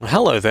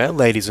Hello there,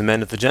 ladies and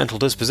men of the gentle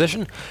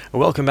disposition,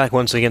 and welcome back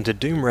once again to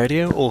Doom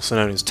Radio, also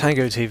known as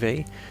Tango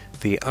TV,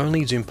 the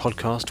only Doom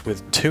podcast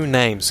with two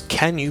names.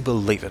 Can you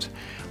believe it?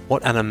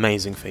 What an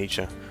amazing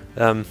feature.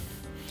 Now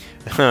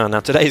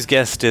today's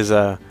guest is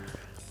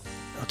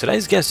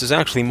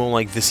actually more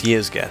like this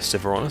year's guest,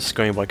 if we're honest,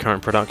 going by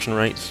current production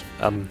rates.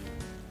 I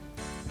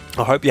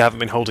hope you haven't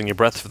been holding your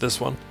breath for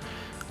this one,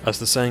 as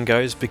the saying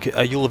goes,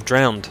 because you'll have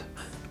drowned.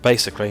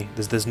 Basically,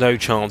 there's no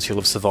chance you'll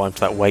have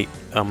survived that wait.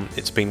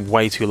 It's been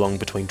way too long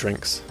between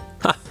drinks.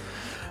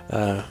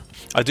 I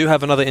do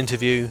have another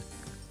interview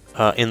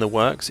in the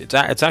works. It's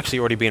actually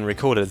already been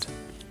recorded.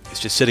 It's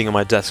just sitting on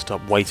my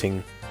desktop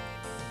waiting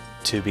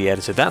to be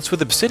edited. That's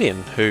with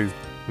Obsidian, who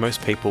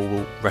most people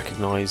will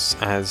recognise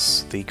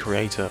as the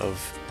creator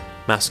of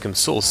Mascom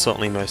Source,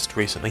 certainly most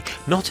recently.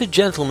 Not a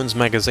gentleman's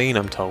magazine,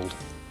 I'm told.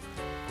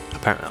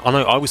 Apparently, I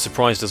know, I was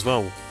surprised as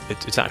well.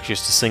 It's actually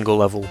just a single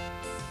level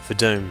for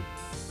Doom.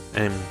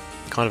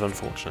 Kind of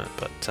unfortunate,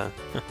 but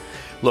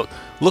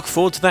look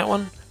forward to that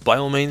one. By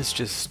all means,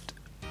 just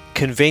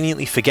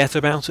conveniently forget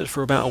about it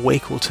for about a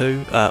week or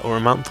two, or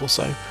a month or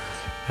so,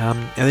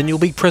 and then you'll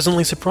be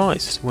pleasantly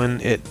surprised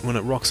when it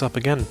rocks up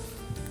again.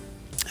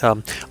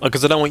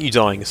 Because I don't want you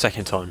dying a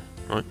second time,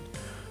 right?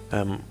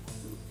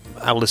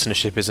 Our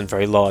listenership isn't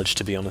very large,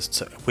 to be honest.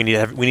 So we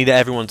need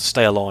everyone to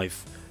stay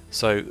alive.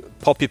 So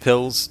pop your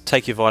pills,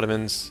 take your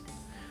vitamins.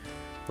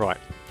 Right.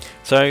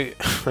 So.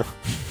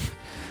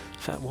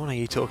 What are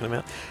you talking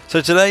about?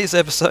 So today's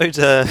episode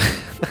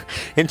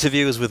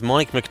interview is with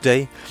Mike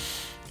McD,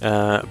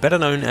 better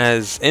known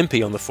as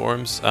MP on the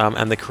forums,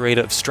 and the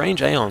creator of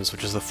Strange Aeons,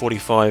 which is the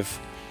 45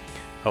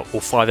 or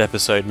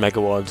 5-episode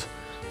megawad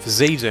for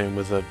Z-Doom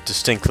with a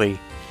distinctly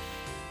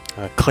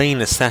clean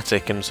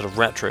aesthetic and sort of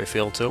retro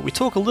feel to it. We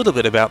talk a little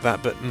bit about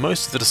that, but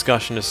most of the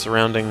discussion is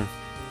surrounding,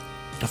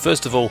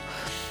 first of all,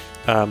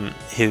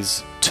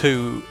 his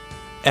 2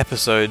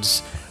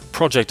 episodes,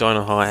 Project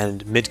Onoha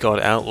and Midgard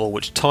Outlaw,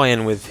 which tie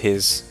in with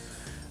his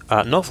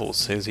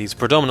novels. He's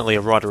predominantly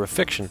a writer of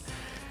fiction,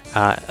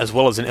 as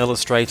well as an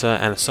illustrator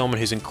and someone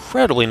who's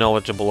incredibly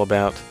knowledgeable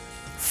about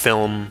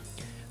film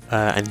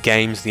and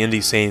games, the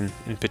indie scene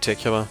in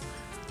particular,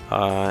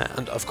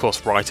 and of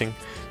course writing.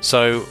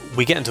 So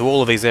we get into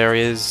all of these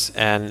areas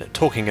and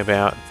talking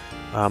about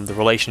the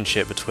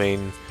relationship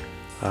between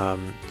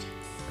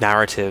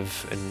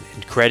narrative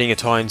and creating a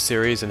tie-in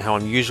series, and how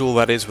unusual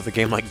that is with a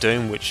game like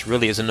Doom, which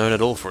really isn't known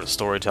at all for its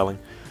storytelling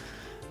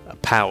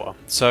power.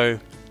 So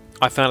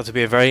I found it to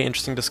be a very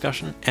interesting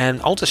discussion,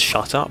 and I'll just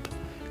shut up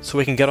so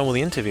we can get on with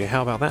the interview.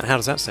 How about that? How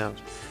does that sound?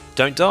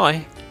 Don't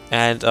die,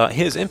 and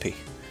here's Impy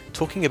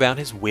talking about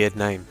his weird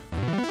name.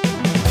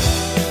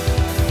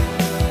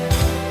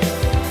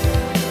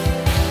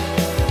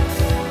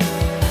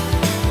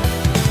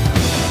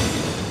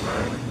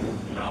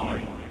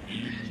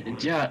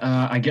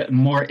 Yeah, I get a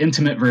more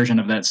intimate version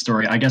of that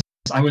story. I guess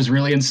I was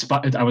really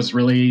inspired. I was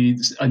really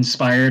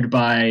inspired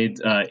by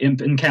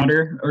Imp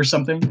Encounter or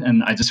something,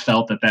 and I just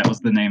felt that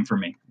was the name for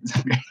me.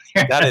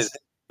 that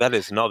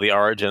is not the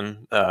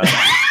origin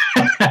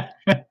that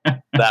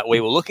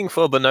we were looking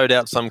for, but no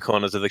doubt some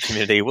corners of the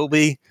community will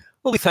be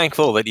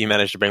thankful that you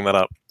managed to bring that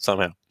up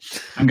somehow.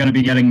 I'm going to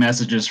be getting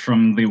messages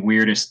from the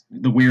weirder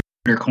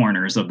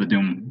corners of the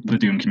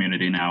Doom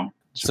community now.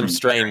 Some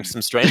strange ones,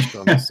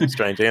 some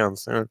strange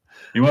aeons. Yeah.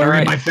 You want to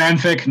read my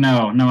fanfic?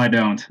 No, I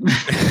don't.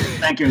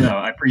 Thank you, though.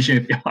 I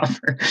appreciate the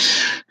offer.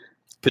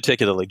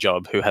 Particularly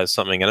Job, who has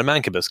something in a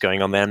mancubus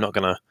going on there. I'm not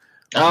going to...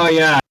 Oh,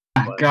 yeah.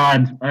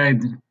 God,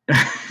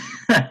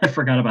 I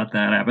forgot about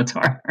that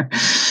avatar.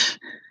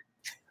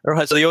 All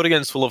right, so the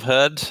audience will have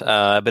heard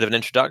a bit of an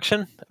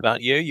introduction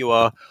about you. You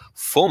are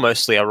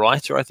foremostly a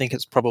writer, I think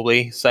it's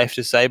probably safe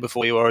to say,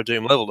 before you are a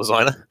Doom level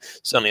designer.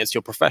 Certainly it's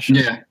your profession.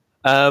 Yeah.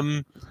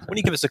 When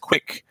you give us a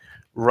quick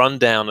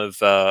rundown of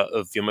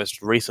your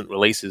most recent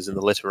releases in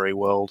the literary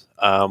world?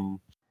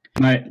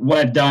 What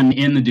I've done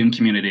in the Doom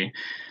community,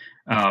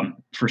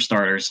 for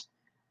starters,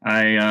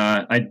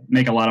 I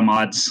make a lot of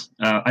mods.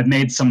 I've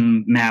made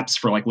some maps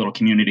for like little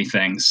community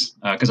things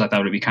because I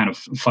thought it would be kind of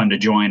fun to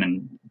join,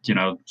 and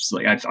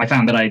I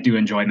found that I do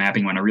enjoy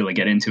mapping when I really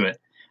get into it.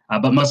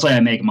 But mostly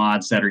I make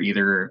mods that are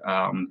either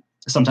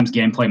sometimes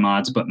gameplay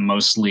mods, but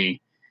mostly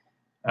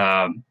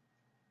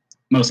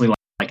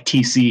like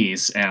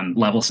TCs and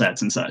level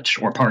sets and such,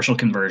 or partial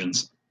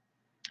conversions.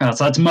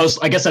 So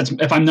I guess that's,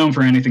 if I'm known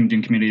for anything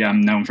Doom community,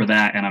 I'm known for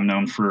that, and I'm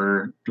known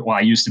for, well, I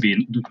used to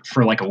be,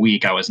 for like a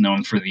week, I was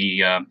known for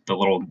the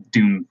little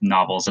Doom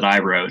novels that I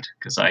wrote,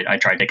 because I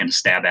tried taking a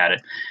stab at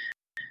it.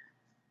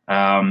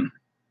 And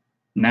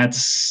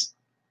that's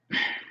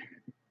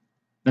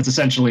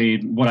essentially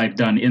what I've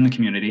done in the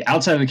community.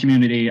 Outside of the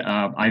community,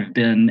 I've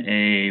been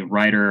a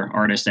writer,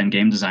 artist, and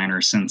game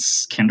designer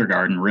since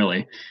kindergarten,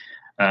 really.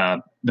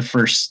 The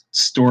first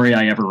story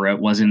I ever wrote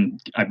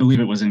I believe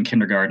it was in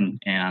kindergarten,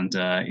 and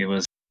it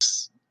was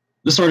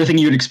the sort of thing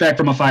you would expect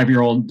from a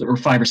 5-year-old or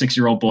 5 or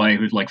 6-year-old boy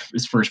who'd like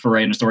his first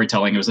foray into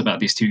storytelling. It was about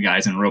these 2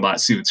 guys in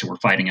robot suits who were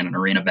fighting in an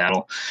arena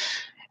battle.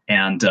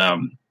 And I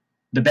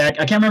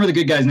can't remember the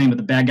good guy's name, but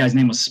the bad guy's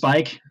name was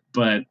Spike.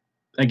 But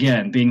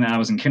again, being that I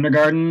was in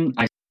kindergarten,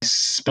 I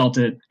spelt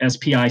it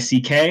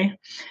SPICK,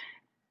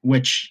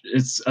 which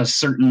is a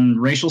certain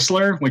racial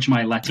slur, which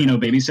my Latino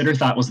babysitter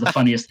thought was the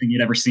funniest thing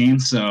he'd ever seen.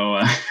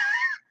 So,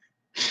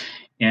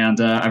 and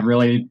I've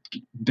really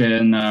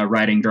been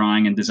writing,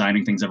 drawing, and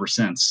designing things ever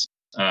since.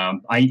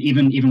 I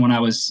even when I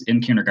was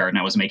in kindergarten,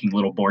 I was making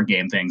little board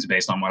game things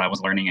based on what I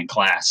was learning in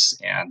class.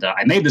 And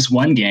I made this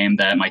one game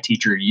that my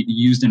teacher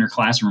used in her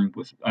classroom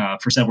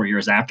for several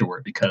years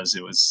afterward because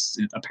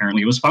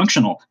apparently it was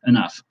functional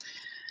enough.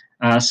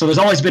 So there's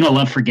always been a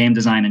love for game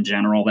design in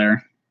general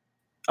there.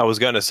 I was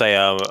going to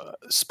say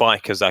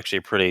Spike is actually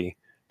a pretty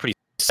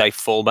safe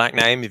fallback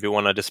name if you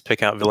want to just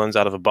pick out villains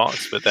out of a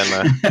box, but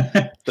then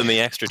then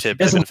the extra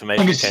tip of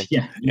information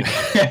came.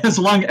 Yeah, as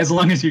long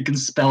as you can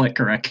spell it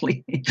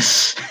correctly.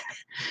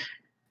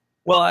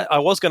 Well, I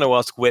was going to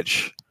ask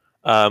which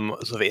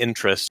sort of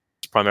interest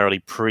primarily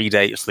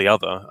predates the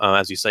other.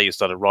 As you say, you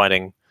started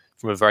writing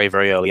from a very,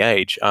 very early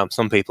age.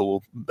 Some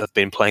people have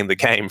been playing the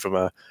game from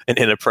an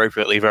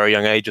inappropriately very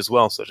young age as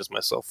well, such as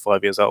myself,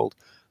 5 years old.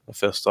 I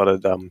first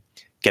started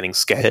getting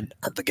scared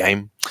at the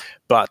game.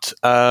 But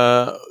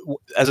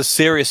as a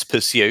serious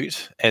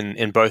pursuit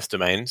in both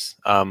domains,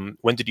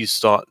 when did you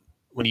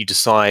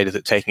decide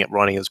that taking up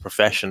writing as a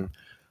profession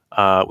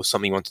was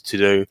something you wanted to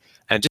do?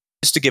 And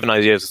just to give an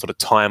idea of the sort of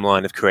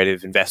timeline of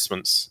creative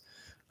investments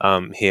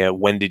here,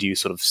 when did you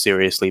sort of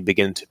seriously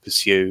begin to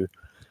pursue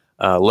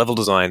level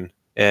design,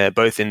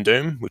 both in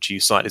Doom, which you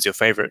cite as your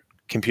favorite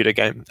computer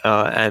game,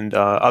 and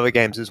other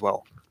games as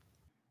well?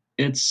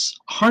 It's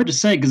hard to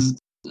say because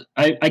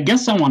I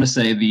guess I want to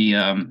say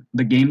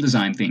the game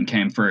design thing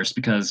came first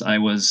because I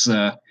was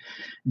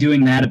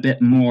doing that a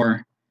bit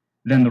more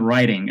than the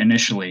writing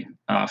initially.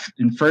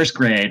 In first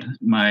grade,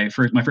 my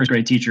first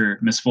grade teacher,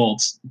 Miss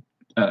Foltz,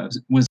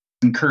 was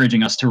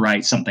encouraging us to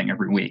write something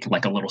every week,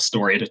 like a little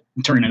story to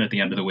turn in at the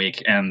end of the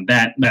week, and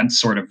that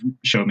sort of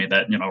showed me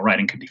that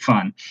writing could be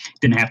fun. It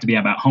didn't have to be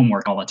about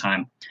homework all the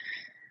time.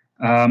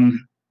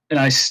 And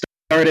I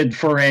started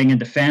foraying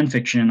into fan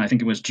fiction. I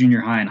think it was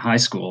junior high and high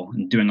school,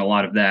 and doing a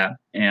lot of that.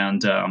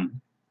 And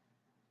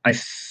I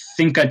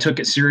think I took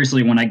it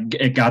seriously when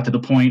it got to the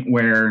point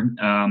where,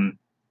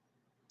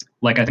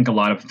 like I think a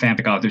lot of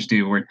fanfic authors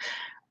do, where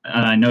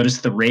I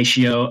noticed the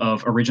ratio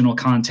of original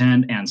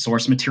content and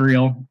source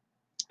material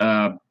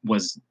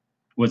was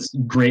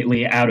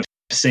greatly out of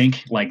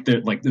sync.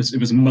 It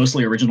was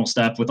mostly original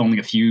stuff with only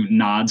a few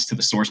nods to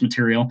the source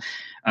material.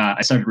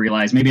 I started to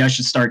realize maybe I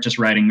should start just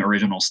writing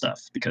original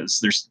stuff because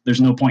there's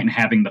no point in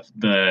having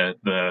the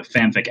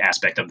fanfic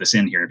aspect of this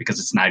in here because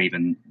it's not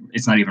even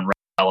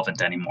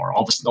relevant anymore.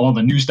 All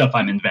the new stuff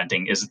I'm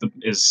inventing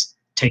is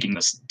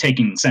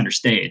taking center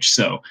stage.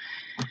 So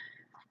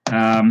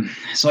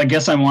I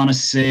guess I want to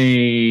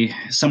say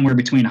somewhere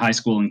between high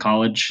school and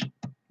college,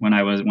 when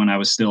I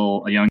was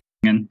still a youngin',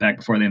 back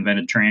before they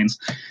invented trains.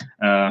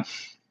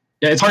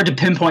 It's hard to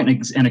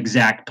pinpoint an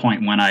exact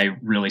point when I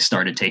really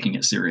started taking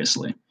it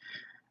seriously.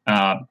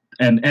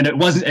 And it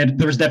wasn't.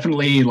 There was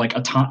definitely like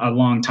a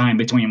long time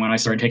between when I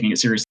started taking it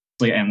seriously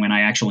and when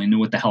I actually knew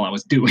what the hell I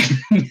was doing.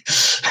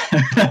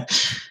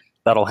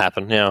 That'll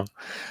happen. Yeah.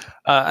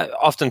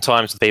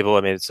 Oftentimes, people.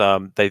 I mean, it's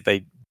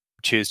they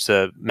choose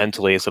to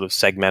mentally sort of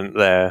segment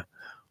or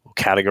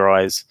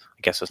categorize.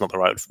 I guess that's not the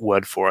right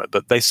word for it,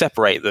 but they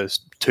separate those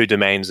two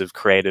domains of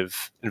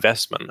creative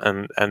investment,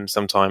 and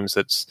sometimes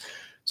it's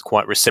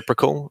quite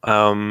reciprocal,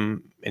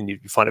 and you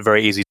find it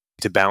very easy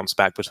to bounce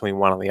back between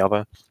one and the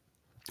other.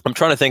 I'm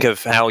trying to think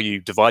of how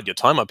you divide your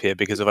time up here,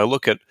 because if I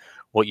look at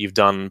what you've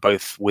done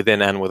both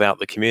within and without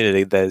the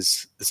community,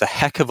 there's a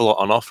heck of a lot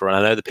on offer, and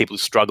I know that people who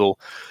struggle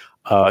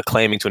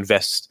claiming to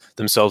invest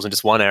themselves in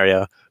just one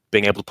area,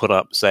 being able to put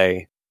up,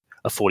 say,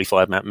 a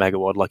 45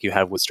 megawatt like you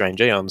have with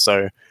Strange Aeon.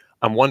 So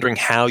I'm wondering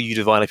how you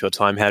divide up your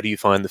time. How do you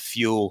find the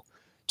fuel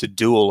to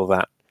do all of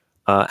that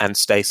and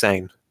stay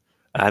sane?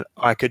 And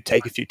I could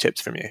take a few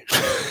tips from you.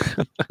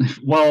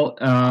 Well,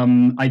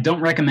 I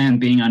don't recommend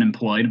being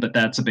unemployed, but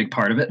that's a big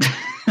part of it.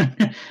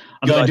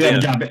 Although I do have a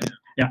job.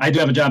 Yeah, I do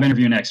have a job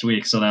interview next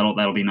week, so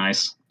that'll be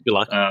nice. Good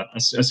luck.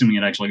 Assuming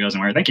it actually goes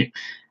anywhere. Thank you.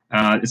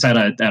 It's at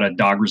a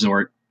dog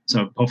resort,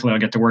 so hopefully I'll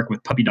get to work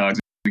with puppy dogs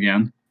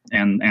again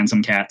and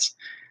some cats.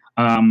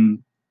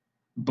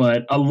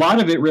 But a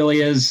lot of it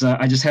really is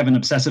I just have an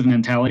obsessive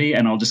mentality,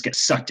 and I'll just get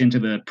sucked into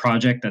the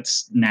project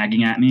that's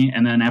nagging at me.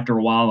 And then after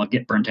a while, I'll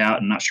get burnt out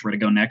and not sure where to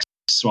go next.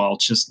 So I'll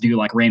just do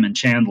like Raymond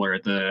Chandler,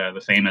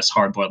 the famous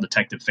hard-boiled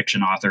detective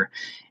fiction author.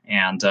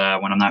 And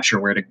when I'm not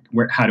sure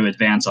how to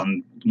advance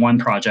on one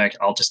project,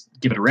 I'll just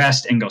give it a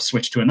rest and go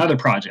switch to another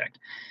project.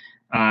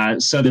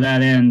 So to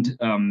that end,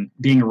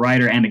 being a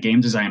writer and a game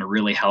designer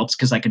really helps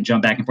because I can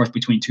jump back and forth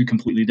between two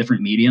completely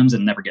different mediums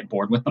and never get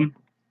bored with them.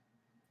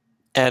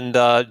 And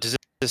does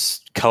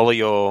this color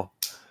your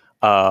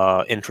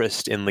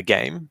interest in the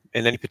game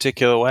in any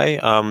particular way?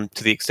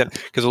 To the extent,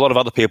 because a lot of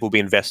other people will be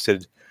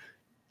invested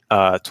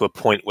to a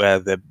point where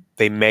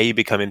they may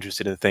become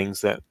interested in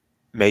things that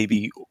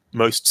maybe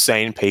most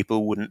sane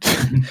people wouldn't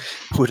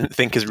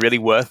think is really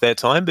worth their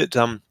time. But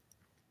are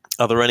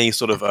there any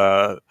sort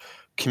of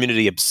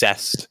community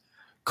obsessed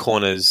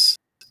corners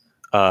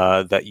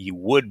that you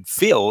would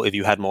feel if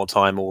you had more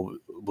time or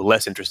were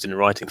less interested in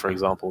writing, for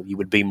example, you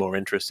would be more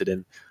interested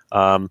in.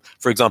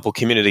 For example,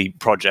 community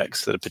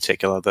projects that are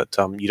particular that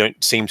you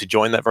don't seem to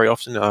join that very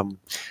often.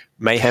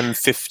 Mayhem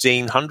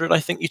 1500, I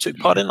think you took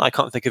part in. I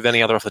can't think of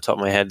any other off the top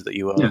of my head that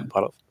you were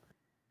part of.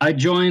 I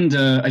joined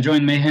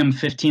Mayhem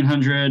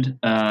 1500,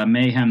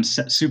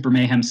 Super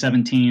Mayhem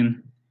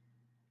 17.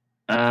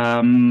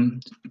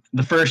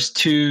 The first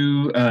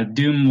two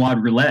Doom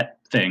Wad Roulette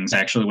things,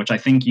 actually, which I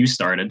think you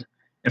started,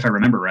 if I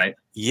remember right.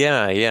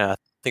 Yeah. I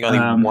think only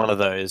one of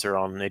those are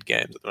on Mid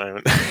Games at the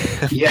moment.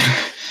 Yeah,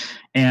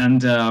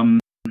 and there's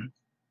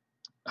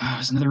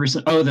another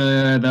recent.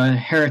 The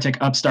Heretic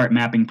Upstart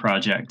Mapping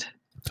Project.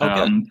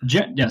 Okay.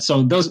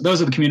 So those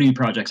are the community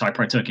projects I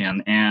partook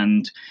in,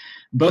 and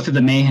both of the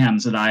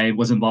Mayhems that I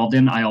was involved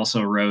in, I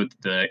also wrote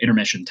the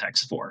intermission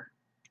text for.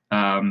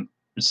 So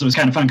it was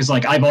kind of fun because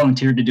I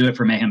volunteered to do it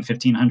for Mayhem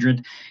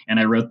 1500, and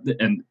I wrote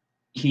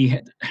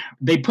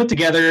they put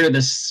together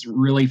this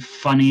really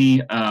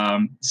funny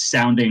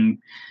sounding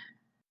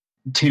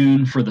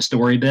tune for the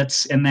story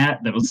bits in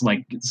that was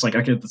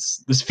okay,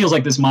 this feels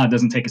like this mod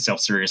doesn't take itself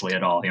seriously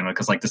at all,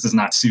 because this does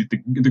not suit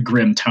the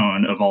grim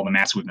tone of all the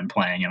maps we've been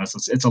playing.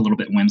 It's a little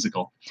bit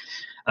whimsical,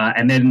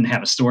 and they didn't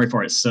have a story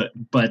for it.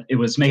 But it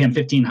was Mayhem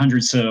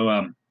 1500,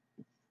 so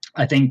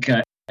I think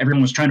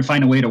everyone was trying to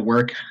find a way to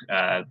work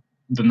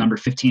the number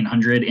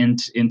 1500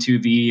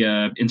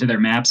 into their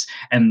maps,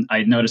 and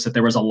I noticed that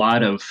there was a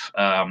lot of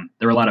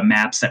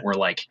maps that were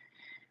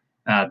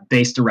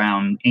based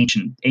around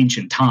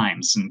ancient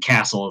times and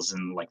castles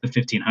and the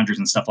 1500s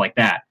and stuff like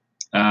that.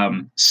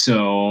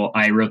 So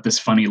I wrote this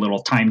funny little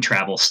time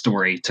travel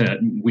story to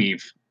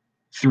weave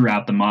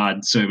throughout the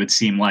mod, so it would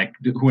seem like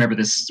whoever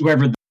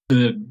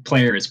the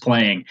player is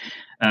playing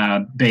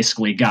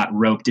basically got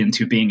roped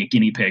into being a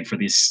guinea pig for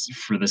this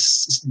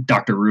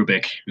Dr.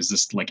 Rubik, who's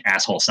this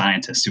asshole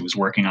scientist who was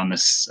working on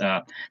this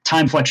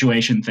time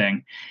fluctuation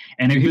thing,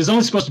 and he was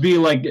only supposed to be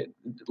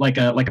like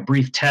a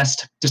brief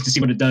test just to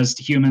see what it does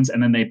to humans,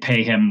 and then they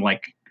pay him a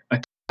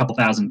couple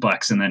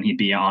 $1,000 and then he'd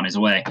be on his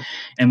way.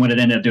 And what it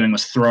ended up doing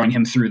was throwing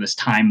him through this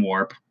time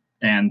warp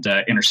and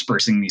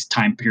interspersing these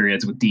time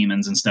periods with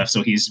demons and stuff.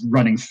 So he's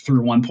running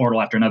through one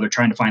portal after another,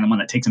 trying to find the one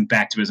that takes him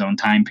back to his own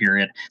time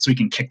period so he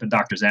can kick the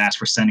doctor's ass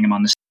for sending him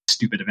on this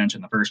stupid adventure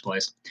in the first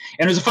place.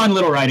 And it was a fun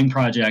little writing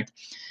project.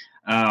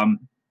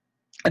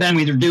 And then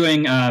we were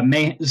doing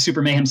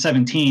Super Mayhem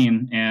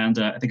 17, and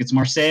I think it's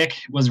Marsaic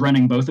was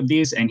running both of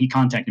these, and he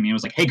contacted me and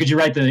was like, hey, could you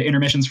write the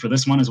intermissions for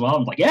this one as well? I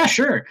was like, yeah,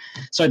 sure.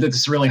 So I did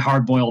this really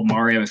hard-boiled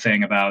Mario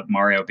thing about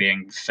Mario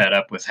being fed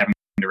up with having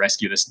to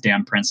rescue this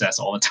damn princess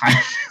all the time.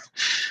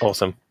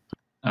 Awesome.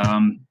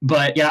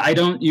 But yeah, I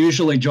don't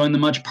usually join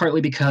them much,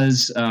 partly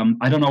because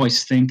I don't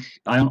always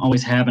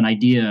have an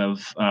idea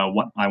of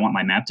what I want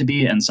my map to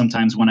be, and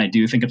sometimes when I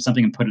do think of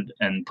something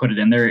and put it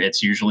in there,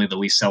 it's usually the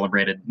least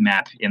celebrated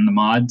map in the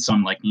mod. So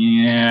I'm like,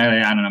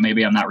 yeah, I don't know,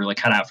 maybe I'm not really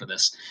cut out for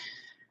this.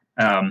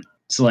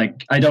 So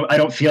I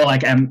don't feel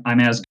like I'm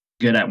as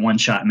good at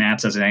one-shot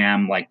maps as I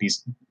am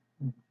these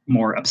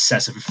more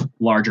obsessive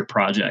larger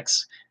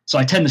projects. So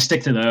I tend to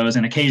stick to those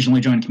and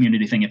occasionally join a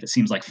community thing if it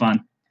seems like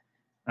fun.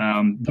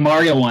 The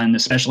Mario one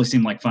especially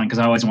seemed like fun because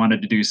I always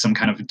wanted to do some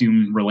kind of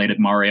Doom-related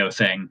Mario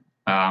thing.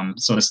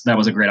 So that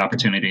was a great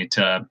opportunity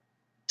to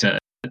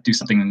do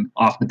something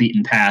off the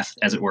beaten path,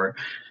 as it were.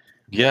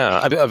 Yeah,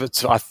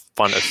 I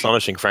find it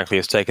astonishing, frankly,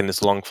 it's taken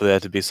this long for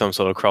there to be some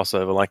sort of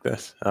crossover like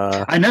this.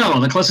 I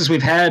know. The closest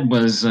we've had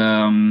was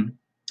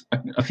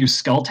a few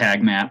Skull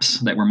Tag maps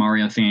that were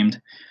Mario-themed.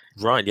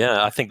 Right,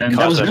 yeah. I think and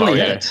that was really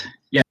it.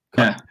 Yeah.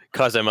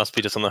 Kaizo must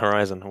be just on the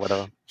horizon or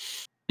whatever.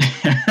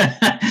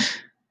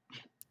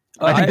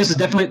 I think this is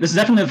definitely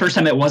the first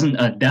time it wasn't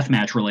a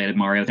deathmatch related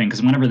Mario thing,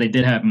 because whenever they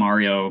did have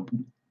Mario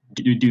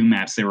Doom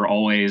maps, they were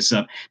always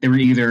they were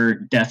either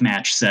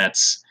deathmatch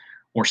sets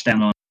or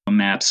standalone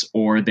maps,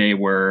 or they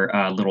were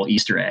little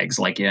Easter eggs,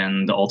 like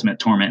in the Ultimate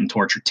Torment and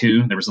Torture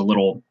 2. There was a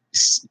little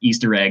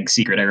Easter egg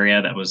secret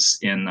area that was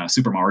in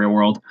Super Mario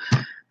World.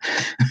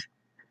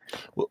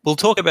 We'll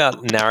talk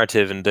about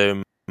narrative in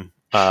Doom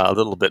a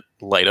little bit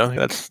later.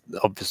 That's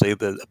obviously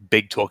the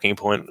big talking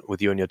point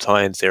with you and your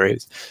tie-in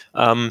series.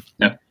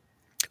 Yeah.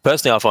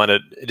 Personally, I find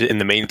it, in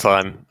the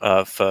meantime,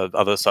 for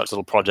other such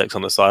little projects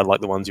on the side, like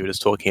the ones you were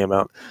just talking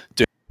about,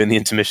 doing the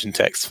intermission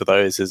text for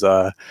those is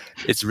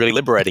it's really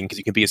liberating because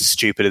you can be as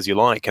stupid as you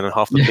like, and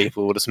half the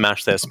people will just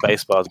mash their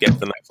spacebar to get to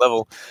the next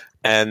level,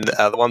 and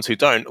the ones who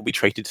don't will be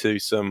treated to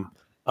some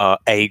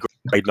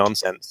A-grade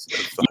nonsense.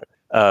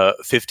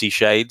 50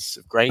 Shades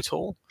of Grey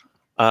Tall.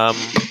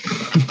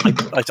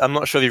 I'm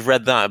not sure if you've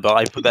read that, but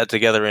I put that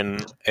together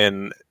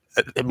in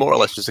more or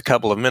less just a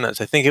couple of minutes.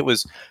 I think it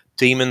was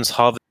demons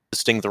harvesting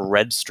the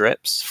red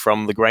strips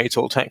from the Grey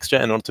Tall texture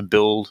in order to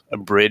build a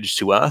bridge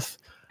to Earth.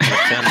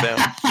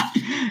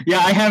 Yeah,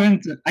 I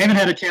haven't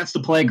had a chance to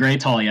play Grey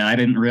Tall yet. I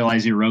didn't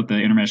realize you wrote the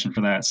intermission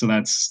for that, so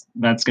that's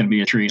going to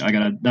be a treat.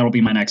 That'll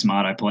be my next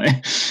mod I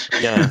play.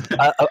 Yeah,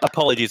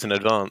 apologies in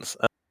advance.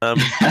 No,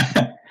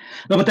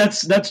 but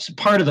that's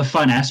part of the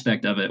fun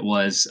aspect of it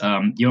was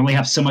you only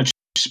have so much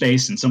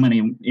space and so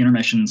many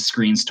intermission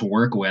screens to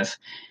work with,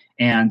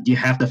 and you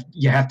have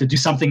to do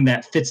something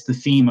that fits the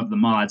theme of the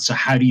mod. So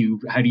how do you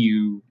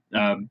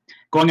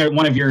going at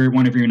one of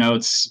your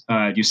notes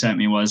you sent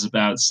me was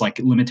about, it's like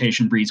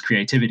limitation breeds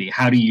creativity.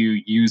 How do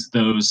you use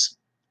those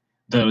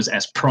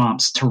as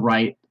prompts to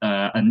write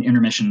an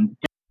intermission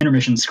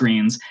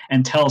screens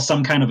and tell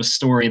some kind of a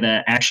story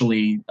that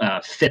actually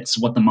fits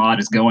what the mod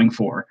is going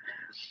for?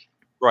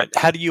 Right.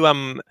 How do you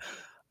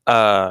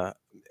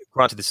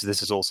granted this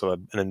is also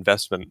an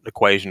investment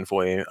equation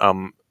for you.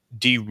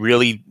 Do you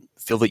really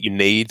feel that you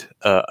need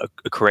a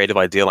creative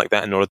idea like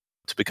that in order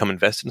to become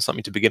invested in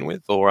something to begin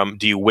with, or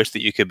do you wish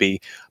that you could be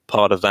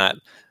part of that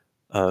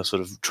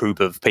sort of troupe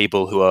of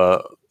people who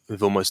are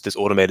with almost this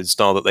automated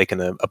style that they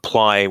can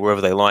apply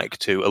wherever they like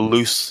to a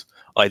loose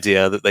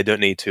idea that they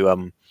don't need to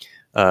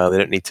feel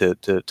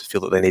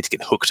that they need to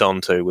get hooked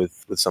onto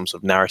with some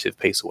sort of narrative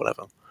piece or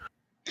whatever?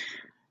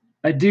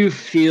 I do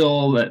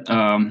feel that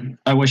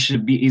I wish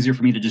it'd be easier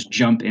for me to just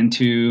jump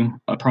into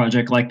a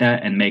project like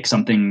that and make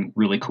something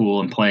really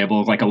cool and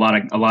playable. Like a lot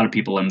of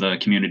people in the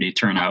community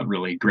turn out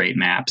really great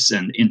maps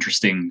and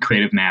interesting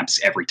creative maps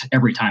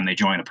every time they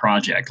join a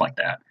project like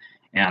that.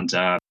 And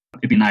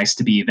it'd be nice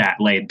to be that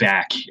laid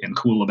back and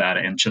cool about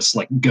it and just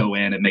like go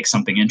in and make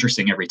something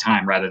interesting every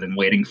time, rather than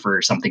waiting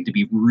for something to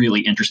be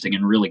really interesting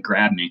and really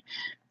grab me.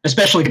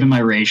 Especially given my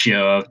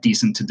ratio of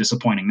decent to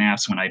disappointing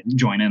maps when I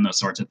join in those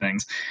sorts of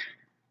things.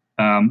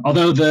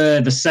 Although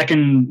the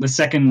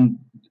second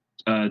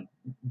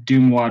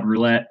Doomwad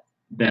roulette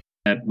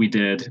that we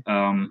did,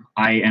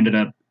 I ended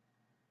up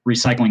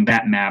recycling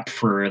that map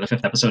for the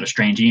 5th episode of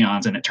Strange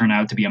Eons, and it turned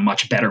out to be a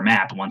much better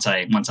map once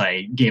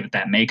I gave it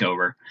that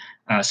makeover.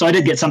 So I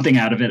did get something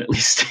out of it, at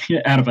least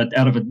out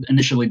of an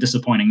initially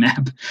disappointing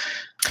map.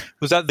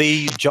 Was that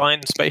the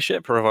giant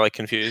spaceship, or have I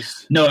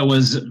confused? No, it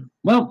was.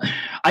 Well,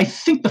 I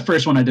think the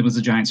first one I did was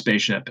a giant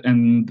spaceship,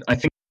 and I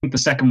think the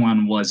second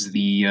one was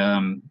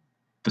the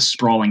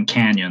sprawling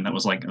canyon that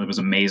was like, it was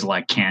a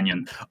maze-like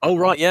canyon. Oh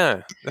right,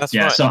 yeah, that's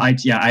right. So I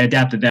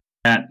adapted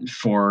that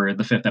for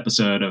the 5th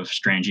episode of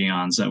Strange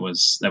Eons. That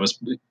was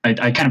I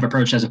kind of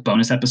approached it as a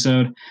bonus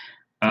episode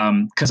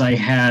because I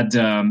had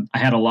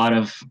a lot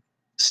of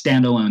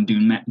standalone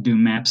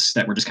Doom maps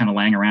that were just kind of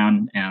laying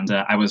around, and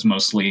I was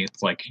mostly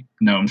like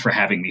known for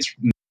having these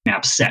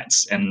map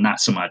sets and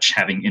not so much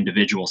having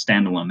individual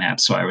standalone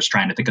maps. So I was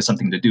trying to think of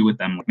something to do with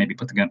them, like maybe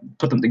put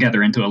them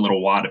together into a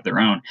little wad of their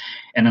own.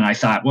 And then I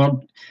thought,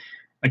 well,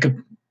 I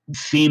could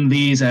theme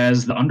these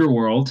as the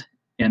Underworld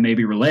and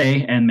maybe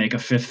Relay and make a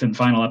 5th and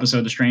final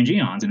episode of Strange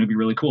Eons, and it'd be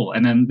really cool.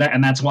 And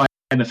that's why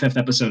the 5th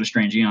episode of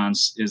Strange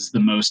Eons is the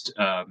most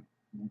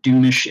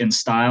Doomish in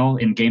style,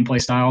 in gameplay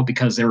style,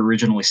 because they're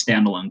originally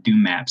standalone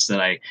Doom maps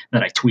that I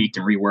tweaked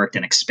and reworked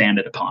and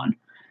expanded upon.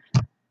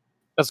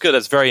 That's good.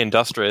 That's very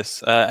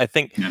industrious. I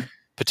think,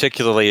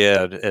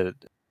 particularly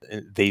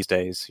these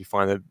days, you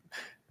find that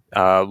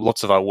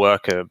lots of our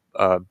work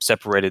are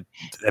separated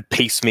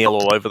piecemeal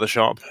all over the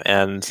shop,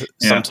 and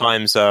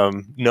sometimes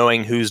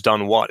knowing who's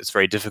done what is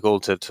very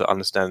difficult to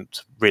understand,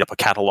 to read up a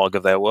catalog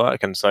of their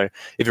work. And so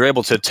if you're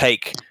able to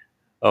take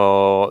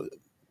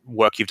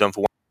work you've done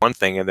for one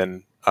thing and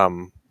then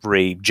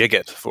rejig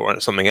it for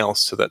something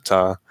else, so that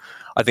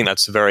I think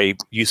that's a very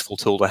useful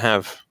tool to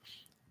have.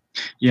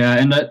 Yeah,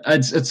 and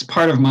it's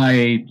part of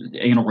my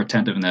anal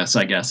retentiveness,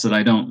 I guess, that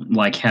I don't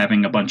like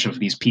having a bunch of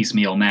these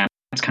piecemeal maps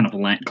kind of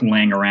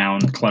laying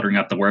around, cluttering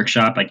up the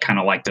workshop. I kind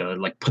of like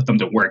to put them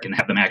to work and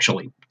have them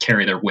actually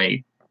carry their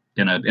weight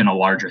in a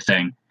larger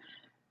thing.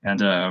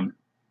 And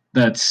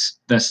that's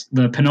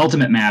the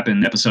penultimate map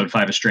in episode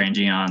 5 of Strange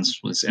Eons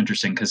was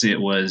interesting because it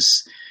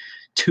was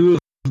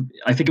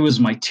I think it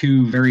was my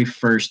 2 very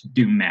first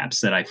Doom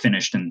maps that I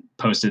finished and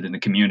posted in the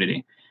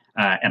community,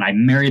 and I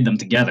married them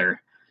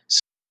together.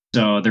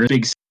 So there's a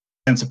big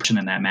sense of pressure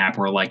in that map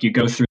where like you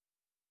go through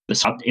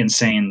this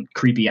insane,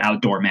 creepy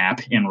outdoor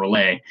map in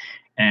Relay,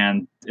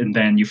 and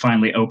then you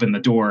finally open the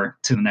door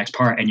to the next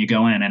part and you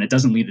go in, and it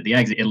doesn't lead to the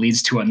exit. It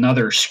leads to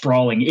another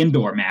sprawling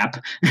indoor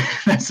map.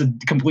 That's a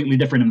completely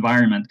different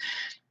environment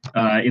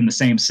in the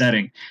same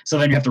setting. So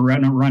then you have to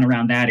run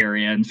around that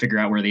area and figure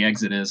out where the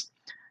exit is.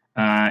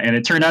 And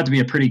it turned out to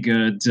be a pretty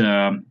good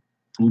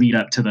lead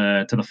up to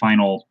the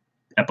final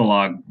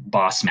epilogue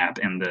boss map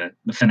and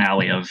the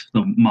finale of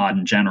the mod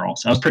in general.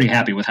 So I was pretty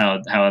happy with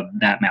how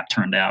that map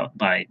turned out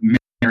by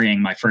marrying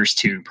my first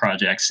 2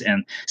 projects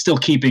and still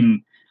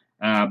keeping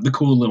the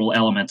cool little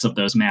elements of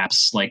those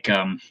maps. Like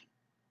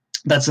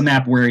that's the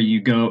map where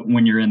you go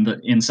when you're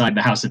inside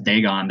the House of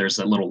Dagon. There's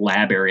a little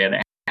lab area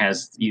that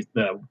has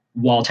the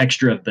wall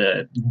texture of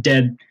the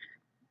dead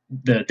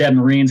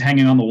Marines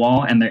hanging on the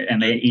wall, and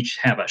they each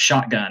have a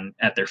shotgun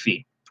at their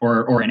feet.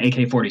 Or an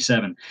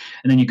AK-47. And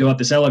then you go up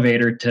this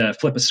elevator to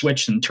flip a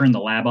switch and turn the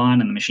lab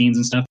on and the machines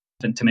and stuff,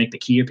 and to make the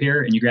key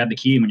appear. And you grab the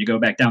key, and when you go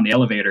back down the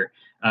elevator,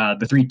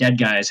 the 3 dead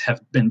guys have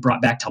been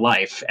brought back to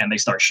life, and they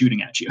start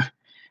shooting at you.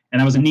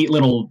 And that was a neat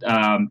little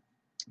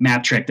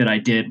map trick that I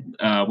did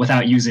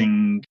without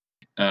using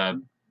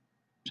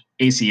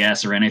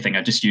ACS or anything.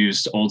 I just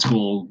used old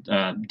school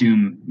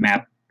Doom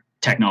map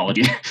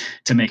technology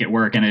to make it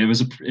work. And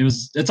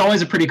it's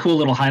always a pretty cool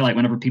little highlight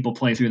whenever people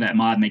play through that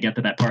mod and they get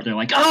to that part. They're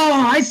like,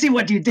 oh, I see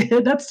what you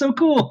did. That's so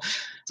cool.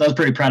 So I was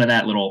pretty proud of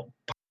that little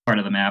part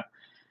of the map.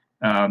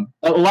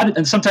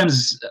 And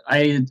sometimes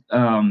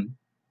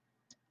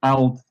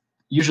I'll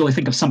usually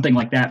think of something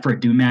like that for a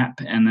Doom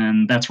map, and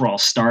then that's where I'll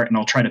start, and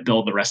I'll try to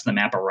build the rest of the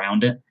map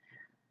around it.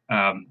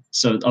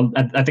 So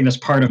I think that's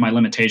part of my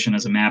limitation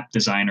as a map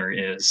designer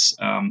is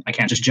I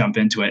can't just jump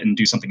into it and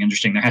do something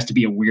interesting. There has to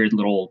be a weird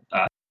little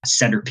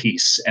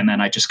centerpiece, and then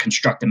I just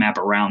construct a map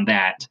around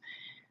that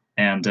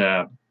and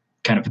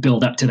kind of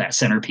build up to that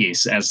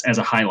centerpiece as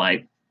a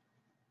highlight.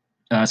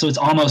 So it's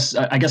almost,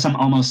 I guess I'm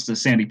almost a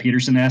Sandy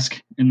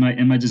Peterson-esque in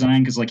my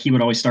design, because like he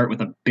would always start with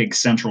a big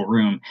central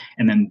room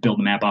and then build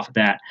the map off of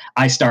that.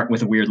 I start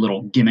with a weird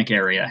little gimmick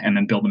area and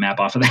then build the map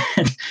off of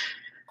that.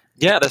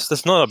 Yeah,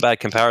 that's not a bad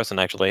comparison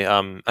actually.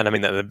 And I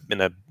mean that in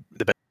the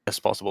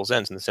best possible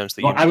sense, in the sense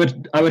that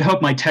I would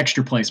hope my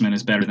texture placement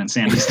is better than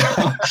Sandy's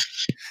style.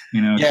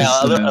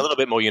 Yeah, a little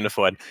bit more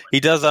unified. He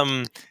does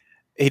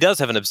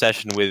have an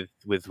obsession with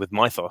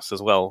mythos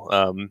as well.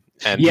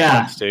 And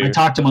yeah, I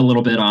talked to him a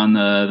little bit on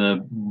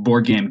the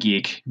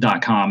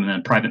BoardGameGeek.com, and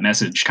then private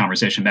message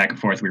conversation back and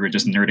forth. We were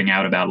just nerding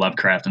out about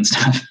Lovecraft and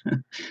stuff.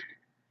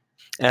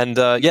 And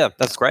yeah,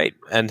 that's great.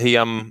 And he,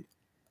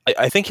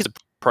 I think his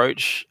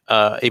approach,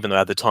 even though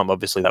at the time,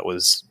 obviously, that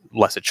was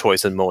less a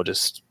choice and more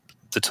just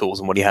the tools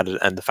and what he had,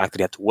 and the fact that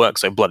he had to work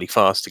so bloody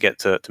fast to get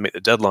to meet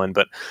the deadline.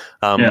 But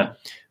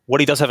what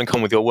he does have in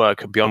common with your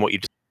work, beyond what you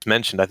just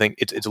mentioned, I think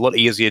it's a lot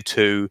easier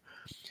to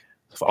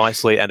sort of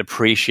isolate and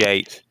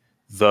appreciate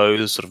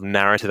those sort of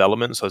narrative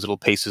elements, those little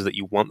pieces that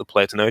you want the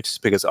player to notice,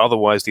 because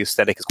otherwise the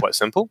aesthetic is quite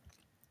simple.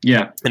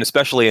 Yeah. And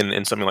especially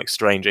in something like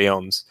Strange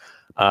Aeons,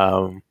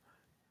 it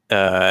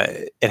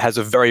has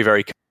a very,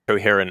 very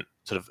coherent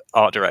sort of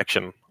art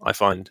direction, I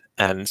find.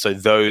 And so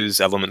those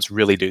elements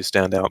really do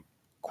stand out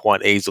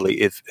quite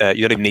easily. If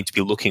you don't even need to be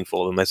looking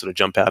for them, they sort of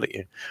jump out at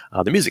you.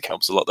 The music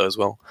helps a lot though as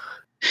well.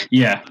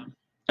 Yeah.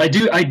 I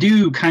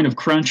do kind of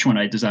crunch when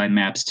I design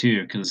maps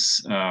too,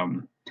 because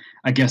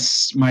I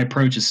guess my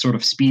approach is sort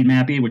of speed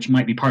mappy, which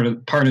might be part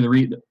of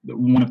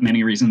one of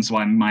many reasons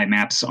why my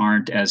maps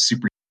aren't as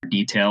super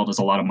detailed as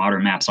a lot of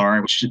modern maps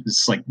are, which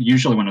is like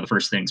usually one of the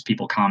first things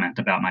people comment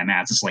about my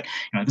maps. It's like,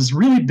 this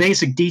really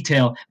basic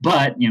detail,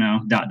 but ...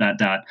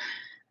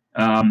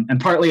 And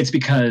partly it's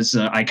because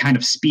I kind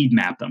of speed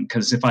map them,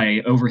 because if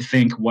I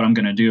overthink what I'm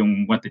going to do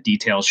and what the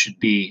details should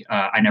be,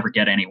 I never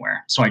get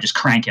anywhere. So I just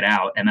crank it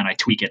out and then I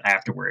tweak it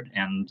afterward.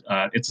 And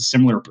it's a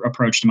similar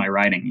approach to my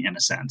writing in a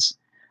sense.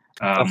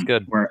 That's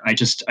good. Where I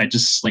just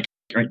like,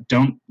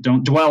 don't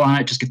dwell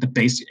on it. Just get the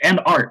basic, and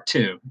art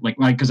too.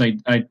 Because I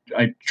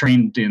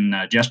trained in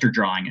gesture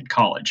drawing at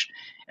college,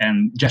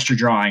 and gesture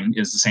drawing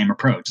is the same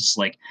approach. It's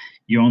like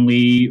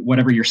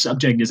whatever your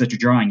subject is that you're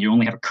drawing, you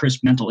only have a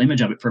crisp mental image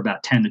of it for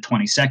about 10 to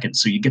 20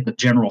 seconds. So you get the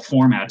general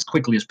form out as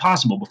quickly as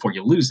possible before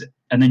you lose it,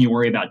 and then you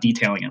worry about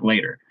detailing it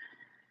later.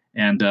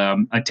 And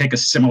I take a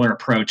similar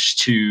approach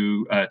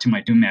to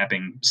my Doom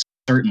mapping,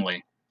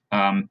 certainly.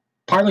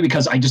 Partly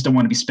because I just don't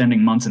want to be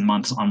spending months and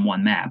months on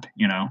one map,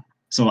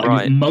 So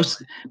right.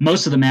 most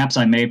of the maps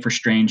I made for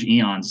Strange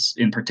Aeons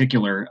in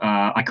particular,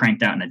 I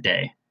cranked out in a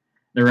day.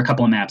 There were a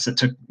couple of maps that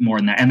took more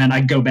than that, and then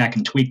I'd go back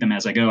and tweak them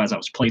as I go, as I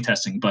was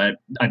playtesting. But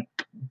I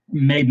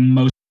made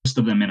most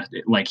of them in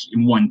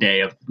one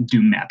day of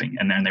Doom mapping,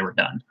 and then they were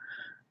done.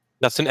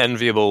 That's an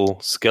enviable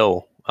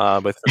skill.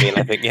 But I mean,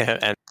 I think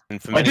and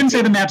for I didn't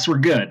say the maps were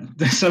good,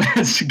 so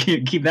let's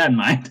keep that in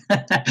mind.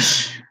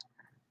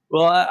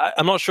 Well,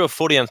 I'm not sure if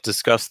Fordian's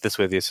discussed this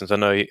with you, since I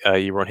know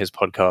you were on his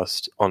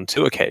podcast on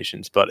 2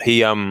 occasions. But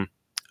he,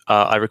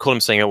 I recall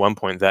him saying at one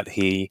point that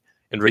he,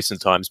 in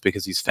recent times,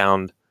 because he's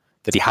found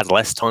that he had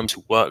less time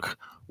to work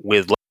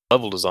with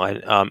level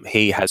design,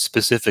 he has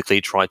specifically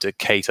tried to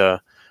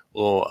cater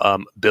or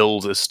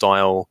build a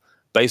style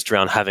based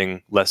around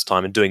having less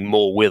time and doing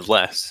more with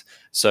less.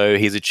 So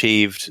he's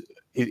achieved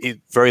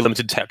very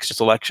limited texture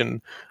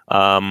selection,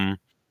 sort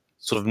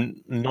of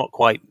not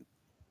quite.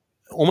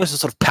 Almost a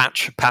sort of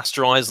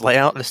pasteurized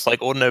layout. It's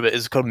like Ordinary, but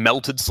it's kind of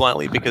melted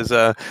slightly because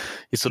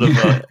he sort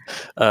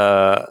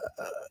of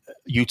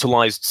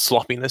utilized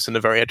sloppiness in a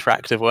very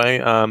attractive way,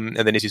 and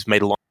then he's just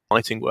made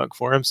lighting work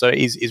for him. So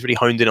he's really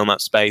honed in on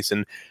that space.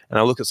 And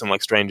I look at something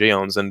like Strange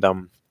Aeons, and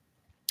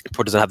it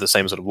probably doesn't have the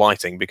same sort of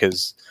lighting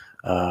because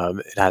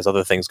it has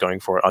other things going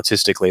for it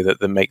artistically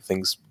that make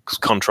things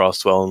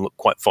contrast well and look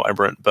quite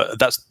vibrant. But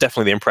that's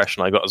definitely the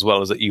impression I got as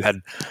well, is that you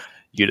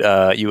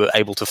were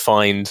able to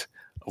find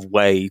a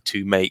way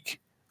to make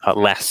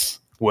less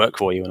work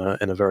for you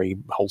in a very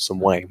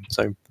wholesome way.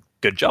 So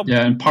good job.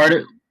 Yeah, and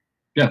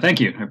thank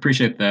you. I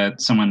appreciate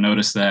that someone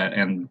noticed that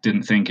and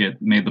didn't think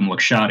it made them look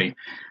shoddy.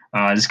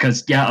 Just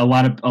because, a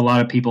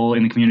lot of people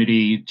in the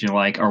community,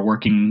 are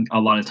working a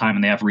lot of time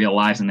and they have real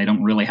lives and they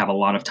don't really have a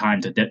lot of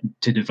time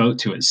to devote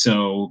to it.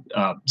 So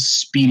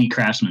speedy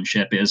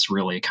craftsmanship is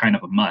really kind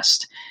of a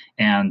must.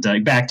 And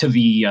back to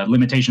the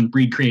limitation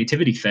breed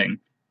creativity thing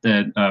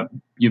that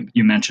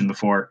you mentioned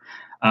before.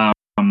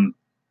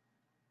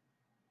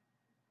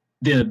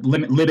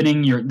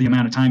 limiting the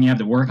amount of time you have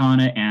to work on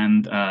it,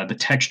 and the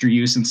texture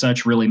use and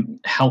such really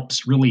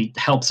helps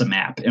a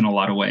map in a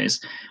lot of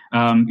ways.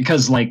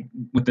 Because like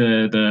with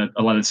a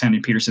lot of the Sandy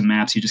Petersen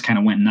maps, you just kind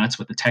of went nuts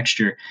with the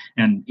texture,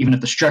 and even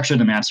if the structure of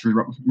the maps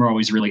were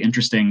always really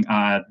interesting,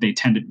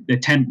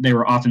 they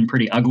were often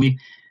pretty ugly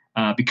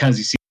because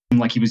he seemed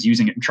like he was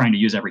trying to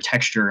use every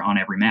texture on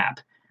every map.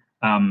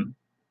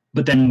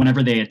 But then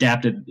whenever they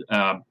adapted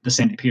the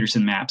Sandy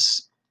Petersen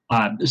maps,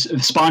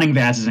 Spawning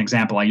Vats is an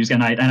example I use,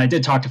 and I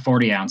did talk to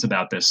 40 Ounce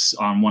about this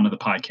on one of the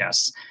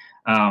podcasts.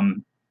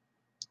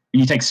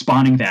 You take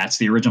Spawning Vats,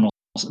 the original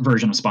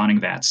version of Spawning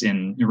Vats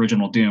in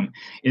original Doom,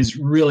 is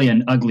really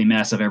an ugly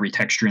mess of every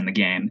texture in the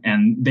game,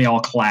 and they all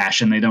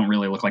clash, and they don't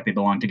really look like they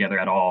belong together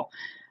at all.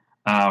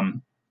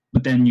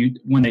 But then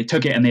when they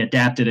took it and they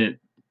adapted it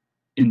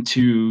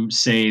into,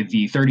 say,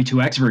 the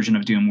 32X version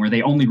of Doom, where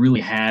they only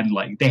really had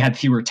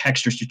fewer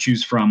textures to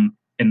choose from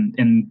in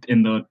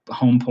the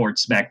home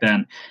ports back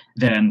then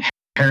than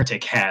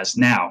Heretic has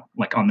now,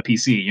 like on the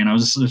PC.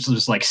 There's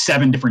just like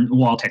 7 different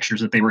wall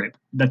textures that they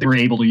were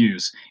able to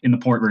use in the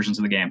port versions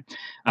of the game.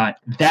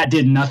 That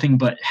did nothing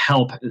but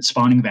help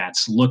Spawning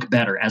Vats look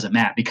better as a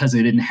map because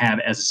they didn't have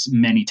as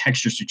many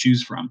textures to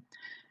choose from.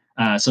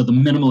 So the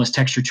minimalist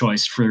texture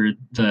choice for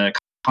the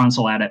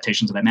console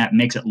adaptations of that map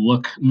makes it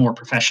look more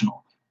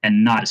professional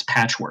and not as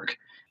patchwork.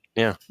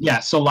 Yeah.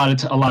 So a lot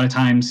of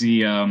times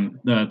the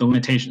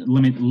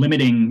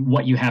limiting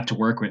what you have to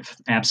work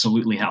with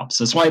absolutely helps.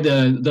 That's why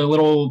the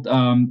little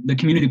the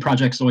community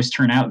projects always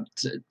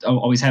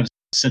always have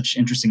such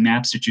interesting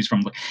maps to choose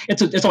from.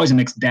 It's always a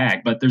mixed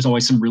bag, but there's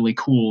always some really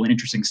cool and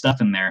interesting stuff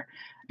in there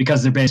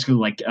because they're basically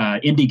like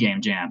indie game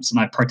jams. And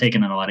I've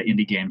partaken in a lot of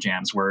indie game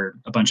jams where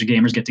a bunch of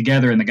gamers get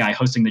together and the guy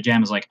hosting the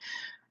jam is like,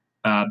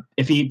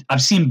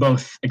 I've seen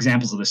both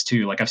examples of this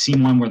too. Like I've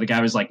seen one where the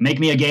guy was like, make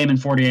me a game in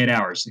 48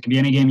 hours. It can be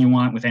any game you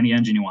want with any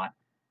engine you want.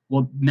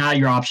 Well, now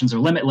your options are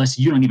limitless.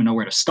 You don't even know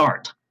where to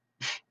start.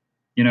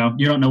 You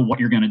don't know what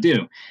you're going to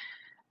do.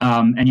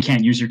 And you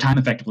can't use your time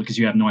effectively because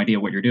you have no idea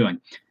what you're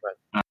doing.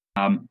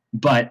 Right.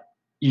 But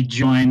you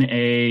join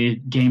a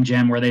game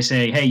jam where they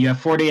say, hey, you have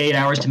 48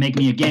 hours to make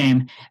me a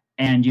game,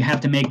 and you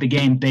have to make the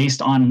game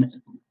based on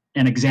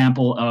an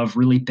example of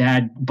really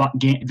bad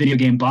video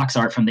game box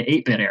art from the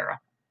 8-bit era.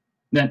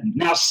 That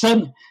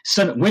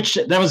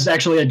was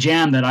actually a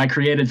jam that I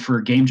created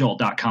for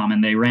GameJolt.com,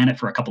 and they ran it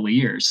for a couple of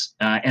years.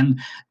 And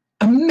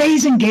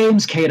amazing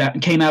games came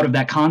out of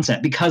that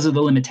concept because of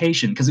the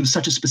limitation, because it was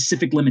such a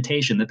specific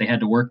limitation that they had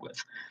to work with.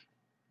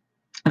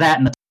 That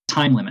and the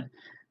time limit.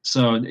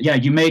 So yeah,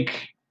 you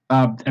make,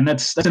 and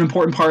that's an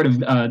important part of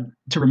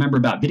to remember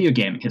about video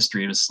gaming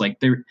history. It was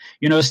like there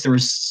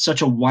was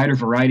such a wider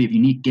variety of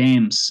unique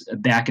games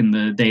back in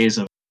the days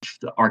of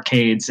the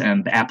arcades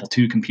and the Apple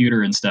II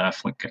computer and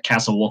stuff, like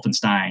Castle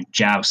Wolfenstein,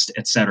 Joust,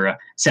 etc.,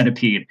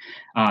 Centipede.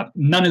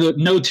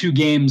 No 2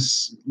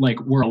 games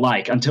were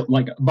alike, until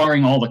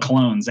barring all the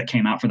clones that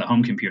came out for the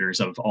home computers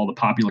of all the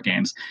popular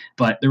games.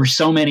 But there were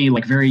so many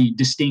very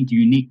distinct,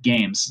 unique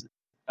games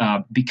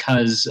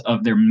because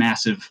of their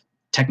massive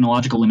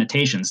technological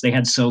limitations. They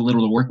had so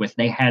little to work with.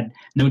 They had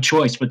no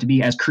choice but to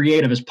be as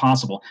creative as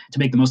possible to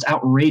make the most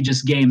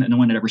outrageous game that no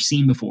one had ever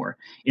seen before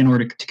in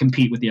order to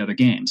compete with the other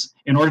games,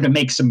 in order to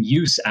make some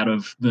use out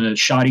of the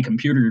shoddy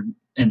computer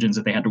engines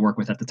that they had to work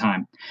with at the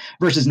time.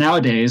 Versus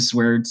nowadays,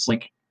 where it's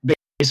like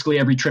basically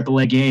every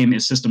AAA game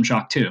is System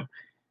Shock 2.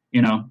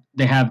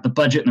 They have the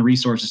budget and the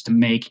resources to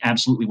make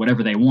absolutely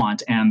whatever they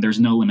want, and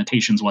there's no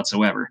limitations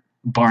whatsoever,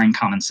 barring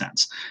common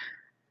sense.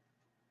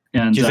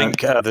 And, do you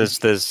think there's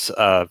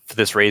for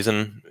this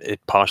reason,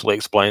 it partially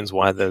explains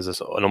why there's an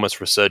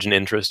almost resurgent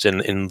interest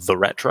in the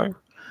retro?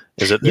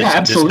 Is it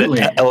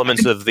absolutely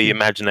elements of the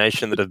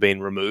imagination that have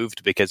been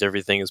removed because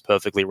everything is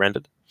perfectly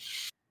rendered?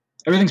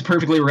 Everything's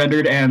perfectly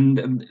rendered,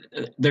 and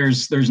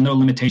there's no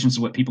limitations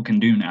to what people can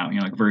do now.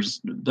 Versus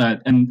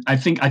that, and I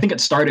think it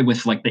started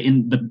with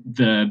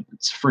the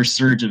first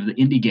surge of the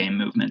indie game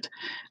movement,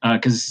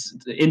 because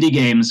the indie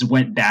games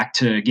went back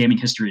to gaming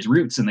history's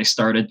roots, and they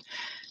started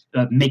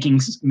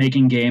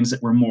making games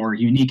that were more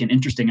unique and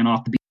interesting and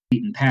off the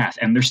beaten path,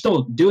 and they're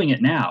still doing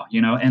it now,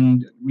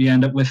 and we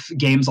end up with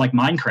games like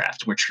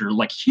Minecraft, which are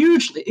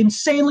hugely,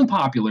 insanely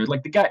popular.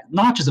 The guy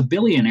Notch is a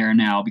billionaire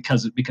now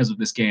because of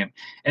this game,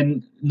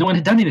 and no one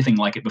had done anything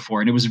like it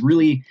before, and it was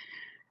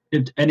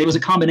it was a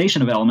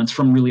combination of elements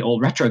from really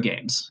old retro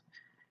games,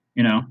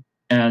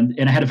 and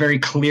it had a very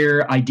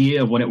clear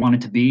idea of what it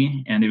wanted to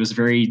be, and it was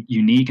very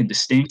unique and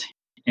distinct,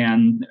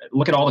 and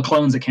look at all the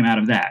clones that came out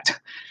of that.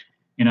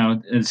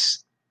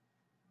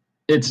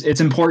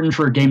 It's important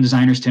for game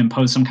designers to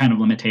impose some kind of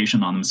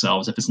limitation on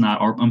themselves if it's not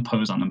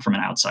imposed on them from an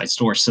outside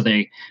source, so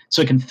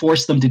it can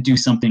force them to do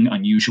something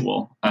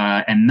unusual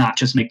and not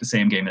just make the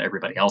same game that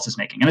everybody else is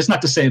making. And it's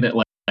not to say that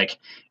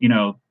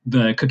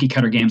the cookie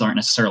cutter games aren't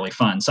necessarily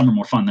fun. Some are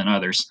more fun than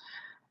others,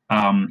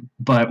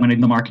 but when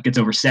the market gets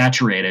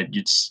oversaturated,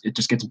 it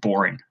just gets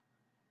boring.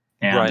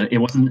 And right.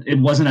 It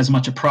wasn't as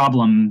much a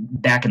problem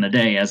back in the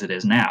day as it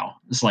is now.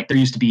 It's like there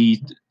used to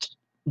be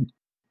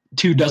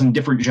 2 dozen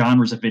different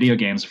genres of video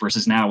games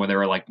versus now where there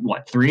are like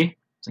what 3?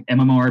 It's like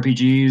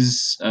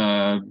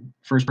MMORPGs,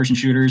 first-person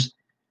shooters,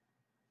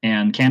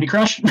 and Candy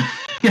Crush.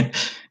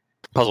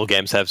 Puzzle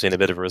games have seen a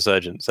bit of a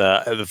resurgence.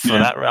 That,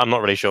 I'm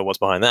not really sure what's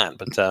behind that,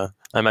 but I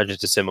imagine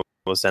it's a similar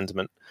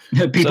sentiment.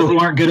 People who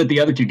aren't good at the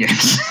other 2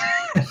 games.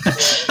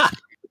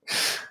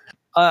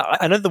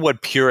 I know the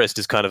word purist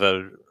is kind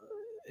of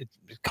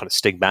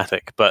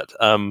stigmatic, but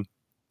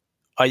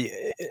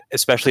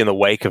especially in the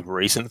wake of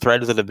recent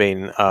threads that have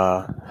been,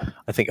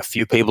 I think a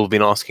few people have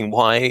been asking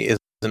why isn't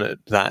it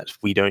that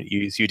we don't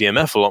use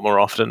UDMF a lot more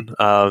often,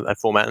 that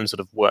format, and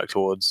sort of work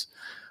towards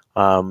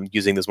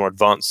using those more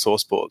advanced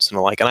source ports and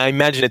the like. And I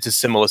imagine it's a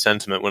similar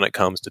sentiment when it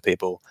comes to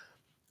people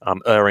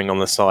erring on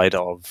the side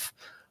of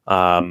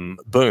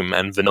Boom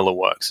and Vanilla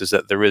Works, is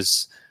that there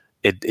is,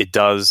 it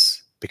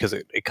does, because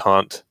it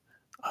can't,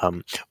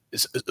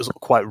 it's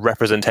quite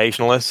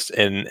representationalist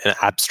and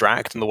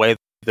abstract in the way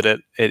that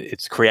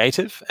it's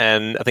creative.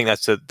 And I think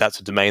that's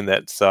a domain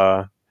that's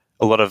a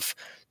lot of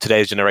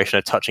today's generation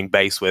are touching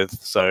base with,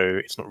 so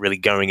it's not really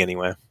going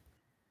anywhere.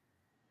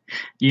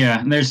 Yeah,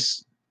 and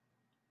there's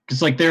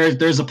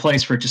a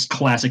place for just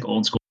classic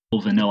old school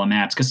vanilla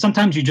maps, because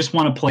sometimes you just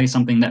want to play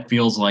something that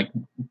feels like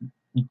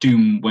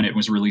Doom when it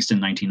was released in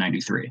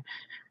 1993.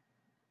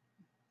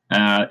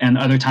 And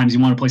other times you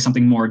want to play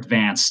something more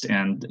advanced,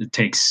 and it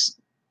takes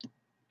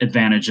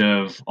advantage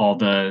of all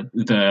the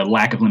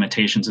lack of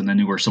limitations in the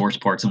newer source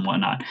ports and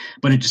whatnot.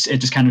 But it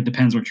just kind of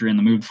depends what you're in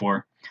the mood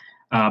for.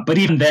 But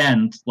even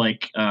then,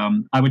 like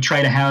I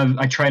try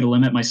to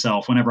limit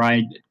myself whenever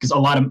because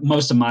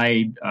most of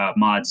my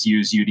mods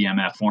use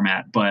UDMF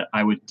format, but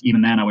I would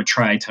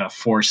try to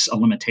force a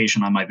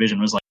limitation on my vision.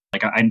 It was like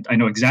I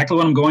know exactly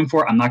what I'm going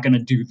for. I'm not going to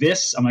do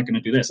this. I'm not going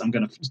to do this. I'm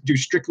going to do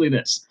strictly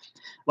this.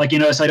 Like, you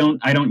notice I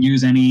don't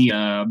use any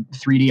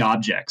 3D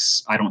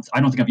objects. I don't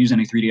think I've used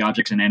any 3D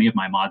objects in any of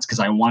my mods because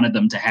I wanted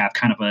them to have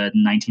kind of a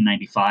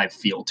 1995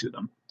 feel to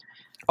them.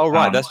 Oh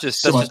right, that's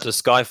just a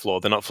sky floor.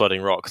 They're not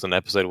floating rocks in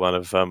episode 1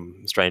 of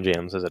Strange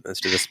Eons, is it?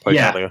 It's just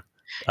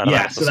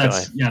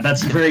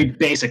that's very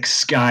basic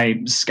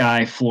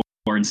sky floor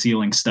and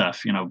ceiling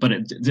stuff, but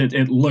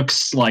it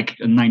looks like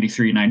a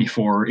 93,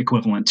 94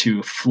 equivalent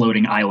to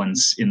floating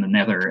islands in the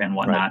Nether and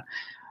whatnot.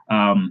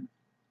 Right.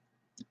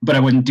 But I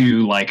wouldn't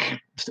do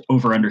like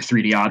over under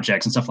 3D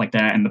objects and stuff like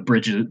that. And the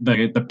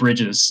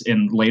bridges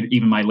in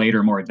even my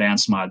later, more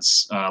advanced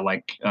mods,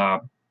 like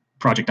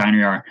Project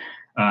Dynayar,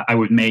 I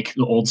would make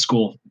the old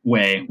school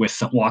way with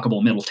the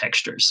walkable middle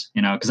textures,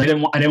 because I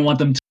didn't want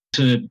them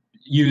to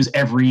use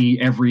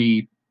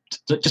every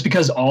just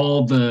because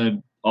all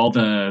the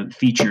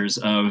features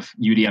of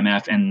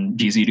UDMF and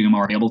GZ Doom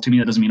are available to me.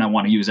 That doesn't mean I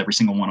want to use every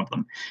single one of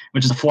them,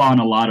 which is a flaw in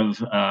a lot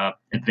of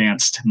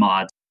advanced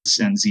mods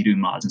and ZDoom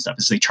mods and stuff,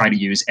 is they try to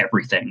use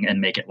everything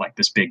and make it like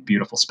this big,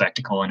 beautiful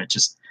spectacle. And it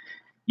just,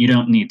 you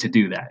don't need to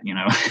do that,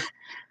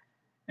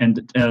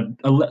 And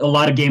a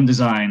lot of game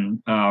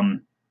design,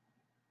 and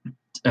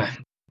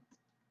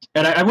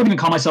I wouldn't even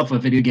call myself a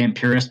video game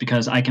purist,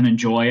 because I can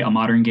enjoy a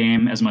modern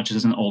game as much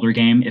as an older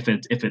game if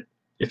it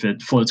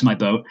floats my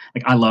boat.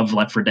 Like, I love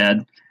Left 4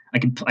 Dead. I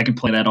could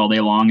play that all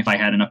day long if I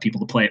had enough people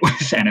to play it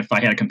with, and if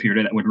I had a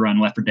computer that would run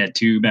Left 4 Dead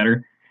 2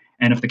 better,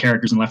 and if the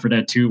characters in Left 4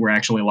 Dead 2 were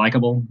actually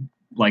likable,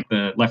 like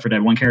the Left 4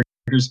 Dead 1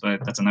 characters,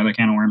 but that's another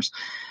can of worms.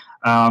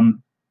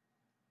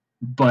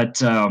 But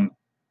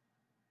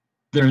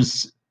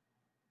there's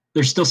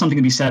still something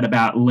to be said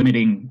about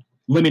limiting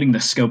the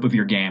scope of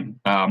your game.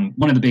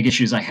 One of the big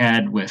issues I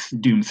had with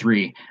Doom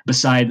 3,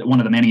 one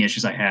of the many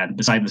issues I had,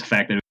 besides the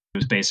fact that it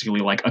was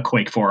basically like a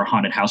Quake 4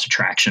 haunted house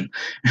attraction,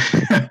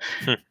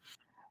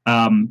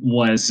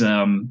 was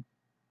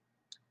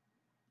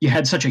you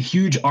had such a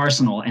huge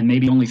arsenal and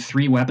maybe only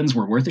 3 weapons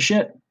were worth a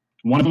shit.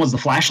 One of them was the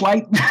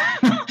flashlight.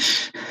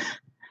 It's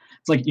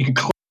like you could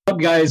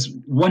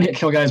one-hit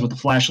kill guys with the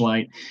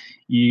flashlight.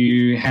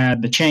 You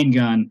had the chain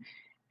gun,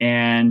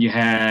 and you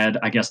had,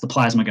 I guess, the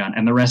plasma gun,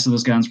 and the rest of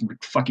those guns were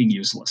fucking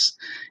useless.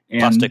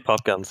 Plastic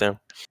pop guns, yeah.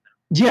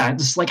 Yeah,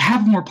 just like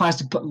have more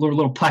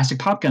little plastic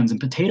pop guns and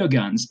potato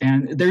guns,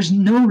 and there's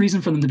no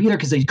reason for them to be there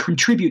because they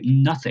contribute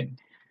nothing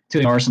to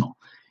the arsenal,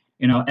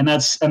 And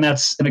that's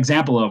an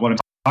example of what I'm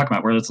talking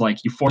about, where it's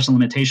like you force a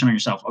limitation on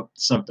yourself.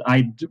 So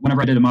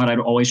whenever I did a mod, I'd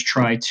always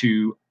try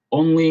to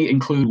only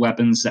include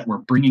weapons that were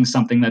bringing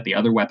something that the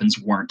other weapons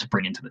weren't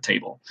bringing to the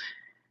table.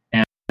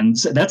 And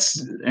so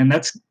that's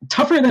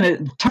tougher than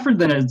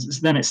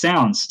it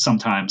sounds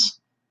sometimes.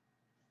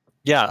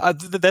 Yeah,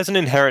 there's an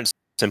inherent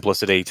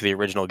simplicity to the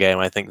original game.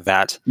 I think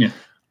that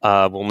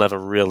we'll never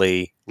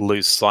really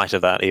lose sight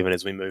of that, even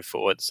as we move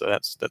forward. So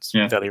that's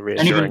fairly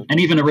reassuring. And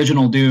even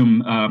original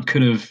Doom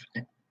could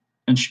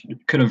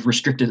have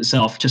restricted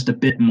itself just a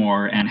bit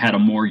more and had a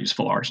more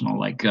useful arsenal.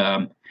 Like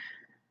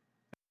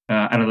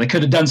I don't know, they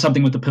could have done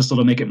something with the pistol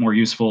to make it more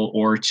useful,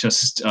 or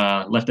just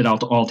left it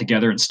out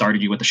altogether and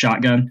started you with the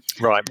shotgun.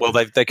 Right. Well,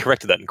 they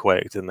corrected that in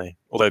Quake, didn't they?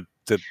 Although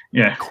the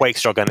Quake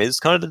shotgun is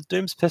kind of the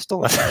Doom's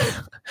pistol.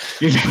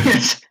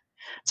 It's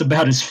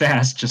about as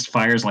fast, just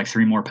fires like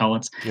 3 more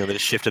pellets. They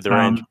just shifted the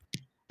range.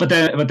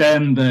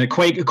 then the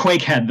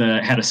Quake had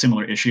a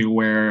similar issue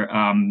where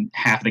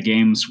half the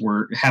guns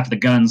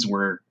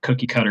were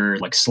cookie cutter,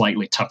 like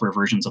slightly tougher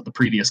versions of the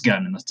previous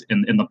gun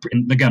in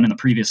the gun in the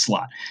previous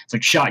slot. It's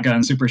like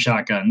shotgun, super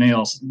shotgun,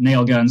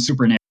 nail gun,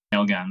 super nail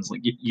guns.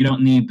 Like you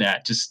don't need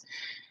that. Just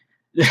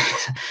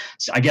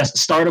I guess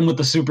start them with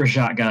the super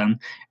shotgun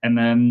and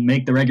then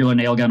make the regular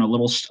nail gun a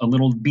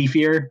little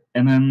beefier,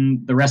 and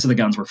then the rest of the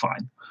guns were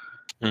fine.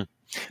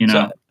 You know.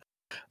 So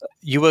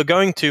you were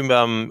going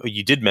to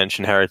you did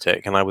mention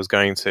Heretic, and I was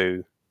going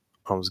to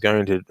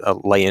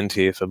lay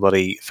into you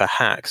for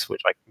hacks,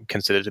 which I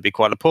consider to be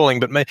quite appalling.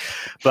 But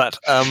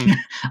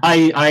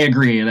I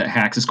agree that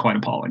hacks is quite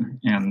appalling.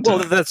 And well,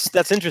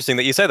 that's interesting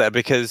that you say that,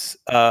 because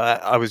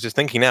I was just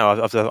thinking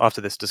now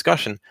after this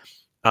discussion,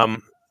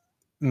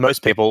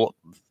 most people,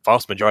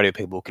 vast majority of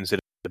people,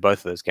 consider both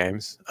of those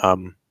games.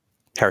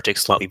 Heretic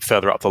slightly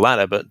further up the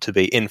ladder, but to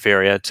be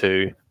inferior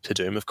to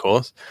Doom, of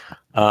course.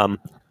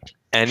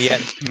 And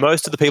yet,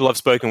 most of the people I've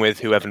spoken with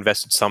who have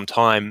invested some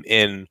time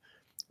in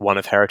one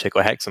of Heretic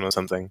or Hexen or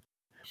something,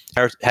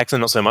 Hexen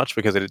not so much,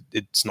 because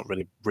it's not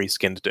really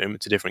reskinned Doom.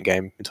 It's a different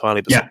game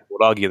entirely. But some people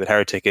would argue that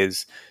Heretic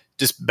is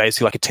just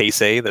basically like a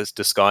TC that's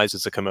disguised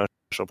as a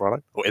commercial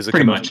product, or is a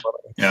pretty commercial much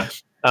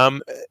product. Yeah.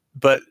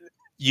 But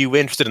you were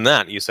interested in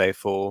that, you say,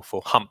 for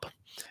Hump,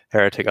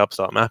 Heretic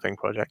Upstart Mapping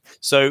Project.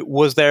 So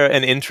was there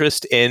an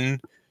interest in,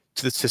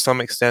 to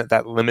some extent,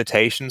 that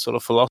limitation sort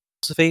of philosophy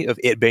of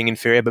it being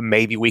inferior, but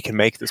maybe we can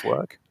make this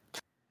work?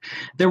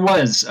 There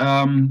was.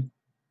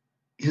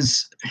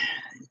 Because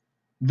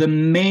the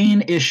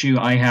main issue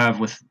I have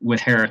with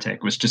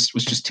Heretic was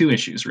just two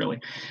issues,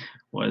 really.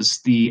 Was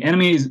the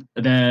enemies,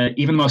 even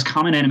the most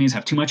common enemies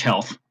have too much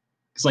health.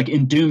 It's like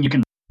in Doom, you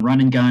can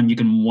run and gun, you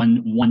can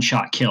one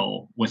shot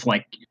kill with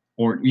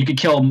or you could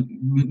kill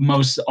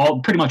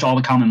pretty much all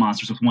the common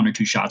monsters with one or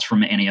two shots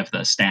from any of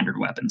the standard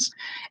weapons,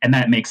 and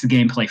that makes the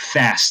gameplay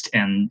fast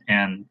and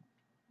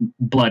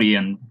bloody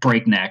and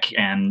breakneck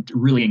and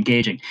really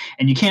engaging.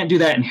 And you can't do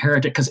that in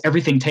Heretic because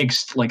everything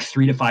takes like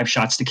 3 to 5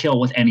 shots to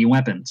kill with any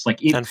weapons.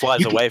 And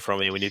flies away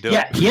from you when you do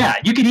it. Yeah,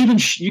 you could even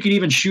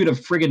shoot a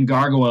friggin'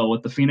 gargoyle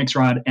with the Phoenix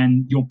Rod,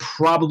 and you'll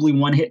probably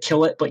one hit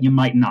kill it, but you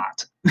might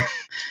not.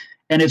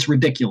 And it's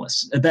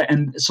ridiculous.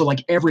 And so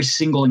like every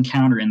single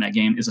encounter in that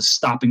game is a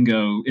stop and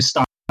go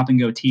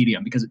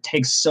tedium, because it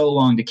takes so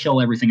long to kill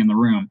everything in the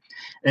room.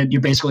 And you're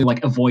basically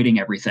like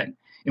avoiding everything.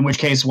 In which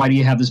case, why do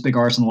you have this big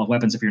arsenal of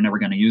weapons if you're never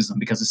going to use them?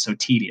 Because it's so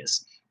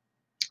tedious.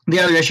 The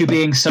other issue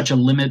being such a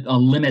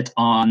limit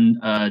on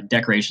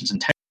decorations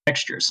and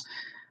textures.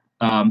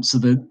 So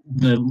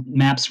the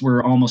maps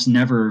were almost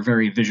never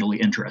very visually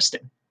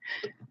interesting.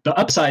 The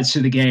upsides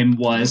to the game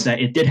was that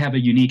it did have a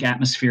unique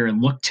atmosphere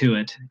and look to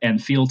it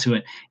and feel to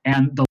it,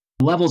 and the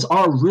levels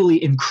are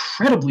really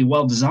incredibly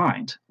well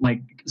designed.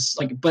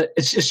 But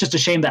it's just a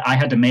shame that I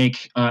had to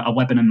make a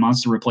weapon and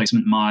monster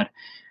replacement mod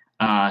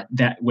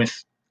that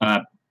with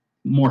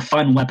more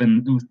fun,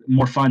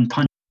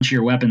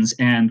 punchier weapons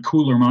and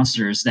cooler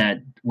monsters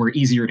that were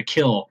easier to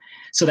kill,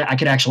 so that I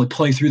could actually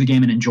play through the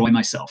game and enjoy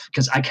myself.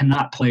 Because I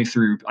cannot play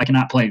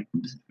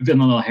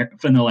vanilla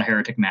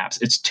Heretic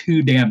maps. It's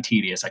too damn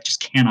tedious. I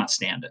just cannot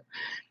stand it.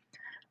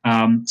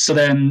 So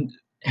then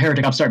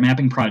Heretic Upstart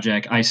Mapping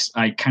Project,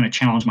 I kind of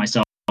challenged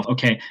myself.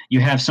 Okay, you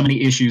have so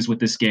many issues with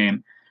this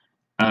game.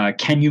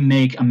 Can you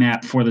make a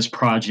map for this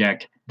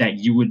project that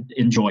you would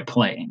enjoy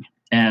playing?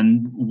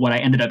 And what I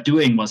ended up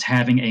doing was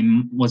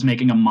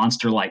making a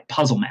monster-like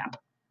puzzle map.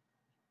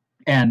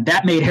 And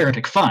that made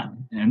Heretic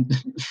fun, and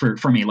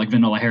for me, like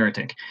vanilla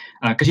Heretic,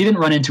 because you didn't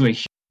run into a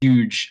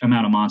huge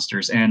amount of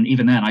monsters. And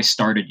even then, I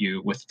started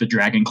you with the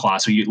Dragon Claw,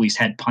 so you at least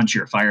had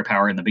punchier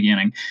firepower in the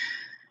beginning.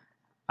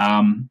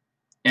 And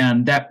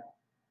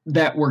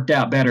that worked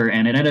out better,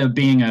 and it ended up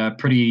being a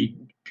pretty...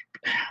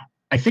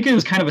 I think it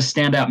was kind of a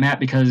standout map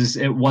because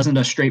it wasn't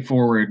a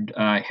straightforward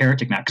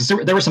Heretic map. Because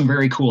there were some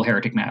very cool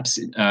Heretic maps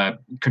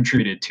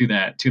contributed to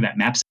that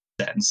map set.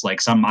 And it's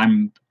like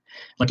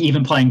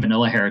even playing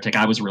vanilla Heretic,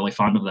 I was really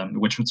fond of them,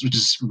 which was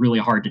just really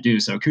hard to do.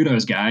 So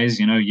kudos, guys.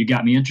 You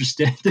got me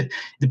interested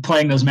in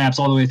playing those maps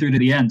all the way through to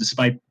the end,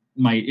 despite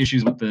my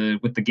issues with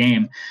the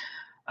game.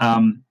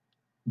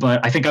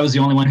 But I think I was the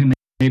only one who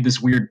made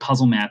this weird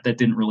puzzle map that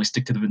didn't really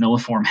stick to the vanilla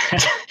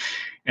format.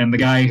 And the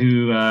guy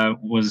who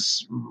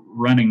was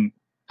running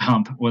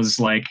Hump was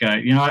like,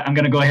 I'm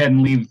going to go ahead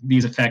and leave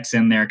these effects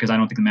in there because I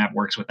don't think the map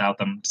works without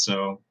them.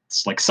 So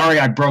it's like, sorry,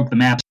 I broke the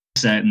map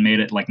set and made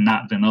it like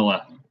not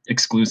vanilla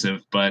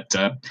exclusive, but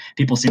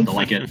people seem to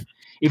like it,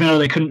 even though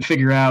they couldn't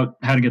figure out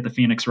how to get the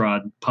Phoenix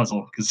Rod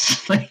puzzle,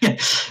 because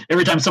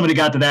every time somebody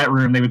got to that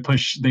room, they would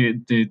push, they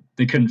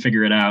couldn't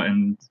figure it out.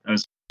 And I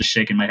was just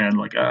shaking my head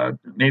like,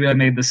 maybe I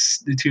made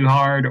this too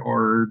hard,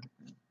 or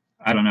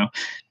I don't know.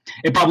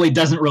 It probably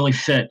doesn't really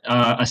fit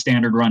a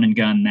standard run and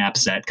gun map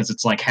set, because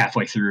it's like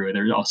halfway through,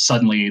 they're all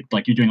suddenly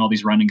like you're doing all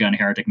these run and gun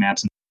Heretic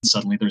maps, and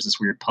suddenly there's this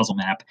weird puzzle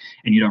map,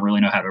 and you don't really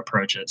know how to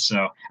approach it.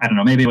 So I don't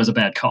know. Maybe it was a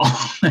bad call.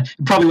 It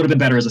probably would have been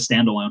better as a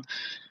standalone.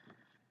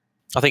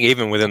 I think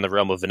even within the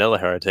realm of vanilla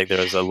Heretic, there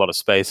is a lot of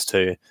space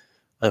for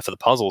the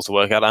puzzles to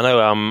work out. I know.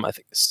 I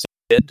think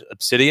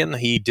Obsidian,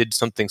 he did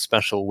something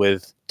special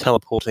with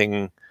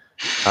teleporting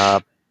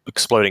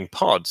exploding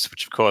pods,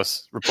 which of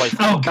course replaced.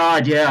 Oh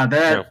God, yeah,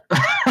 that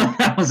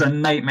that was a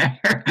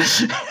nightmare.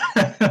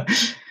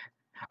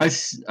 I've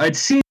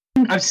seen.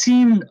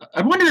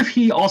 I wonder if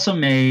he also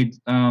made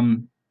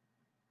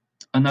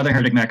another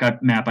Heretic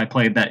map I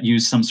played that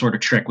used some sort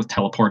of trick with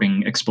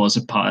teleporting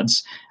explosive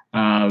pods.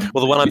 Well,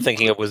 the one I'm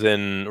thinking of was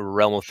in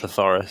Realm of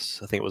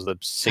Pythagoras. I think it was the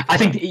secret. I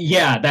think,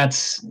 yeah,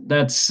 that's.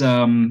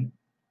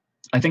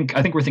 I think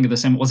we're thinking of the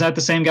same. Was that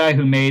the same guy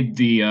who made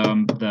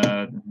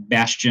the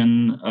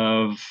Bastion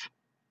of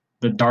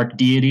the Dark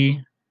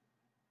Deity?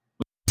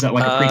 Is that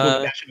like a prequel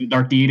to Bastion of the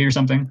Dark Deity or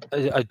something?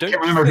 I don't can't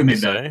remember who made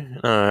so.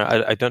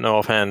 that. I don't know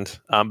offhand.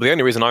 But the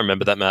only reason I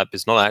remember that map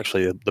is not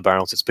actually the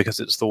barrels. It's because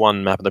it's the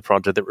one map in the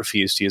project that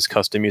refused to use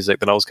custom music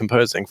that I was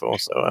composing for.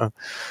 So,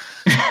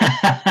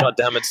 God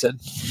damn it, Sid.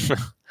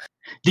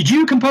 Did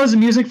you compose the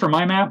music for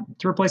my map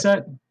to replace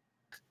that?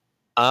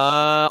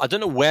 I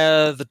don't know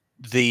where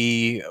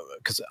the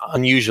because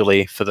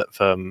unusually for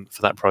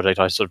that project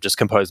I sort of just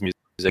composed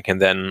music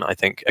and then I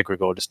think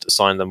Egregore just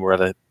assigned them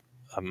wherever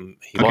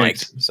he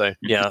liked. So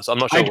yeah, so I'm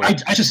not sure.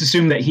 I just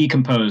assumed that he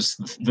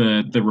composed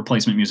the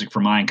replacement music for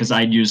mine because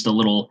I'd used a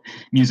little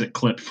music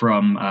clip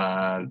from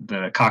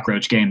the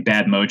Cockroach game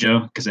Bad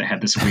Mojo because it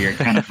had this weird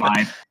kind of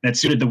vibe that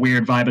suited the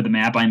weird vibe of the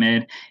map I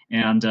made.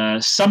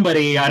 And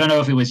somebody, I don't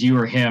know if it was you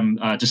or him,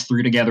 just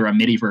threw together a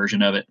MIDI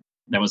version of it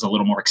that was a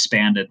little more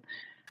expanded.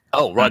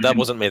 Oh, right. That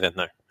wasn't me then.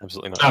 No,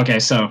 absolutely not. Okay.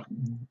 So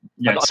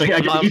yeah.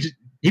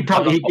 He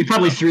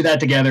probably threw that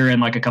together in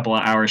like a couple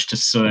of hours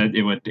just so that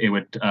it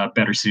would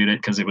better suit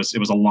it. Cause it was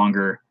a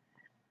longer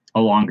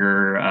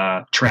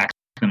track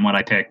than what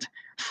I picked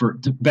for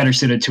better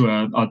suited to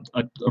a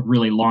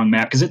really long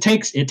map. Cause it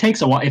takes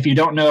a while. If you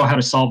don't know how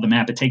to solve the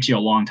map, it takes you a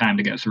long time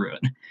to go through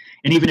it.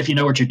 And even if you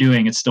know what you're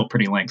doing, it's still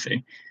pretty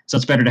lengthy. So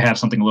it's better to have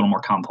something a little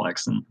more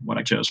complex than what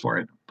I chose for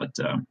it. But,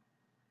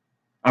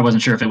 I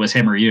wasn't sure if it was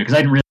him or you, cause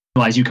I didn't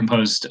realize you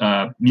composed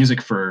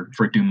music for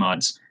Doom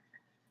mods.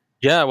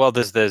 Yeah, well,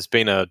 there's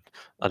been I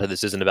know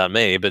this isn't about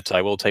me, but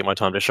I will take my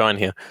time to shine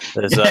here.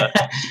 There's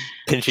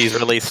Pinchy's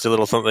released a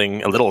little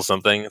something.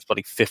 It's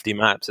like 50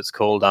 maps. It's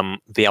called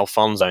the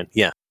Alphonzone.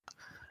 Yeah,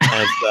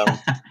 and,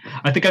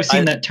 I think I've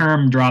seen that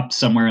term dropped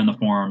somewhere in the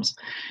forums.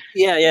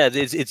 Yeah,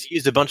 it's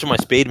used a bunch of my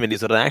speed minis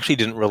that I actually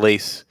didn't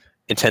release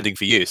intending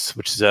for use,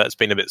 which is it's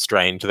been a bit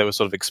strange. There were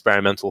sort of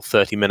experimental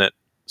 30-minute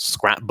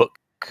scrapbook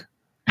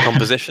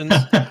compositions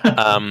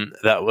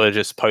that were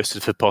just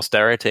posted for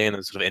posterity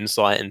and sort of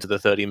insight into the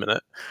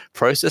 30-minute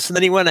process, and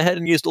then he went ahead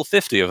and used all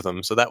 50 of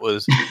them. So that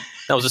was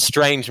a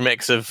strange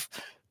mix of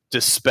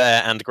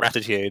despair and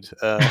gratitude.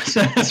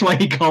 So that's why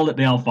he called it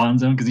the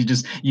Alphonzone, because he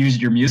just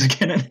used your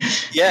music in it.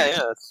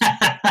 Yeah.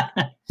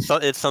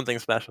 It's something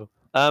special.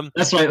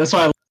 That's why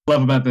I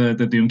love about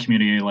the Doom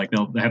community. Like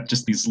they have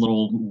just these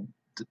little.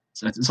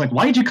 It's like,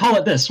 why did you call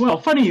it this? Well,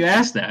 funny you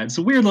asked that. It's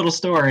a weird little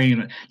story,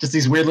 and just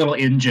these weird little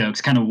in jokes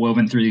kind of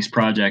woven through these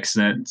projects.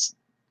 That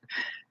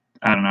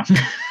I don't know.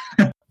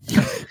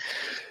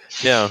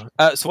 Yeah.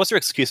 So, what's your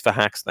excuse for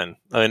hacks then?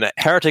 I mean,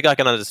 Heretic I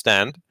can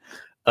understand.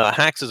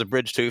 Hacks is a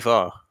bridge too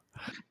far.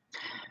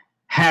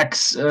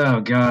 Hacks. Oh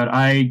God,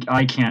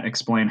 I can't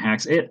explain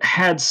hacks. It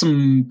had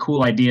some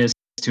cool ideas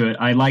to it.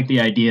 I like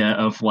the idea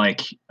of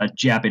like a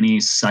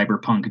Japanese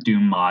cyberpunk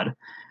Doom mod.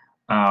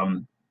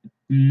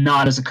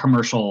 Not as a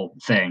commercial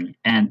thing,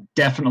 and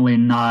definitely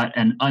not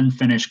an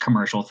unfinished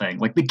commercial thing.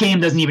 Like the game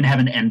doesn't even have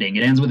an ending.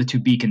 It ends with a to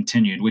be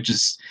continued, which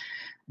is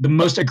the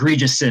most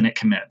egregious sin it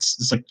commits.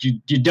 It's like you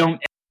don't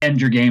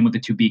end your game with a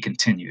to be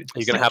continued.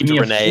 You're going to have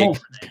to renege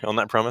on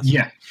that promise?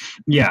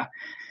 Yeah.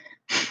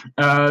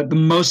 The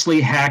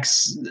mostly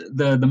hacks,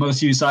 the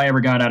most use I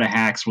ever got out of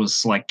hacks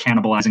was like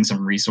cannibalizing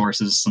some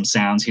resources, some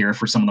sounds here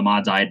for some of the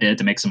mods I did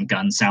to make some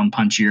guns sound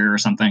punchier or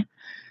something.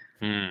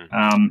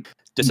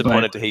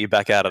 Disappointed to hear you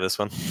back out of this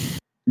one.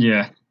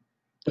 Yeah,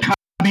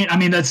 I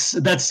mean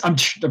that's I'm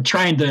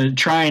trying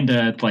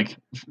to like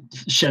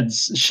shed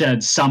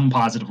some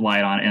positive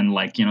light on it, and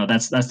like, you know,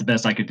 that's the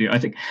best I could do. I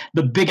think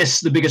the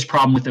biggest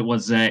problem with it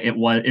was that it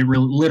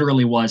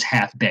literally was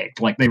half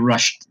baked. Like they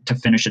rushed to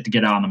finish it to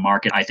get it on the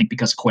market. I think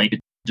because Quake had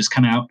just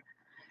come out.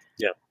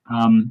 Yeah.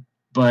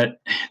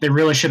 But they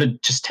really should have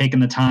just taken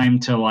the time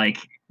to like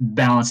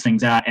balance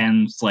things out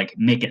and like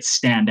make it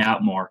stand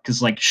out more,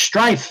 because like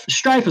Strife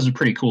is a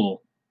pretty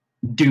cool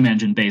Doom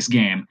engine based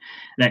game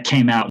that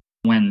came out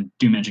when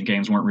Doom engine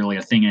games weren't really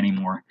a thing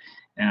anymore,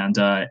 and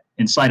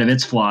in spite of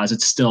its flaws,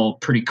 it's still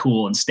pretty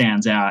cool and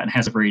stands out and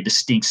has a very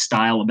distinct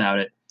style about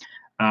it.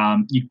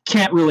 You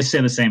can't really say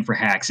the same for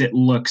hacks. It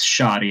looks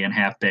shoddy and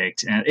half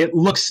baked, and it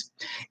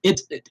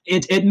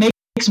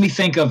makes me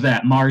think of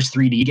that Mars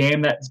 3D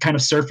game that kind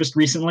of surfaced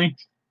recently.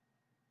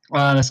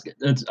 I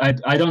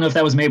don't know if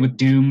that was made with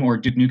Doom or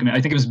Duke Nukem.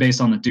 I think it was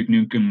based on the Duke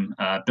Nukem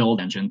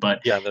build engine,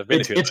 but yeah,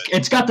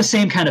 it's got the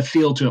same kind of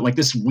feel to it, like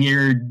this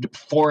weird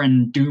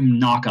foreign Doom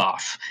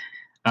knockoff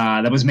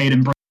that was made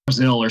in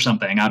Brazil or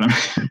something. I don't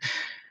know.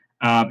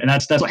 And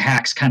that's what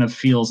Hacks kind of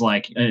feels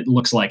like, it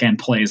looks like, and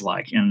plays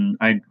like. And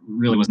I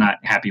really was not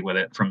happy with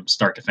it from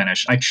start to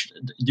finish. I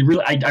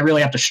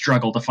really have to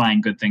struggle to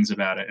find good things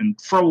about it. And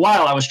for a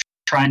while,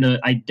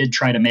 I did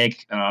try to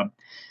make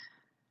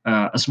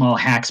a small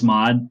Hacks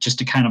mod just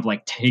to kind of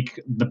like take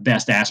the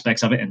best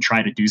aspects of it and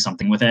try to do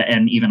something with it.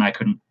 And even I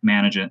couldn't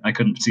manage it. I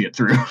couldn't see it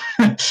through.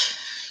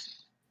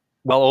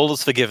 Well, all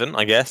is forgiven,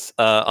 I guess,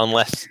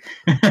 unless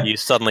you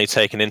suddenly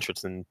take an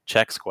interest in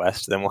Chex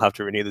Quest, then we'll have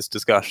to renew this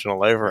discussion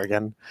all over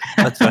again.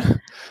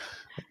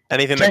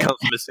 Anything that comes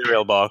from a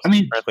cereal box,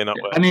 apparently not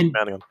worth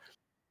counting on.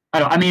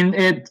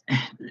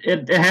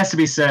 It has to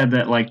be said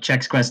that like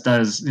Chex Quest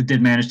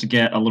did manage to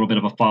get a little bit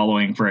of a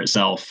following for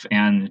itself,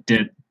 and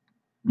did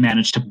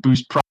manage to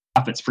boost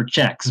profits for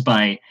Chex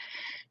by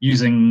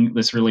using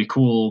this really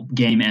cool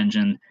game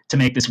engine to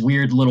make this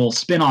weird little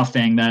spin-off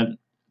thing that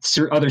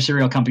other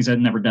cereal companies had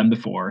never done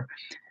before.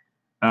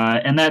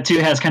 And that too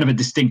has kind of a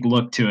distinct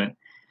look to it.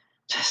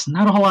 Just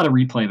not a whole lot of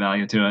replay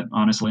value to it,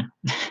 honestly.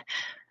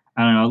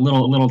 I don't know,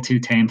 a little too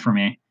tame for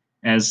me,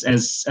 as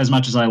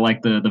much as I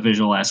like the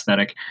visual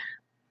aesthetic.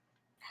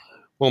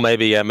 Well,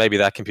 maybe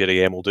that computer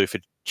game will do for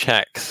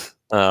Chex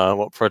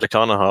what Project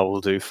Anaha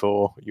will do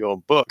for your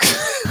book.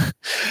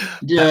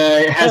 Yeah,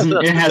 it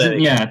hasn't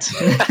yet.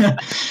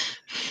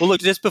 Well, look,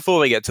 just before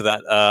we get to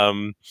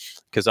that,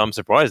 because I'm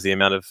surprised the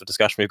amount of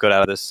discussion we've got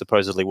out of this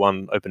supposedly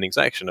one opening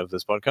section of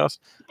this podcast.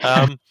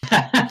 Well,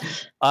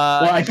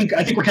 I think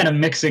we're kind of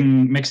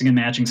mixing and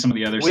matching some of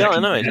the other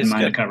sections I had in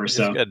mind to cover.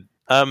 So good.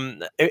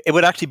 It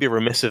would actually be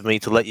remiss of me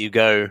to let you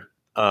go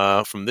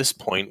from this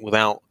point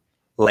without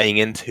laying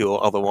into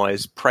or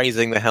otherwise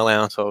praising the hell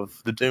out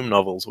of the Doom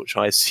novels, which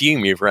I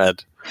assume you've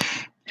read.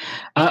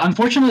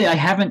 Unfortunately, I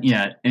haven't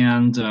yet,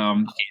 and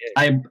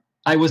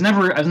I was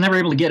never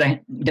able to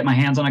get my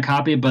hands on a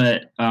copy,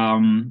 but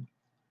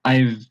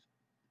I've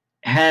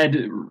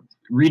had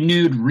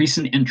renewed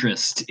recent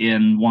interest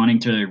in wanting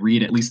to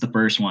read at least the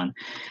first one,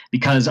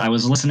 because I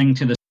was listening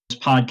to this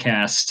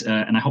podcast,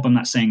 and I hope I'm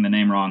not saying the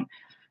name wrong,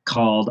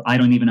 called I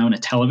Don't Even Own a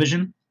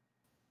Television.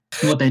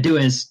 And what they do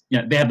is,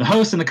 they have the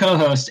host and the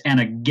co-host and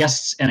a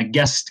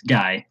guest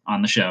guy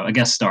on the show, a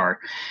guest star,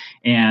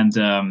 and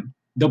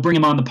they'll bring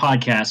him on the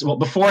podcast. Well,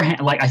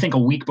 beforehand, like I think a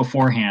week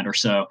beforehand or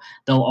so,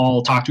 they'll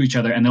all talk to each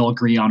other and they'll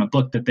agree on a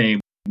book that they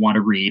want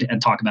to read and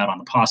talk about on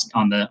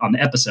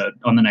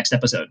the next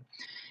episode.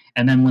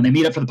 And then when they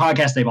meet up for the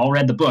podcast, they've all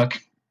read the book,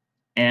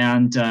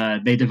 and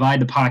they divide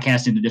the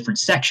podcast into different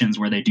sections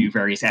where they do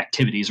various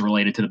activities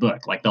related to the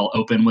book. Like they'll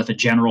open with a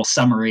general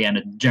summary and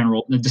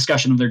a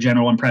discussion of their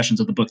general impressions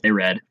of the book they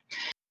read.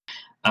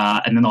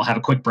 And then they'll have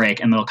a quick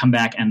break, and they'll come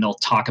back and they'll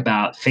talk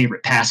about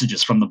favorite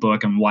passages from the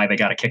book and why they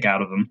got a kick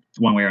out of them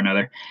one way or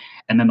another.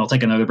 And then they'll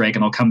take another break,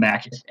 and they'll come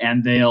back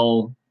and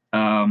they'll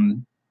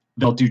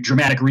do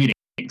dramatic readings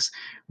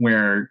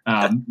where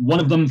one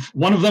of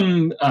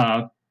them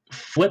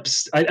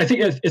flips. I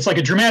think it's like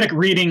a dramatic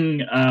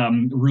reading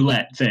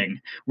roulette thing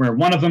where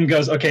one of them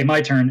goes, okay,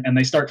 my turn, and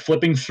they start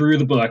flipping through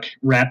the book,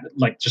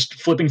 just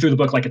flipping through the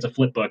book like it's a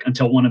flip book,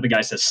 until one of the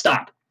guys says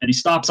stop, and he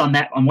stops on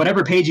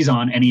whatever page he's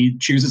on, and he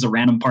chooses a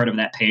random part of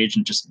that page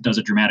and just does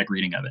a dramatic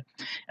reading of it,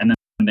 and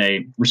then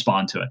they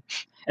respond to it.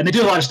 And they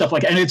do a lot of stuff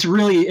like that, and it's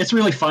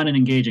really fun and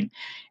engaging.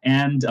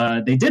 And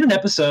they did an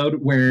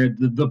episode where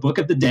the book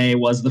of the day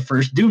was the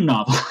first Doom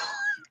novel.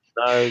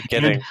 No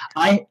kidding.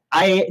 I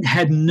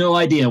had no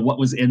idea what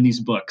was in these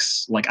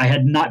books. Like, I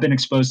had not been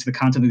exposed to the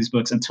content of these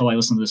books until I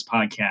listened to this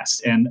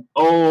podcast. And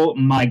oh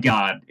my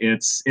God,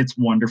 it's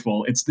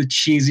wonderful. It's the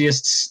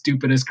cheesiest,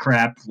 stupidest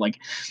crap. Like,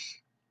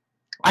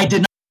 I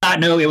did not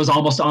know it was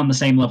almost on the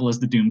same level as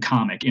the Doom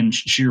comic in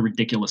sheer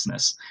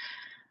ridiculousness.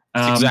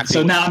 Exactly.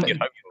 So now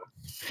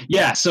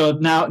so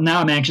now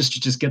I'm anxious to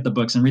just get the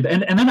books and read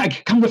them. And then I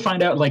come to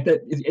find out like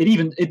that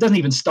it doesn't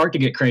even start to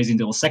get crazy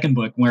until the second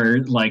book,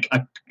 where like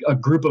a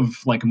group of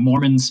like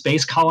Mormon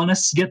space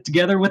colonists get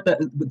together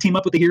team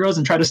up with the heroes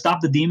and try to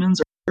stop the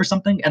demons or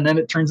something, and then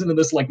it turns into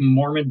this like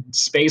Mormon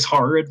space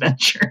horror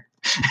adventure.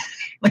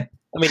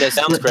 It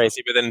sounds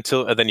crazy,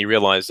 but then you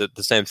realize that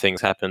the same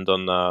things happened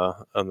on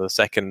the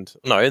second,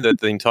 the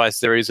entire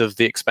series of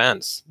The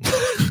Expanse.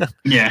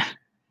 Yeah.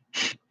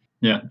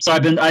 Yeah, so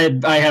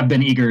I have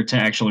been eager to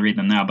actually read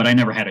them now, but I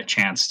never had a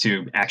chance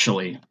to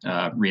actually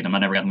read them.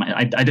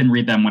 I didn't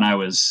read them when I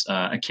was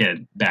a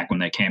kid back when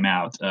they came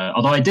out.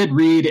 Although I did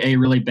read a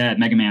really bad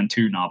Mega Man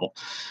 2 novel,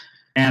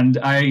 and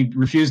I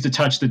refused to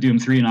touch the Doom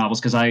 3 novels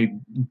because I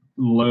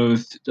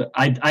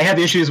have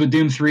issues with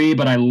Doom 3,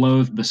 but I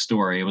loathed the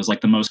story. It was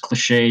like the most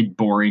cliched,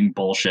 boring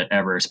bullshit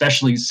ever,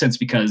 especially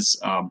because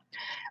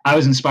I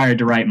was inspired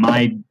to write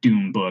my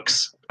Doom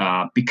books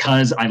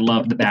because I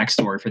loved the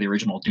backstory for the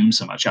original Doom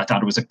so much. I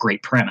thought it was a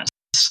great premise.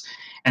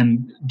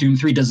 And Doom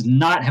 3 does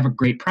not have a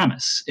great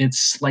premise.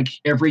 It's like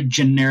every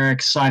generic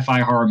sci-fi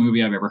horror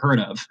movie I've ever heard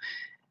of.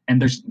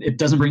 And it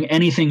doesn't bring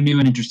anything new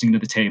and interesting to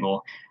the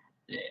table.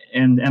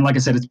 And like I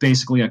said, it's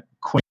basically a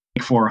Quake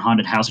 4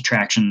 haunted house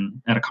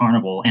attraction at a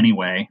carnival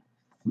anyway.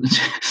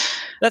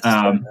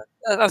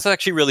 That's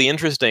actually really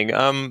interesting.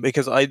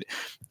 Because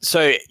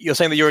so you're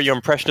saying that your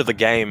impression of the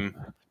game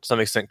some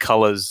extent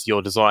colors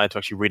your desire to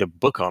actually read a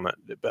book on it.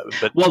 But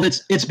well,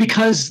 it's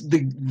because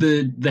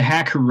the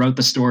hack who wrote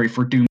the story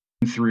for Doom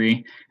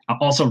 3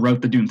 also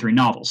wrote the Doom 3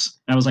 novels.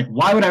 And I was like,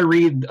 why would I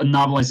read a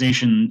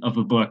novelization of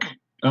a book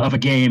of a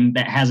game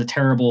that has a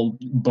terrible,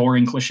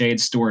 boring, cliched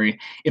story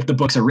if the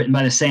books are written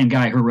by the same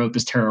guy who wrote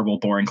this terrible,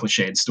 boring,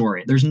 cliched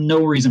story? There's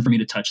no reason for me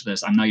to touch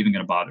this. I'm not even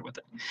going to bother with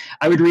it.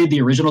 I would read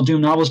the original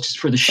Doom novels just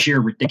for the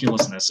sheer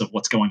ridiculousness of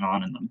what's going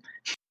on in them,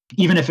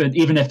 even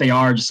if they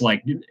are just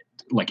like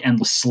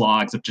endless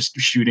slogs of just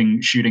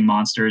shooting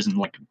monsters and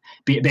like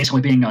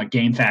basically being a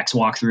game facts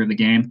walkthrough of the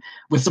game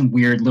with some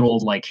weird little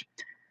like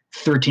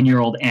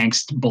 13-year-old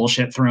angst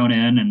bullshit thrown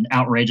in and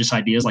outrageous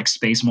ideas like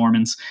space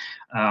Mormons.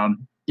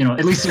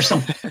 At least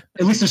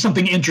there's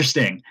something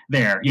interesting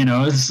there.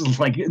 It's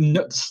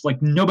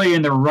like nobody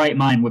in their right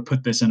mind would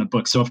put this in a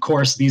book. So of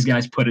course these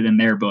guys put it in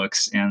their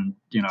books, and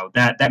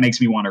that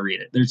makes me want to read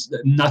it. There's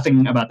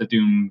nothing about the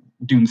Doom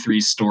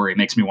 3 story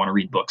makes me want to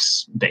read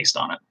books based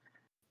on it.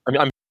 I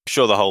mean, I'm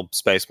sure the whole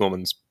Space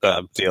Mormons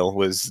deal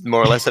was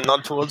more or less a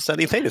nod towards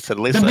anything. At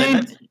least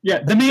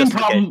the main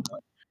problem.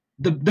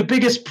 The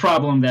biggest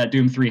problem that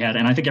Doom 3 had,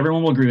 and I think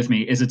everyone will agree with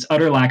me, is its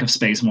utter lack of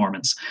Space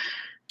Mormons.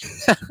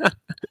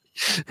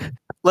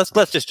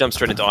 Let's just jump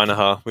straight into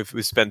Einhar.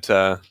 We've spent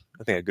I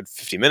think a good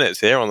 50 minutes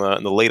here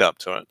on the lead up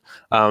to it.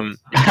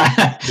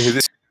 Because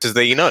this is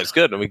it's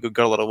good, and we've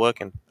got a lot of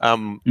work in.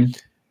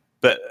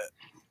 But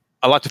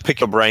I like to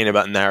pick your brain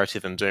about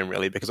narrative in Doom,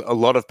 really, because a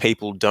lot of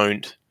people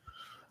don't.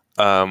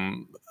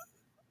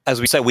 As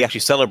we say, we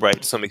actually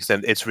celebrate to some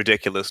extent its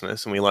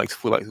ridiculousness, and we like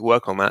to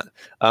work on that.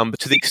 But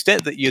to the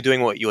extent that you're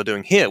doing what you're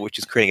doing here, which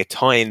is creating a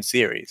tie-in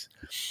series,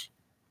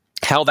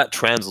 how that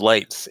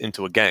translates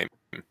into a game,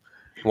 and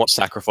what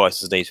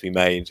sacrifices need to be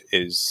made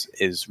is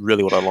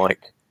really what I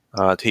like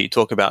to hear you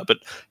talk about. But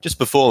just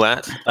before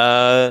that,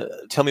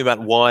 tell me about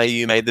why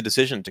you made the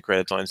decision to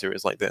create a tie-in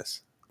series like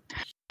this.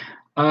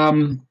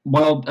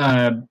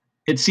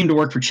 It seemed to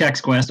work for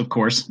Chex Quest, of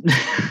course.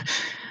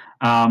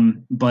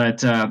 But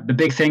the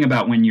big thing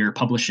about when you're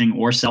publishing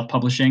or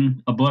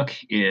self-publishing a book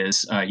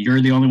is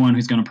you're the only one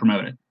who's going to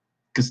promote it.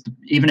 Because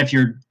even if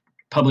you're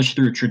published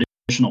through a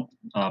traditional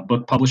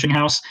book publishing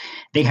house,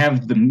 they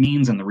have the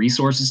means and the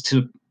resources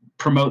to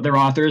promote their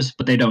authors,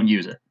 but they don't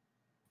use it.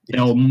 Yes.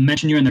 They'll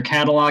mention you in their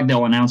catalog,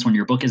 they'll announce when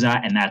your book is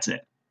out, and that's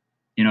it.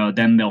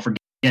 Then they'll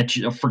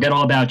forget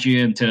all about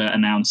you and to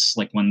announce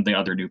like when the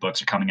other new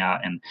books are coming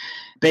out, and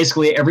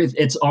basically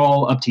it's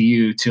all up to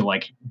you to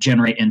like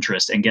generate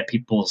interest and get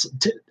people's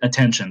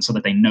attention so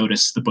that they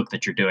notice the book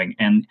that you're doing.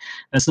 And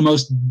that's the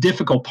most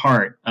difficult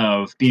part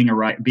of being a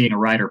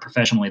writer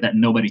professionally that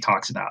nobody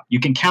talks about. You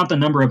can count the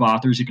number of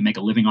authors who can make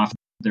a living off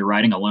their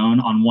writing alone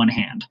on one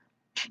hand.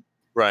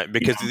 Right,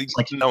 because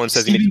no one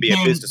says you need to be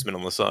a businessman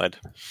on the side.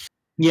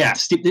 Yeah,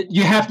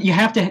 you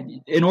have to,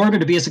 in order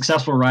to be a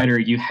successful writer,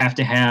 you have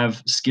to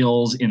have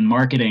skills in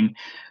marketing,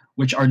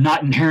 which are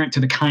not inherent to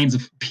the kinds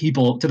of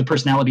people, to the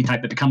personality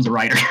type that becomes a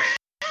writer.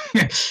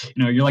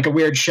 You're like a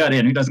weird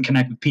shut-in who doesn't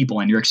connect with people,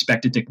 and you're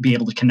expected to be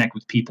able to connect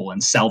with people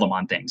and sell them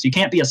on things. You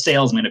can't be a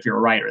salesman if you're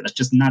a writer. That's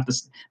just not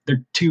this.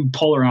 They're two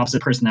polar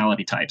opposite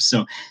personality types.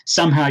 So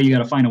somehow you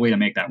got to find a way to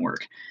make that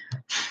work.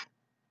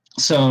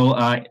 So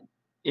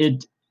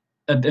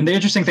and the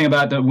interesting thing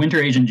about the Winter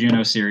Agent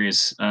Juno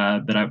series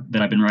that I've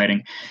been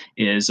writing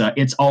is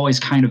it's always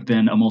kind of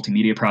been a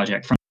multimedia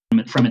project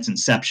from its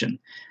inception.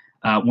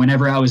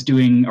 Whenever I was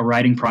doing a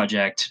writing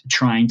project,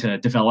 trying to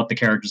develop the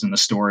characters and the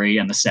story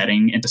and the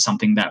setting into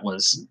something that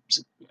was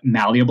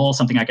malleable,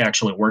 something I could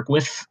actually work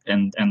with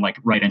and like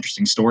write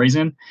interesting stories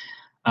in,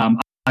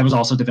 I was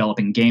also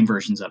developing game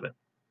versions of it.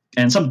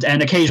 And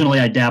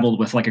occasionally I dabbled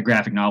with like a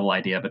graphic novel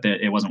idea, but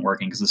it wasn't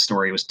working because the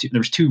story was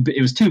too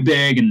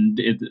big and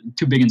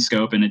too big in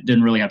scope, and it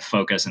didn't really have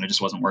focus, and it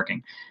just wasn't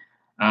working.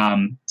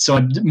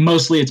 So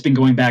mostly it's been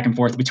going back and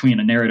forth between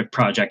a narrative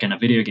project and a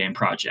video game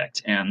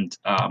project. And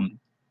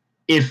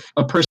if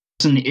a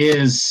person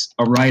is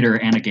a writer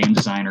and a game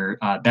designer,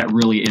 that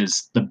really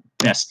is the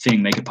best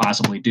thing they could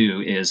possibly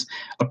do, is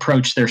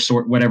approach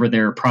whatever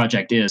their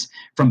project is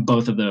from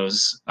both of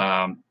those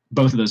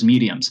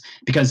mediums,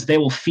 because they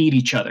will feed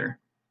each other.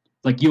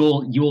 Like you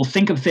will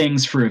think of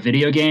things for a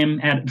video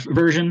game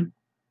version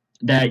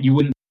that you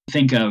wouldn't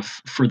think of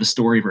for the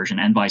story version,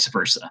 and vice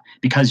versa,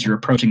 because you're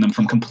approaching them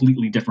from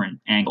completely different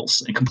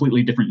angles and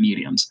completely different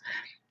mediums.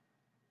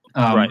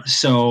 Right.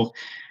 So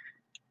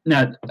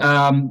now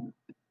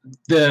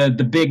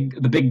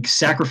the big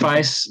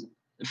sacrifice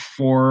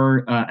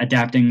for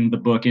adapting the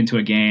book into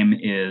a game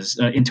is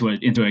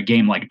into a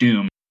game like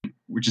Doom,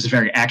 which is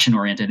very action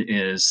oriented,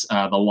 is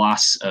the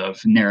loss of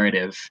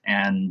narrative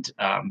and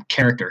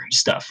character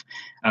stuff,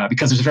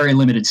 because there's very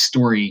limited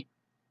storytelling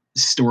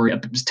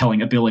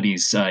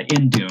abilities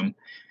in Doom,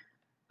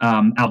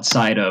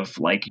 outside of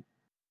like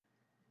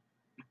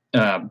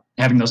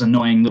having those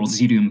annoying little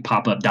ZDoom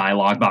pop-up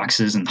dialogue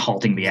boxes and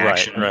halting the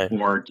action, right.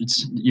 Or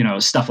it's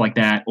stuff like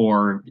that,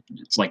 or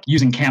it's like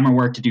using camera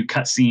work to do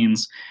cut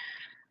scenes.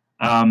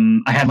 I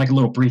had like a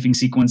little briefing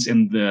sequence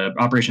in the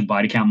Operation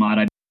Body Count mod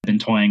I've been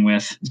toying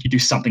with. You do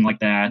something like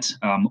that,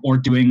 or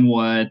doing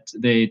what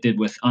they did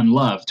with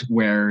Unloved,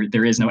 where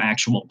there is no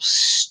actual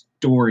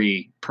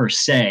story per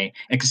se,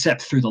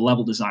 except through the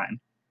level design.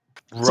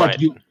 It's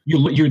Right.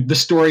 like the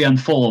story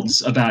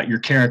unfolds about your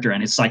character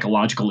and his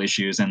psychological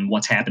issues and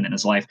what's happened in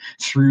his life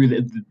through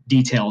the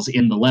details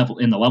in the level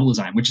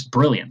design, which is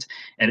brilliant.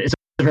 And it's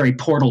a very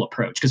Portal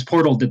approach, because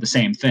Portal did the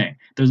same thing.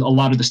 There's a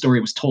lot of the story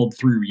was told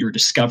through your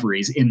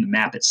discoveries in the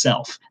map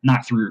itself,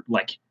 not through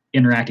like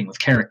interacting with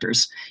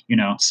characters,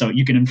 so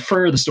you can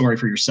infer the story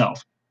for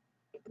yourself.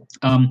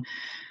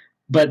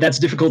 But that's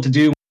difficult to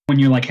do when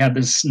you like have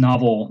this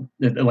novel,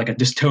 like a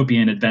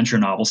dystopian adventure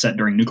novel set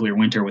during nuclear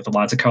winter with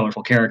lots of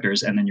colorful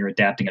characters, and then you're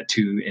adapting it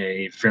to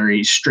a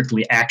very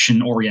strictly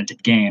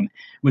action-oriented game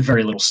with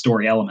very little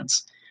story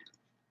elements.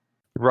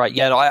 Right.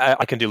 Yeah. No,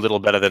 I can do little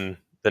better than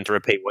to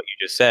repeat what you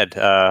just said.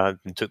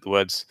 Took the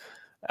words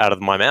out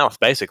of my mouth,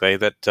 basically.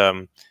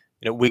 That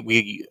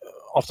we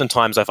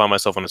oftentimes I find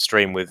myself on a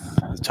stream with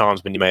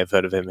Tarnsman. You may have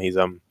heard of him. He's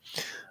a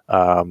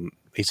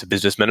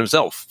businessman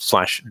himself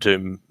 /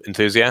 Doom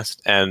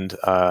enthusiast and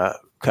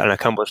an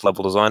accomplished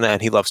level designer,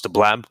 and he loves to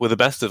blab with the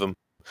best of them.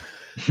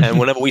 And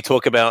whenever we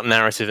talk about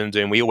narrative in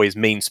Doom, we always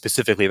mean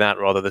specifically that,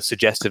 rather the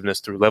suggestiveness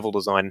through level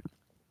design,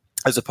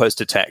 as opposed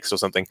to text or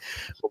something.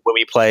 When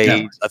we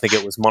played, I think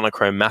it was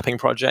Monochrome Mapping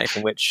Project,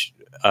 in which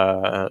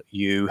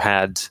you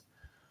had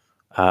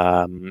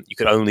you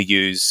could only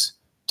use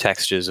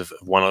textures of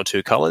one or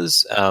two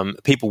colors.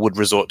 People would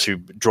resort to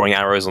drawing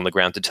arrows on the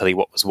ground to tell you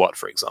what was what,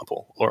 for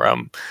example, or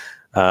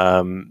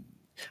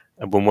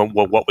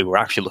what we were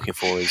actually looking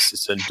for is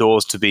certain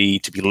doors to be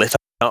lit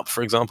up,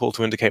 for example,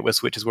 to indicate where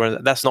switches were.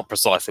 That's not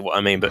precisely what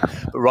I mean, but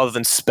rather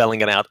than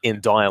spelling it out in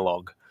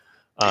dialogue.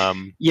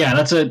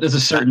 There's a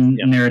certain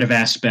narrative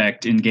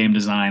aspect in game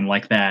design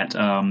like that,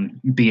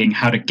 being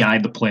how to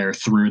guide the player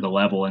through the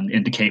level and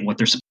indicate what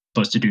they're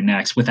supposed to do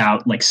next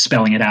without like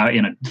spelling it out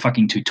in a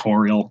fucking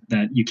tutorial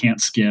that you can't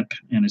skip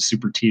and is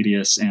super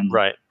tedious and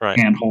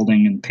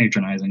hand-holding and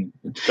patronizing.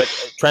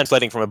 But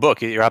translating from a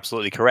book, you're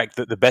absolutely correct.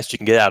 The best you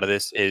can get out of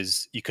this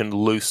is you can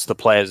loose the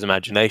player's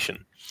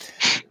imagination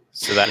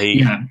so that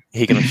he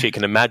can or she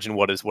can imagine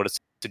what is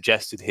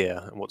suggested here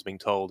and what's being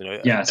told.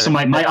 So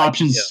my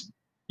options.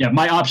 Yeah,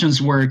 my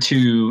options were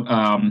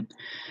to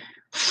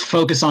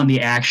focus on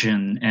the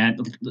action,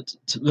 and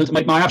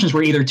my options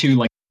were either to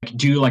like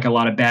do like a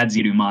lot of bad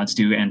Zedu mods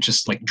do and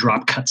just like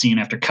drop cutscene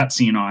after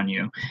cutscene on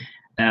you,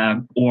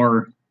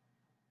 or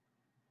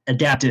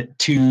adapt it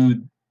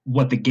to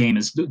what the game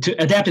is, to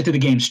adapt it to the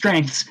game's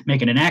strengths,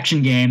 make it an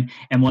action game,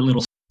 and what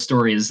little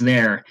story is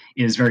there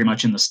is very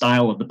much in the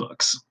style of the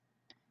books.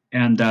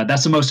 And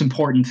that's the most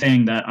important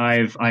thing that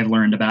I've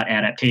learned about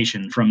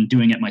adaptation from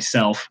doing it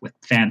myself with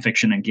fan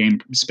fiction and game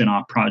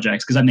spin-off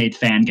projects, because I made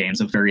fan games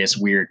of various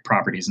weird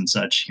properties and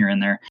such here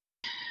and there.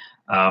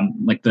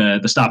 Like the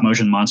stop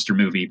motion monster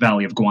movie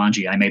Valley of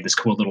Gwangi, I made this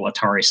cool little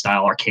Atari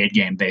style arcade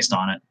game based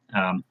on it.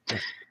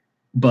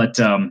 There's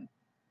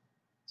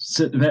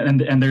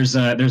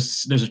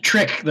a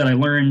trick that I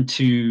learned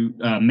to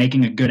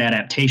making a good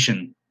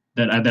adaptation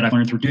that I've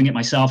learned through doing it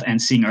myself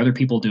and seeing other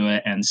people do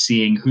it and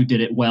seeing who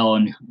did it well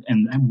and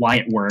why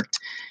it worked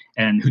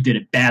and who did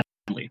it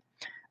badly.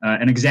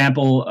 An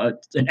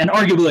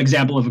arguable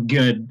example of a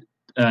good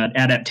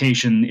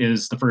adaptation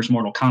is the first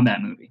Mortal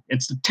Kombat movie.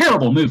 It's a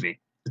terrible movie.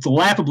 It's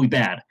laughably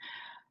bad,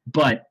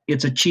 but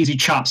it's a cheesy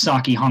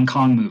chop-socky Hong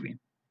Kong movie.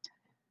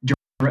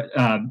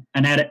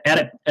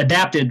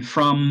 Adapted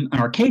from an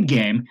arcade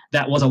game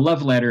that was a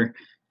love letter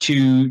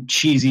to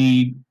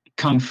cheesy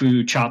kung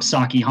fu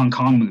chop-socky Hong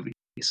Kong movies.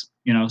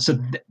 So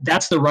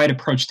that's the right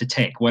approach to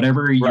take.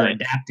 Whatever you're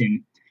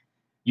adapting,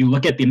 you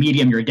look at the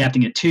medium you're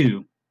adapting it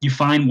to, you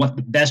find what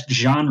the best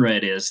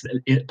genre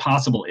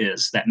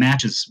that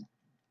matches.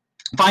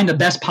 Find the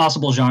best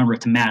possible genre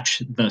to match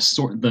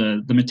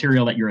the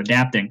material that you're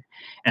adapting,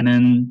 and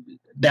then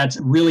that's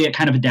really, it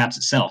kind of adapts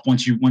itself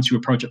once you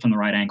approach it from the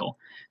right angle.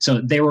 So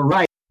they were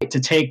right to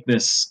take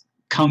this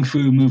kung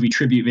fu movie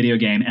tribute video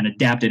game and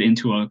adapt it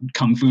into a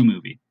kung fu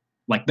movie,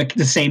 like pretty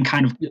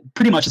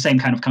much the same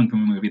kind of kung fu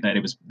movie that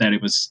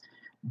it was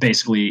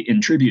basically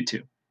in tribute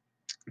to.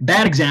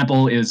 Bad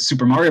example is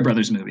Super Mario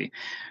Brothers movie,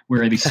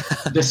 where these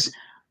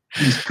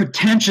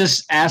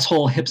pretentious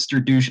asshole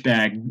hipster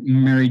douchebag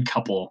married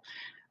couple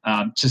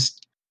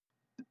just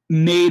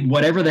made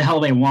whatever the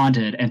hell they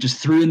wanted and just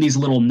threw in these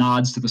little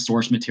nods to the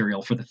source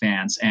material for the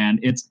fans. And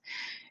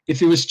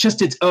if it was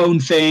just its own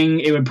thing,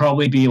 it would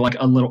probably be like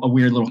a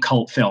weird little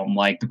cult film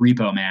like The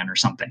Repo Man or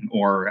something,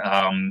 or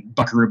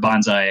Buckaroo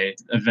Banzai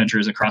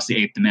Adventures Across the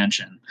Eighth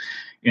Dimension,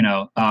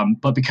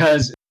 but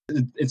because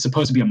it's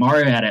supposed to be a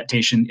Mario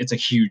adaptation, it's a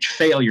huge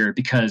failure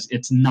because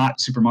it's not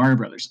Super Mario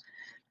Brothers.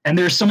 And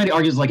there's so many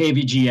arguments, like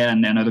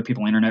AVGN and other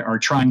people on the internet are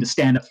trying to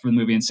stand up for the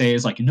movie and say,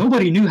 it's like,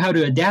 nobody knew how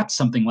to adapt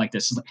something like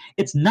this.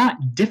 It's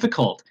not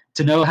difficult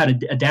to know how to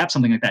adapt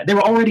something like that. They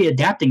were already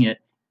adapting it,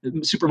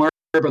 Super Mario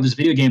Brothers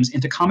video games,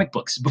 into comic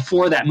books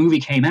before that movie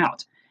came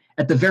out.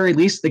 At the very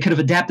least, they could have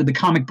adapted the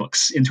comic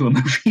books into a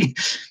movie,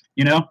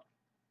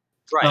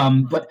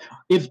 Right. But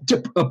if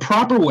a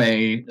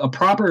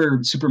proper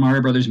Super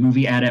Mario Brothers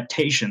movie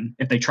adaptation,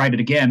 if they tried it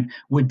again,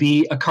 would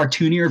be a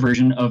cartoonier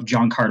version of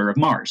John Carter of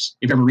Mars.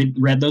 Have you ever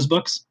read those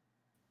books?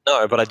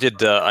 No, but I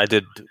did. I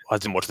didn't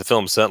watch the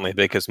film certainly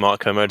because Mark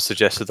Kermode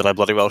suggested that I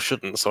bloody well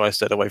shouldn't, so I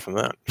stayed away from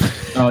that.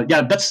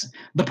 Yeah, that's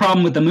the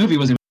problem with the movie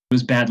was it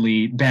was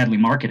badly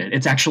marketed.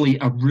 It's actually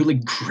a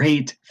really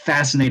great,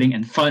 fascinating,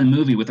 and fun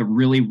movie with a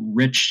really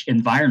rich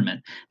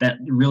environment that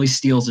really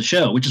steals the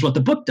show, which is what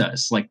the book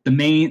does. Like the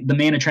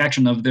main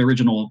attraction of the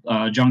original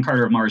John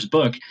Carter of Mars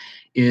book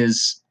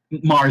is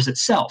Mars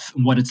itself,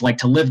 and what it's like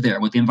to live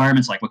there, what the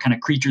environment's like, what kind of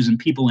creatures and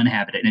people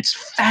inhabit it, and it's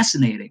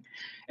fascinating.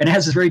 And it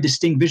has this very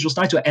distinct visual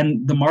style to it.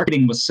 And the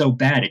marketing was so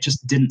bad, it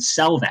just didn't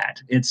sell that.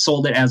 It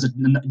sold it as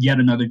yet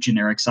another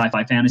generic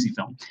sci-fi fantasy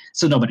film.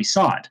 So nobody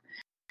saw it.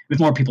 If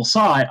more people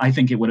saw it, I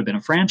think it would have been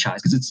a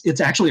franchise because it's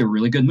actually a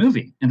really good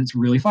movie and it's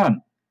really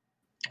fun.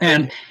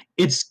 And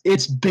it's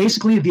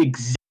basically the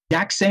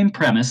exact same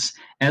premise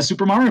as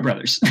Super Mario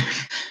Brothers.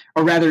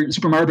 Or rather,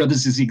 Super Mario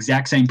Brothers is the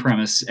exact same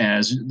premise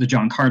as the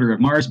John Carter of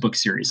Mars book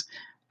series.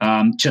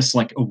 Just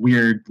like a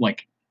weird,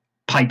 like,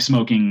 pipe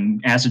smoking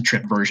acid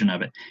trip version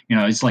of it.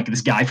 It's like this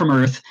guy from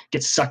Earth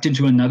gets sucked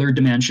into another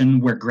dimension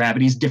where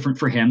gravity's different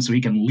for him, so he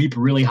can leap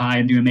really high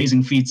and do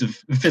amazing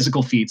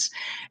physical feats,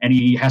 and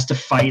he has to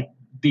fight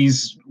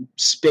these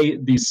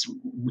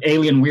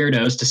alien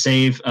weirdos to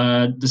save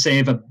a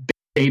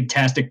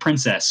babe-tastic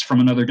princess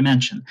from another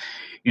dimension.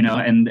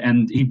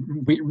 And he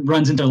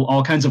runs into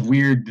all kinds of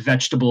weird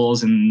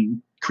vegetables and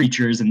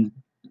creatures and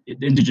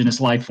indigenous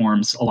life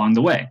forms along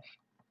the way.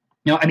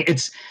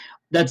 That's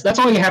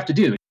all you have to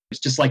do. It's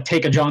just like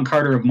take a John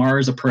Carter of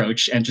Mars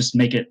approach and just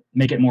make it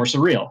more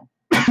surreal.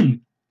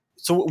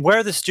 So where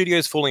are the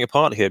studios falling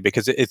apart here?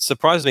 Because it's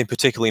surprising,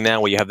 particularly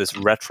now where you have this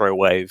retro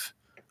wave,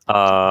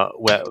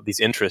 where these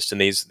interests in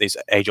these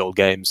age-old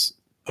games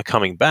are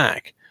coming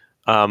back.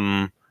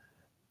 And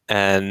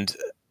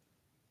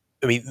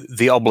I mean,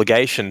 the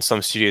obligation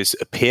some studios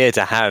appear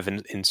to have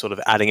in sort of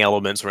adding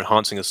elements or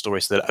enhancing a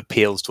story so that it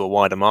appeals to a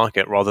wider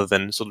market, rather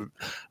than sort of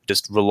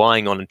just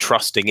relying on and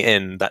trusting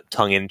in that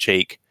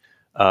tongue-in-cheek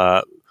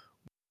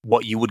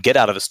what you would get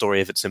out of a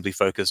story if it simply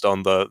focused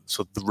on the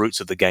sort of the roots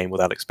of the game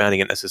without expanding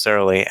it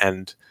necessarily.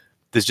 And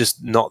there's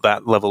just not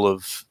that level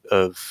of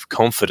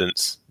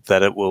confidence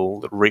that it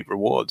will reap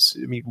rewards.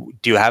 I mean,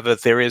 do you have a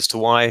theory as to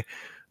why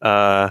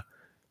the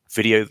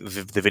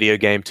video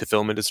game to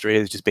film industry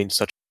has just been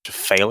such a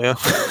failure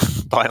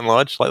by and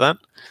large like that?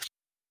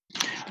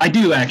 I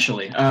do,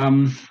 actually.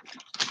 And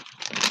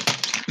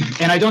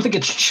I don't think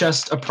it's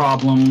just a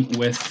problem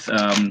with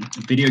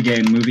video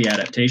game movie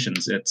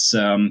adaptations. It's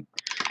a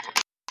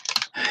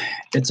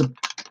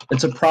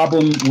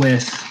problem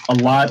with a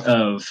lot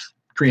of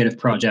creative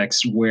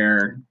projects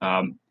where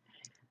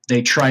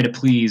they try to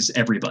please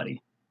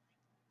everybody,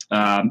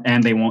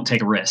 and they won't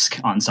take a risk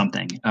on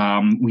something.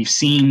 We've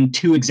seen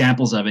two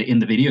examples of it in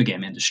the video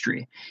game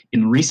industry in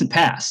the recent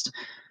past.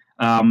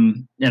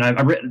 And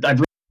I wrote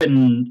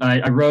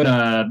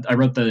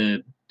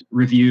the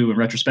review and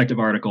retrospective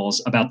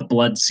articles about the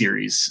Blood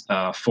series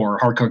for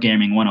Hardcore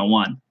Gaming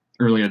 101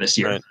 earlier this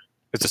year. Right.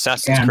 Is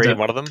Assassin's Creed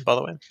one of them, by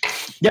the way?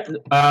 Yeah,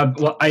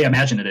 well, I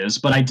imagine it is.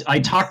 But I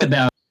talked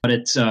about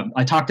it.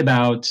 I talked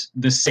about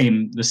the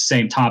same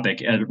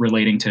topic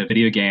relating to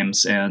video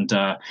games and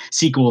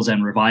sequels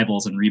and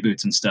revivals and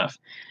reboots and stuff.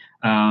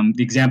 The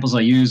examples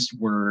I used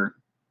were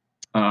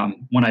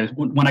when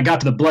I got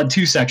to the Blood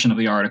 2 section of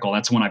the article.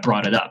 That's when I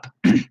brought it up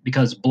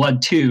because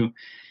Blood 2.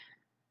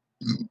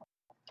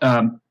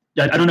 I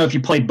don't know if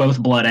you played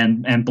both Blood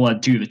and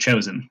Blood 2: The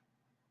Chosen.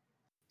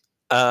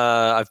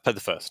 I've played the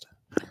first.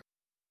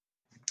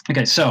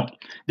 Okay, so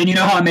then you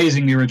know how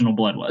amazing the original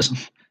Blood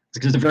was.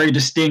 It's a very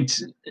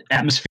distinct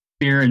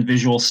atmosphere and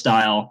visual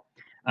style.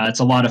 It's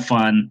a lot of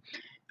fun,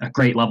 a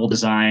great level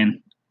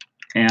design,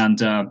 and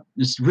there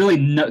was really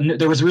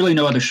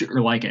no other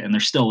shooter like it, and there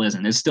still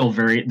isn't. It's still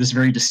this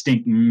very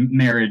distinct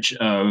marriage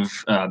of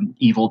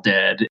Evil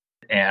Dead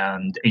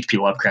and H.P.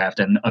 Lovecraft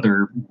and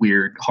other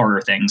weird horror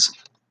things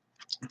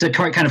to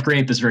kind of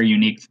create this very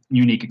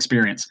unique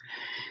experience.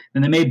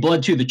 And they made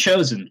Blood 2: The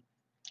Chosen.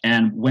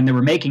 And when they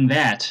were making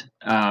that,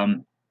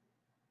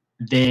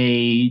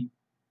 they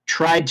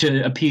tried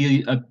to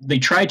appease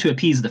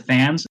the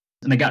fans,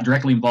 and they got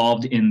directly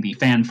involved in the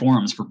fan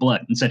forums for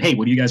Blood and said, "Hey,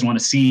 what do you guys want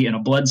to see in a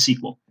Blood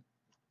sequel?"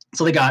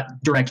 So they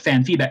got direct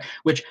fan feedback,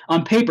 which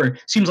on paper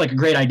seems like a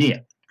great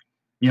idea.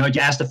 You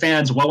ask the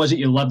fans, what was it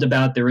you loved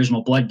about the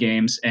original Blood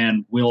games,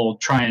 and we'll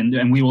try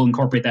and we will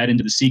incorporate that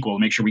into the sequel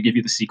and make sure we give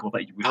you the sequel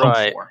that you would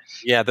hope for.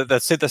 Yeah,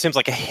 that seems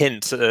like a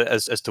hint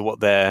as to what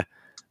their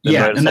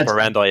modus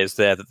operandi is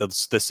there, that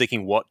they're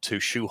seeking what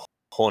to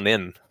shoehorn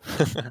in.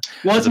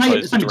 Well,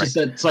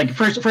 it's like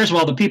first of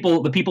all, the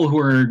people who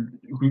are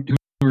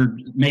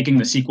making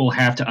the sequel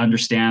have to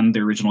understand the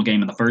original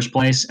game in the first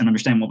place and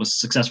understand what was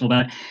successful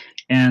about it.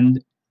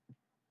 And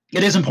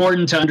it is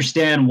important to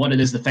understand what it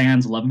is the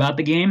fans love about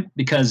the game,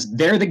 because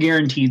they're the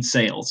guaranteed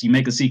sales. You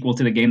make a sequel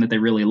to the game that they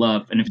really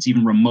love, and if it's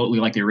even remotely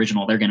like the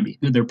original,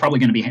 they're probably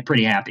going to be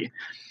pretty happy.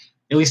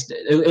 at least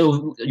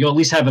you'll at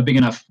least have a big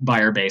enough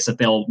buyer base that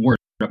they'll word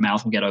of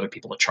mouth will get other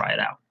people to try it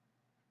out.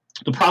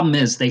 The problem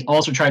is they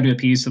also try to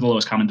appease to the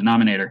lowest common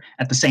denominator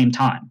at the same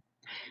time.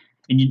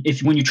 And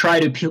when you try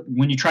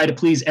to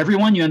please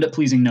everyone, you end up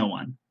pleasing no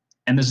one.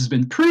 And this has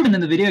been proven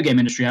in the video game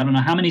industry. I don't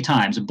know how many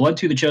times. Blood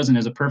 2: The Chosen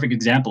is a perfect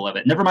example of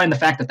it. Never mind the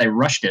fact that they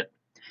rushed it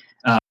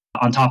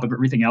on top of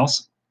everything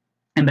else.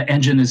 And the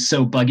engine is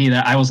so buggy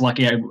that I was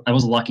lucky. I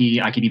was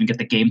lucky I could even get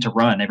the game to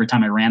run every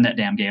time I ran that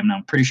damn game. And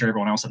I'm pretty sure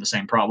everyone else had the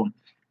same problem.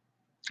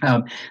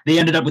 They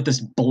ended up with this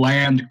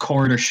bland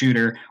corridor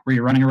shooter where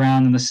you're running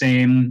around in the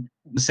same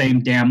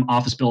damn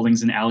office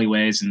buildings and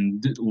alleyways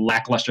and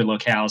lackluster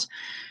locales,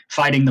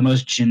 fighting the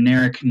most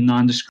generic,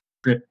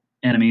 nondescript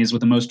enemies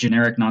with the most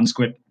generic,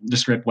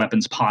 nondescript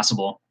weapons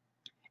possible.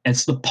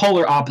 It's the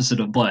polar opposite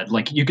of Blood.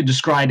 Like, you could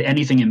describe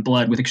anything in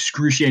Blood with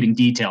excruciating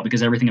detail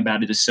because everything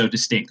about it is so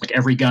distinct. Like,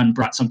 every gun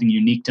brought something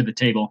unique to the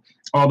table.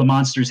 All the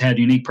monsters had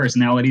unique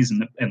personalities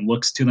and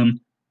looks to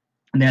them,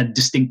 and they had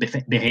distinct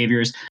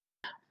behaviors.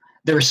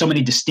 There were so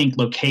many distinct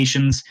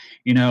locations.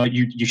 You know,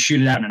 you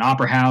shoot it out in an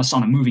opera house,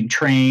 on a moving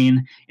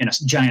train, in a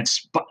giant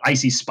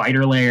icy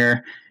spider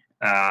lair,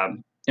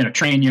 in a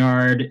train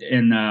yard,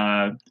 in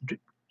a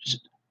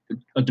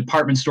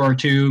department store or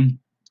two,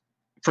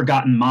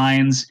 forgotten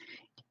mines,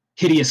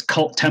 hideous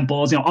cult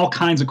temples, all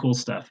kinds of cool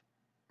stuff.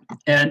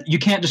 And you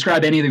can't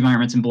describe any of the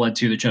environments in Blood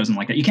 2: The Chosen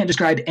like that. You can't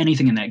describe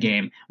anything in that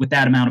game with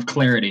that amount of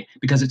clarity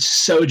because it's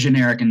so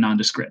generic and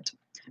nondescript,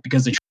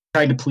 because they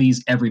tried to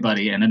please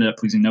everybody and ended up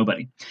pleasing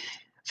nobody.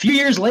 A few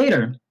years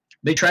later,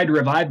 they tried to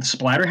revive the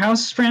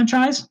Splatterhouse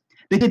franchise.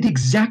 They did the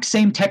exact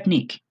same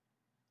technique,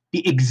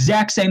 the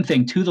exact same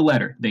thing to the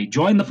letter. They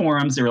joined the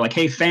forums. They were like,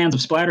 "Hey, fans of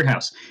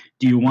Splatterhouse,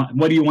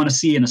 what do you want to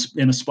see in a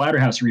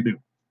Splatterhouse reboot?"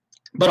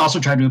 But also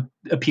tried to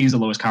appease the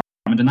lowest common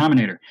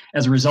denominator.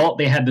 As a result,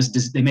 they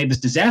made this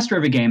disaster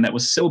of a game that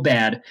was so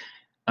bad.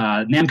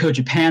 Namco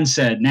Japan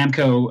said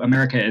Namco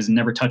America is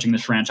never touching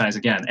this franchise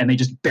again, and they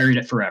just buried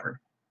it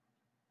forever.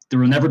 There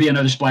will never be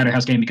another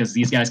Splatterhouse game because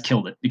these guys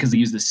killed it, because they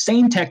used the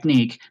same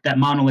technique that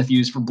Monolith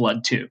used for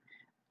Blood 2.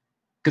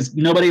 Because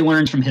nobody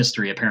learns from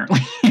history, apparently.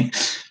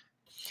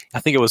 I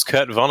think it was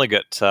Kurt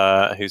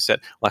Vonnegut who said,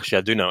 well, actually,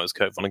 I do know it was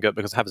Kurt Vonnegut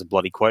because I have his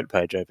bloody quote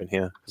page open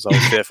here because I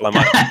was fearful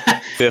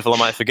I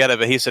might forget it.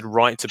 But he said,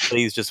 "Write to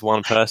please just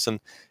one person.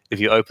 If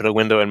you open a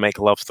window and make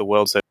love to the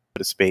world, so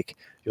to speak,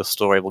 your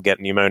story will get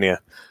pneumonia."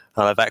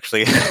 And I've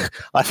actually,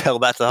 I've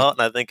held that to heart,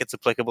 and I think it's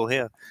applicable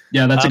here.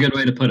 Yeah, that's a good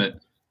way to put it.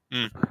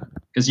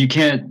 Because you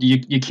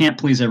can't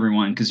please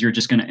everyone, because you're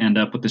just going to end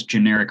up with this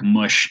generic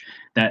mush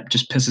that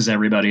just pisses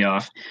everybody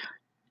off.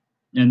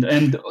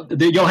 And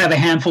you'll have a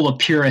handful of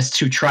purists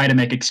who try to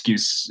make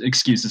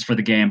excuses for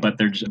the game, but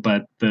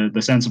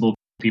the sensible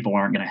people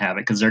aren't going to have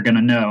it, because they're going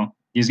to know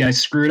these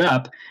guys screwed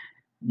up.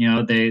 You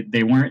know, they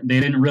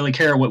didn't really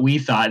care what we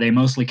thought. They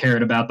mostly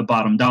cared about the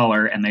bottom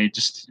dollar, and they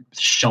just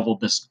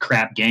shoveled this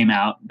crap game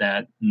out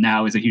that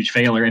now is a huge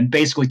failure and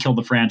basically killed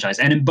the franchise.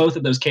 And in both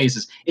of those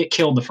cases, it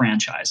killed the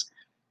franchise.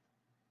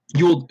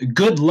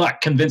 Good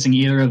luck convincing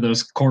either of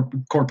those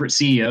corporate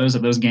CEOs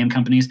of those game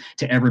companies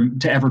to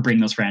ever bring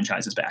those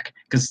franchises back,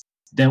 because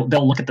they'll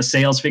look at the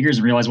sales figures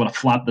and realize what a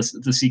flop the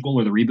sequel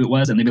or the reboot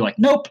was, and they'll be like,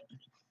 "Nope."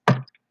 I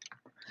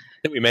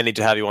think we may need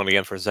to have you on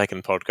again for a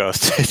second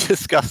podcast to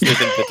discuss this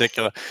in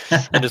particular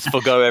and just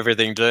forgo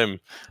everything Doom.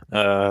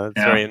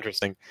 It's very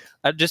interesting.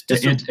 It just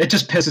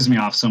pisses me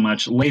off so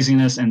much.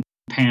 Laziness and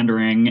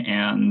pandering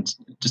and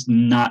just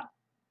not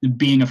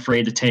being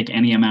afraid to take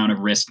any amount of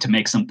risk to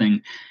make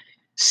something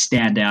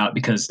stand out,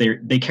 because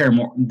they care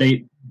more.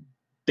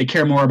 They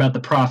care more about the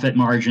profit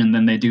margin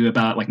than they do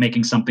about like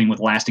making something with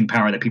lasting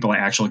power that people are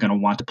actually going to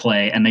want to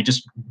play, and they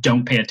just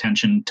don't pay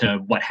attention to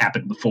what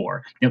happened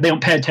before. They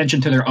don't pay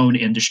attention to their own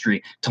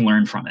industry to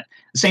learn from it.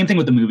 The same thing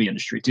with the movie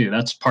industry too.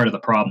 That's part of the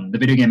problem. The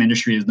video game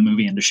industry is the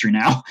movie industry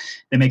now.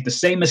 They make the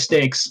same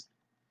mistakes.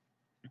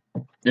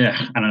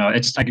 Yeah, I don't know.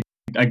 It's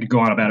I could go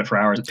on about it for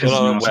hours. It pisses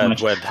me off so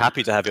much. We're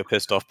happy to have your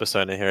pissed off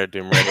persona here at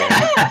Doom Radio.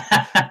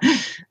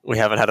 We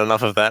haven't had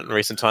enough of that in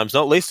recent times,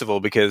 not least of all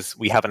because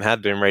we haven't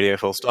had Doom Radio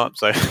full stop.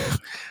 So,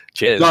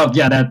 cheers. Oh,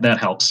 yeah, that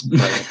helps.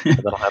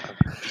 That'll happen.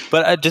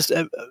 But just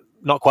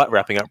not quite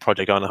wrapping up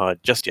Project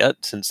Ironhide just yet,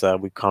 since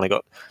we kind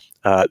of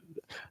got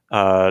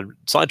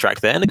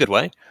sidetracked there in a good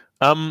way.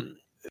 I'm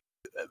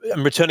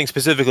returning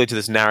specifically to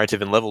this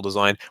narrative and level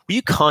design. Were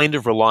you kind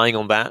of relying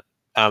on that?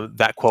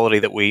 That quality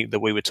that we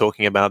were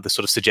talking about, the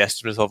sort of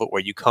suggestiveness of it,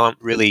 where you can't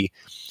really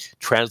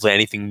translate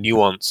anything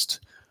nuanced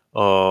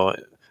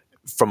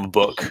from a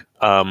book,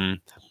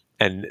 and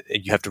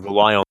you have to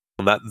rely on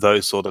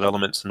those sort of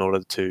elements in order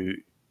to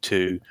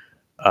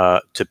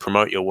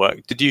promote your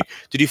work. Did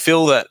you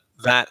feel that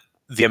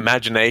the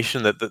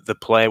imagination that the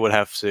player would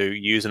have to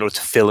use in order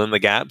to fill in the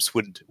gaps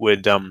would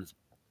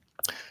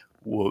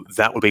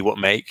be what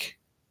makes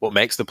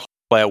the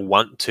player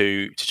want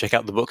to check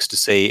out the books to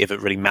see if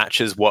it really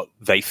matches what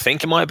they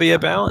think it might be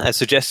about, as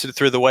suggested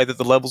through the way that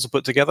the levels are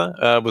put together?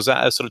 Was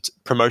that a sort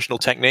of promotional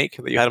technique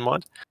that you had in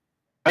mind?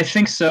 I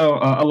think so.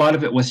 A lot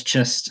of it was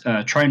just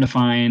trying to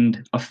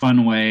find a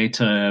fun way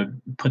to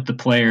put the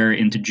player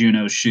into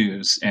Juno's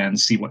shoes and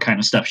see what kind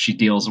of stuff she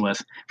deals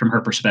with from her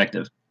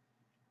perspective.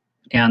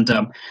 And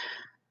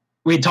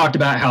we talked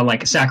about how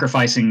like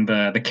sacrificing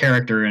the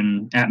character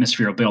and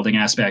atmosphere building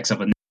aspects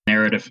of a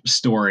narrative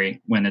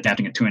story when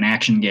adapting it to an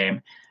action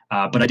game.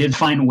 But I did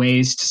find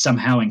ways to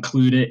somehow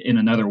include it in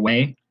another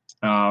way.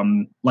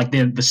 Like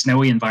the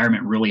snowy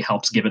environment really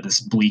helps give it this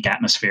bleak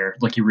atmosphere.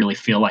 Like you really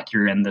feel like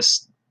you're in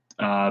this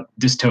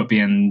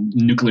dystopian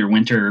nuclear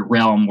winter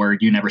realm where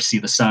you never see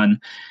the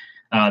sun.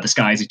 The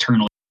sky is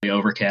eternally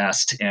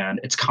overcast and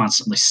it's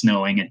constantly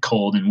snowing and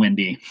cold and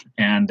windy.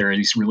 And there are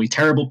these really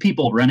terrible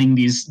people running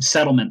these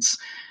settlements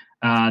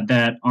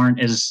that aren't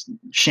as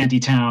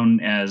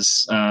shantytown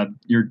as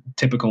your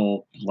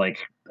typical like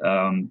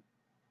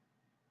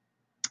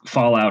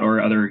Fallout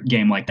or other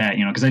game like that,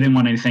 you know, because I didn't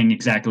want anything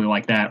exactly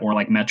like that or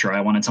like Metro. I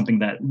wanted something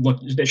that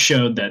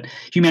showed that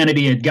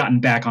humanity had gotten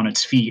back on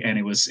its feet and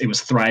it was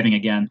thriving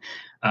again.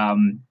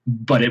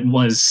 But it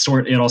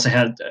also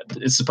had,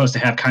 it's supposed to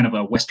have kind of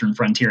a Western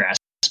frontier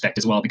aspect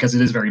as well, because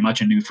it is very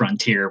much a new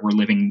frontier. We're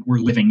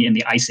living in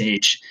the Ice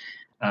Age,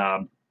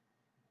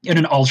 in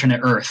an alternate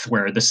Earth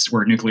where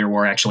nuclear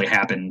war actually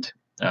happened,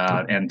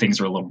 and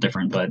things are a little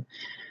different. But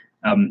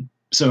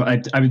so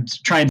I would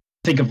try and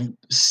think of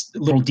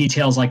little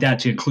details like that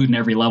to include in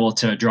every level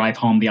to drive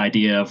home the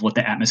idea of what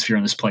the atmosphere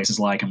in this place is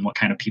like and what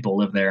kind of people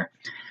live there.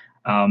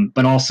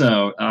 But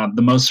also,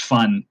 the most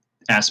fun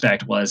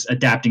aspect was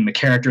adapting the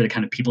character, the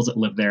kind of people that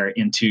live there,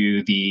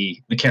 into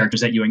the characters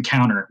that you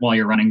encounter while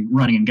you're running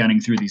and gunning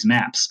through these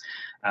maps.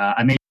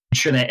 I made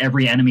sure that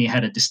every enemy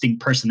had a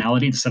distinct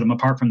personality to set them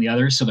apart from the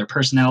others, so their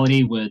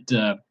personality would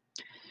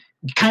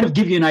kind of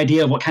give you an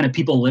idea of what kind of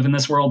people live in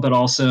this world, but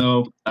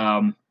also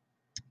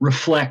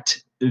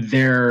reflect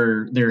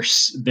their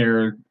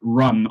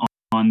rung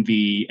on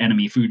the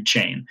enemy food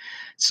chain.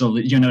 So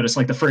you'll notice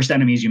like the first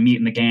enemies you meet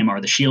in the game are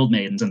the shield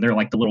maidens, and they're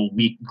like the little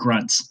weak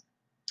grunts.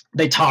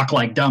 They talk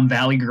like dumb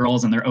valley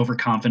girls and they're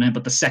overconfident,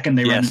 but the second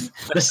the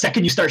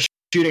second you start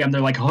shooting them,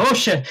 they're like, oh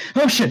shit,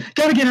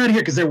 gotta get out of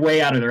here, because they're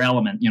way out of their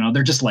element. You know,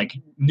 they're just like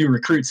new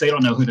recruits. They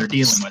don't know who they're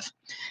dealing with.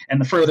 And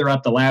the further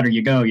up the ladder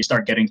you go, you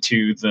start getting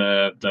to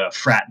the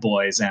frat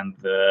boys and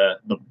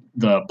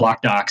the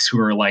block docs, who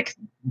are like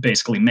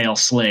basically male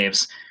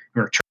slaves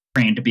who are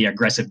trained to be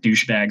aggressive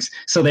douchebags.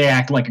 So they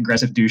act like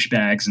aggressive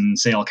douchebags and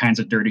say all kinds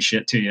of dirty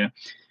shit to you.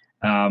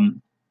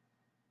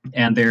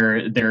 And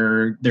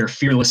they're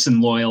fearless and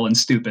loyal and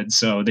stupid.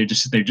 So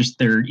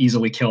they're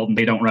easily killed and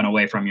they don't run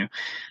away from you.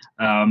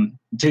 To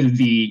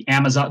the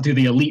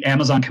elite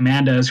Amazon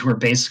commandos, who are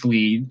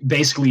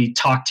basically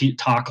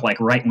talk like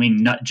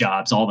right-wing nut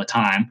jobs all the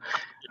time,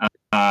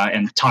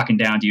 and talking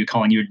down to you,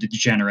 calling you a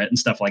degenerate and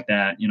stuff like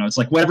that. You know, it's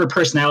like whatever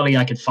personality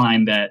I could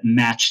find that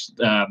matched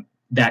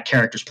that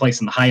character's place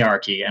in the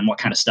hierarchy and what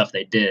kind of stuff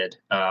they did,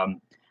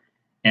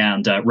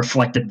 and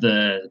reflected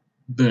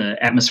the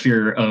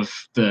atmosphere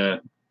of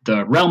the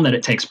realm that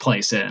it takes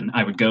place in,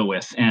 I would go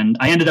with. And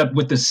I ended up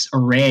with this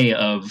array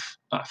of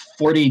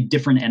 40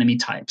 different enemy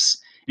types,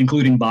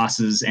 including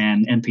bosses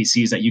and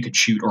NPCs that you could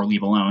shoot or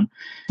leave alone.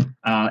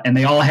 And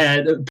they all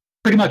had,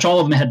 pretty much all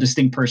of them had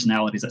distinct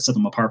personalities that set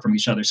them apart from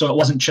each other. So it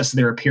wasn't just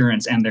their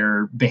appearance and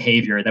their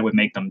behavior that would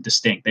make them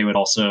distinct. They would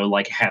also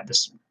like have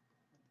this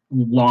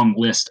long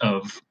list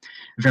of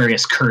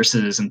various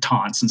curses and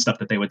taunts and stuff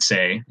that they would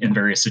say in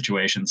various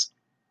situations.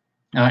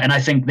 And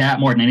I think that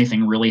more than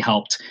anything really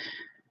helped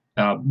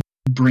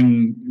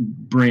bring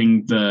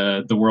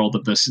the world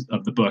of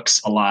the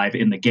books alive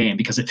in the game,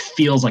 because it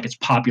feels like it's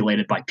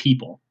populated by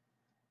people,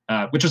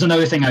 which was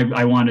another thing I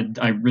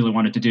really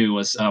wanted to do.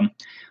 Was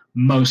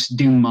most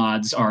Doom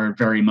mods are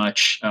very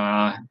much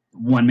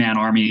one-man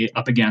army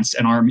up against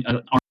an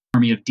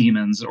army of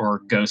demons or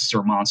ghosts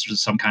or monsters of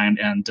some kind,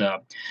 and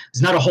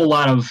there's not a whole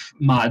lot of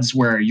mods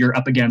where you're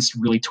up against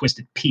really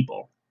twisted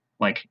people.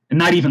 Like,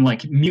 not even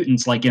like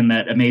mutants, like in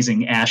that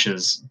amazing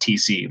Ashes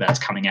TC that's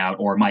coming out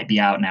or might be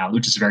out now,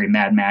 which is very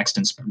Mad Max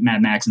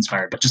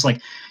inspired. But just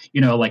like, you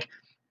know, like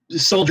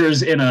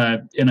soldiers in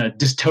a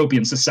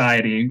dystopian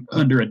society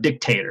under a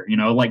dictator, you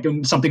know, like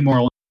something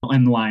more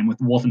in line with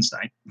the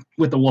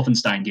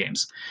Wolfenstein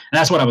games. And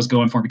that's what I was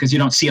going for, because you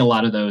don't see a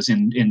lot of those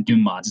in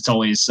Doom mods. It's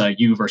always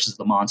you versus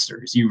the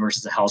monsters, you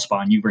versus the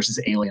Hellspawn, you versus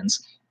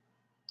aliens.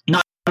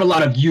 Not a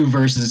lot of you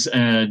versus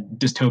a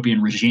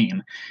dystopian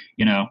regime,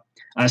 you know.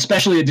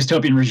 Especially a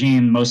dystopian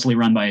regime mostly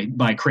run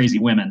by crazy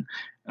women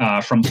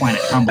from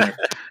Planet Tumblr.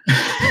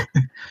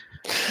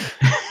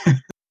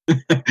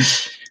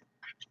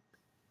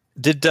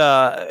 Did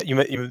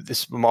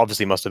this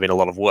obviously must have been a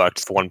lot of work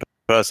for one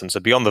person?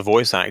 So beyond the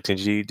voice acting,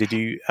 did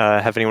you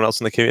have anyone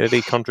else in the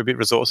community contribute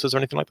resources or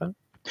anything like that?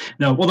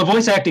 No. Well, the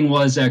voice acting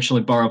was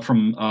actually borrowed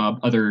from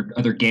other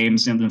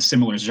games in the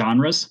similar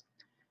genres.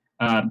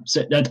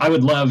 So I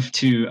would love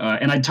to,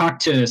 and I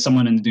talked to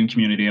someone in the Doom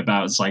community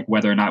about like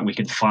whether or not we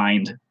could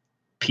find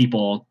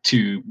people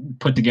to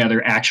put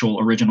together actual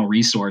original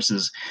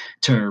resources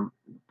to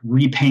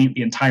repaint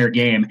the entire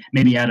game,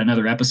 maybe add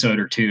another episode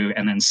or two,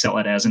 and then sell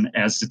it as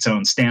its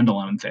own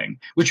standalone thing,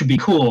 which would be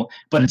cool.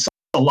 But it's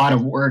a lot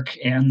of work,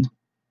 and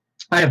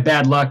I have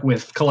bad luck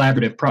with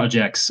collaborative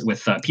projects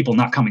with people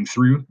not coming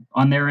through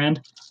on their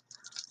end.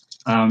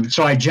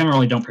 So I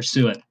generally don't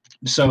pursue it.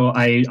 So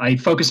I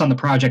focus on the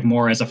project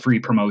more as a free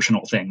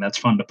promotional thing that's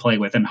fun to play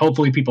with, and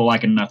hopefully people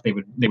like it enough they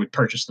would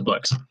purchase the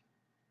books.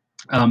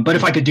 But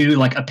if I could do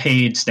like a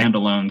paid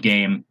standalone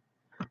game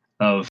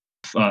of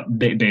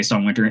based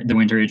on the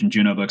Winter Age and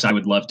Juno books, I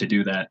would love to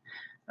do that.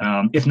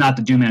 If not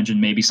the Doom engine,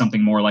 maybe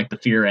something more like the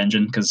Fear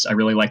engine, because I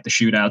really like the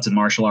shootouts and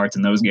martial arts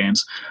in those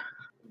games.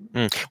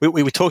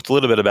 We talked a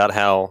little bit about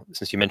how,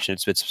 since you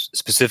mentioned it's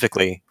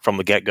specifically from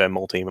the get-go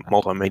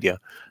multimedia,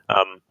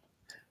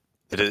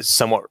 that it's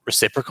somewhat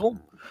reciprocal.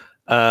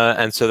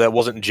 And so there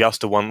wasn't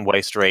just a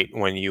one-way street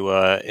when you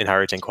were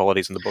inheriting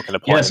qualities in the book and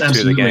applying them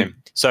to the game.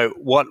 So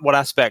what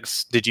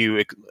aspects did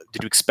you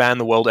expand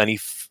the world any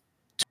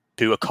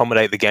to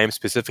accommodate the game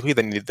specifically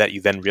that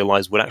you then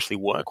realized would actually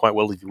work quite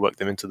well if you worked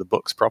them into the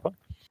books proper?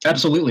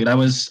 Absolutely. That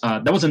was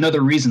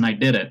another reason I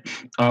did it.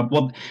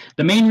 Well,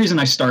 the main reason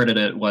I started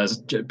it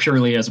was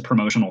purely as a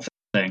promotional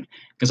thing,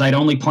 because I'd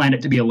only planned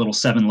it to be a little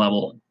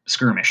 7-level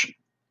skirmish.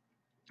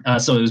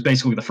 So it was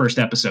basically the first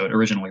episode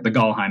originally, the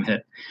Galheim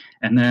hit.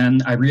 And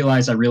then I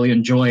realized I really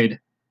enjoyed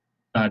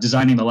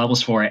designing the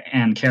levels for it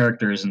and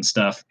characters and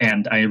stuff,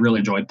 and I really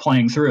enjoyed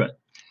playing through it.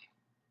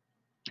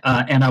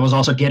 And I was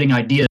also getting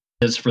ideas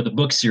for the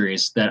book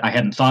series that I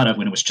hadn't thought of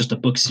when it was just a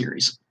book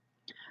series.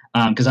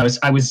 Because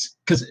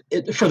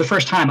for the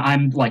first time,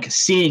 I'm like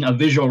seeing a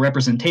visual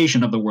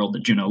representation of the world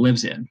that Juno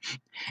lives in,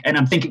 and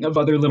I'm thinking of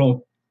other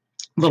little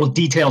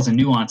details and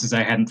nuances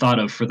I hadn't thought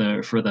of for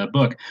the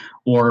book,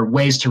 or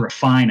ways to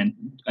refine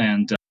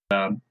and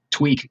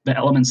tweak the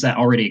elements that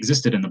already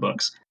existed in the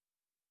books.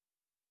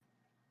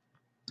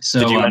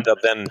 So, did you end up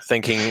then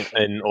thinking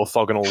in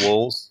orthogonal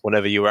walls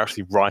whenever you were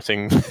actually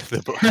writing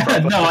the book?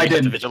 No, I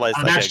didn't.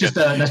 That's just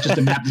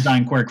a map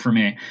design quirk for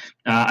me.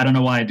 I don't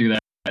know why I do that.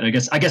 I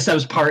guess that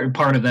was part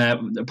of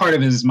that. Part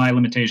of it is my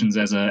limitations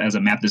as a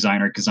map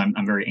designer, because I'm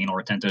very anal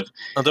retentive.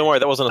 Oh, don't worry,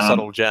 that wasn't a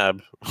subtle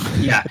jab.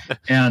 Yeah,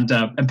 and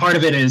part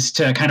of it is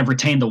to kind of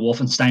retain the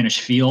Wolfensteinish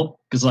feel,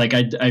 because like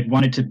I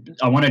wanted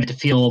it to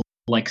feel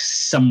like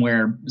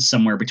somewhere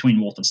between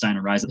Wolfenstein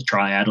and Rise of the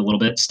Triad a little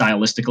bit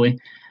stylistically.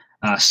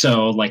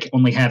 So like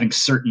only having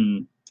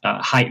certain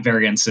height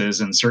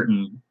variances and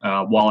certain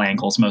wall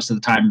angles most of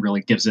the time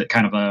really gives it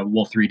kind of a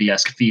Wolf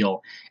 3D-esque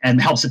feel, and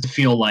helps it to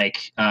feel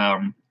like.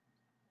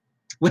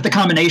 With the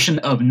combination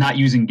of not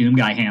using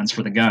Doomguy hands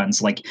for the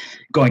guns, like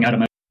going out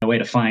of my way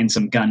to find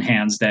some gun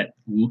hands that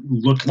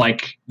look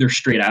like they're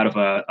straight out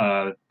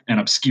of an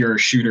obscure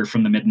shooter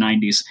from the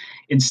mid-90s,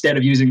 instead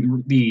of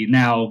using the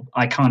now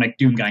iconic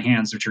Doomguy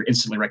hands, which are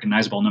instantly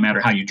recognizable no matter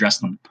how you dress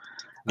them.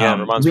 Yeah, it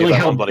reminds me of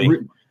that one bloody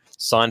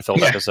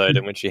Seinfeld episode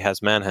in which he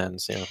has man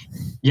hands.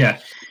 Yeah.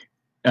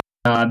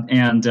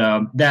 And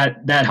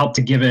that helped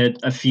to give it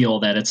a feel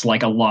that it's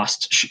like a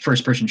lost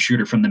first-person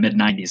shooter from the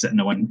mid-90s that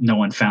no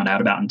one found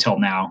out about until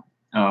now,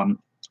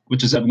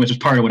 which is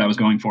part of what I was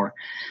going for.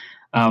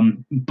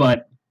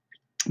 But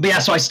yeah,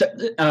 so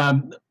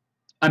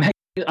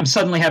I'm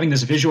suddenly having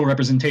this visual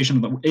representation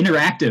of the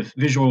interactive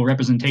visual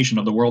representation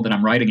of the world that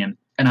I'm writing in,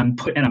 and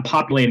I'm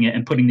populating it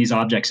and putting these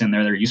objects in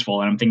there that are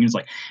useful. And I'm thinking, it's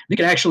like, we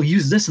could actually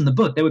use this in the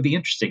book. That would be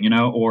interesting,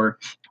 or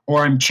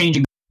I'm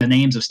changing the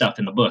names of stuff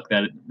in the book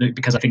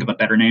because I think of a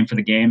better name for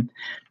the game.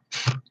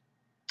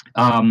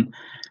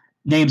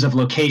 Names of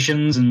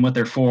locations and what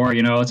they're for,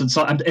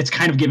 it's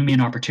kind of giving me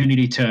an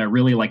opportunity to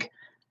really like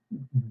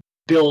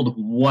build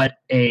what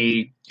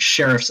a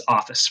sheriff's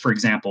office, for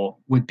example,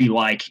 would be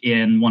like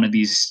in one of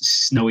these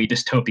snowy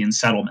dystopian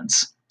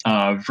settlements,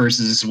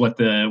 versus what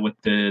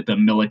the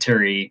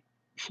military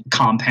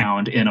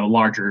compound in a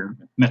larger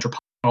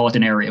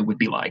metropolitan area would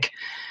be like.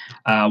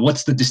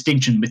 What's the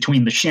distinction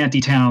between the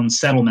shantytown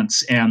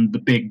settlements and the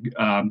big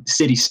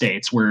city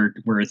states where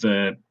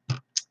the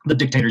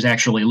dictators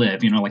actually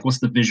live? Like what's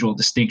the visual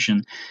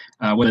distinction?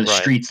 What are the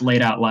streets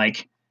laid out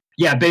like?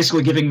 Yeah,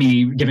 basically giving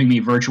me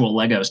virtual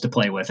Legos to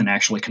play with and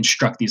actually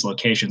construct these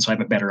locations, so I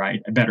have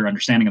a better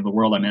understanding of the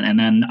world I'm in. And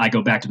then I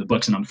go back to the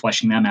books and I'm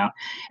fleshing them out.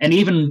 And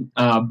even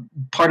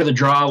part of the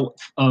draw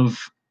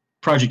of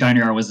Project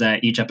Dynamite was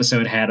that each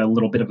episode had a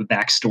little bit of a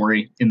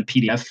backstory in the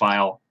PDF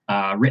file,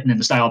 written in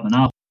the style of the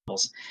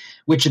novels,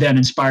 which then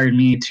inspired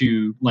me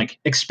to like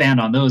expand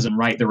on those and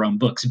write their own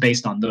books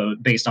based on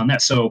that.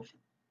 So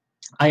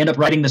I end up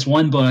writing this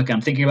one book.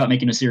 I'm thinking about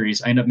making a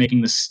series. I end up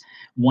making this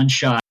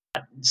one-shot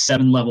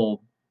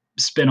 7-level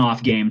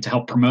spin-off game to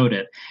help promote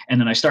it,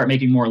 and then I start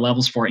making more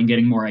levels for it and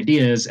getting more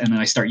ideas, and then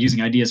I start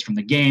using ideas from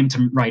the game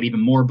to write even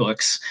more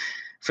books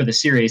for the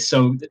series.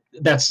 So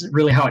that's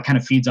really how it kind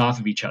of feeds off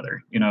of each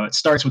other. It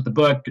starts with the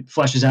book, it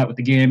fleshes out with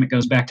the game, it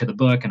goes back to the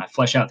book, and I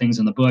flesh out things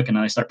in the book, and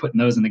then I start putting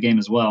those in the game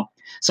as well.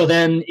 So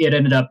then it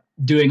ended up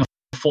doing a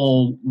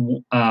full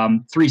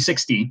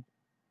 360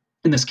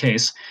 in this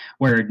case,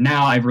 where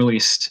now I've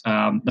released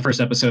the first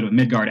episode of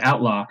Midgard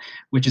Outlaw,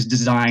 which is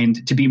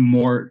designed to be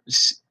more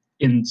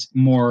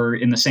more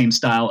in the same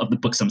style of the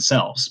books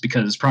themselves,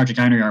 because Project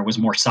Einherjar was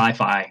more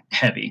sci-fi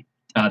heavy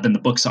than the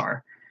books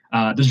are.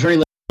 There's very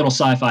little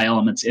sci-fi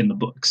elements in the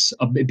books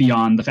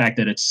beyond the fact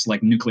that it's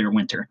like nuclear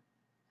winter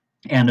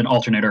and an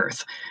alternate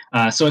Earth.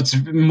 So it's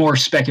more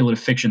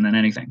speculative fiction than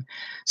anything.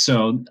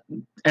 So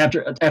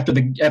after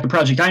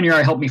Project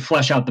Einherjar helped me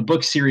flesh out the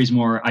book series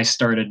more, I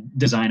started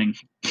designing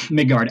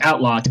Midgard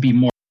Outlaw to be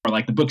more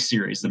like the book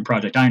series than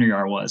Project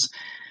Einherjar was.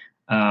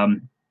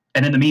 And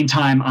in the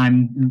meantime,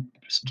 I'm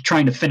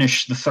trying to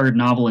finish the third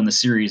novel in the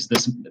series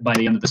by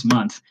the end of this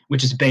month,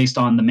 which is based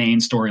on the main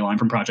storyline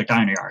from Project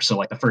Einherjar, so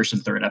like the first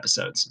and third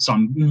episodes. So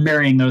I'm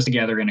marrying those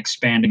together and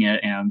expanding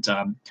it, and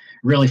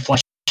really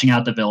fleshing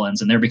out the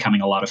villains, and they're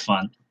becoming a lot of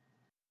fun.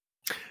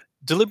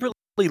 Deliberately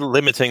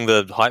limiting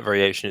the height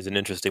variation is an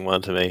interesting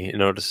one to me,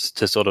 in order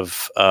to sort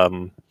of,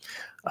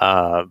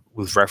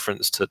 with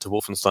reference to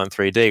Wolfenstein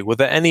 3D. Were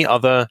there any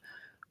other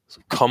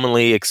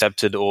commonly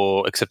accepted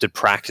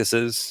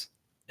practices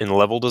in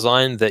level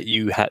design that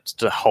you had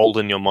to hold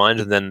in your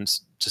mind and then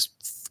just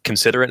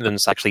consider it and then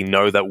actually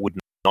know that would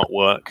not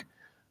work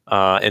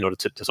in order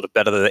to sort of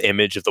better the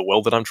image of the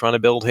world that I'm trying to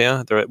build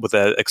here? Were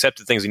there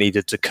accepted things you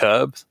needed to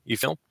curb, you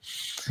feel?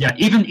 Yeah,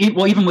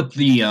 even with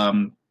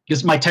the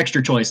because my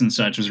texture choice and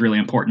such was really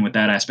important with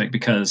that aspect,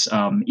 because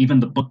even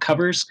the book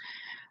covers,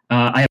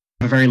 I have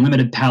a very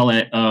limited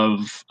palette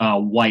of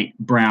white,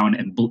 brown,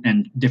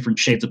 and different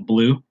shades of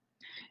blue.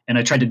 And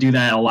I tried to do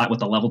that a lot with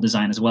the level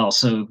design as well.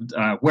 So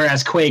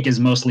whereas Quake is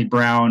mostly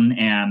brown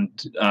and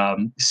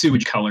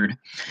sewage colored,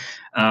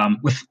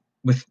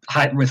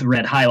 with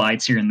red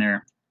highlights here and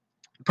there,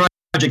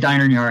 Project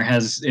Einherjar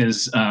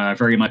is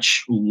very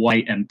much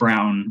white and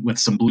brown with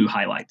some blue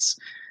highlights.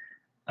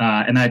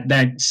 And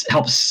that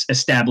helps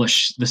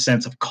establish the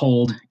sense of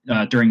cold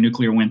during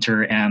nuclear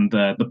winter and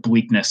the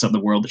bleakness of the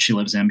world that she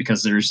lives in,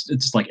 because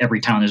it's like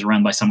every town is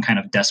run by some kind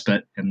of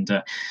despot,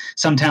 and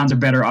some towns are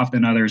better off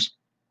than others.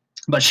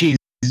 But she's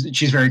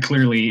very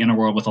clearly in a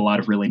world with a lot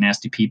of really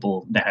nasty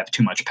people that have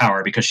too much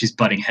power, because she's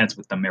butting heads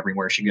with them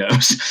everywhere she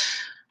goes.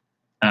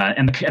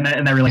 And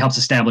that really helps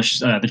establish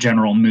the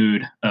general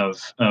mood of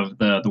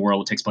the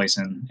world it takes place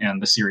in, and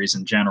the series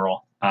in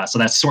general. So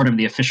that's sort of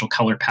the official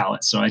color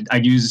palette. So I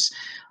use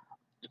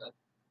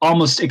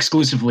almost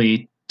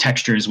exclusively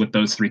textures with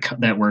those three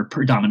that were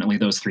predominantly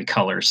those three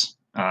colors.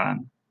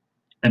 And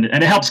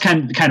it helps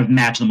kind of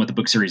match them with the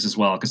book series as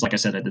well, because like I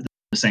said, I did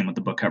the same with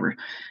the book cover.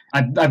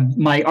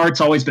 My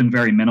art's always been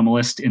very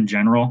minimalist in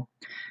general,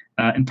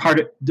 and part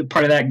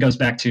of that goes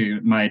back to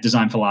my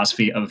design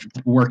philosophy of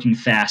working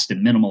fast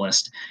and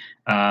minimalist.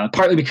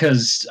 Partly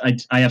because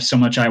I have so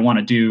much I want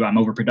to do, I'm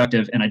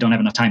overproductive, and I don't have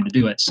enough time to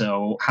do it.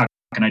 So how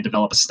can I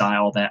develop a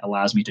style that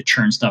allows me to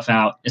churn stuff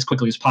out as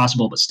quickly as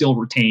possible, but still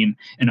retain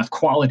enough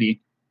quality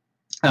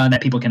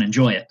that people can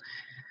enjoy it?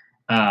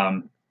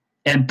 And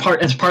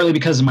it's partly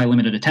because of my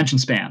limited attention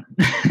span.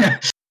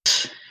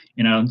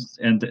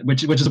 And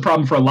which is a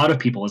problem for a lot of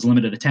people, is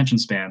limited attention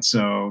span.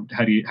 So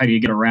how do you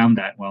get around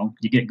that? Well,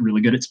 you get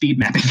really good at speed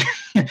mapping.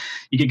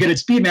 You get good at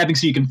speed mapping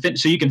so you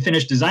can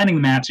finish designing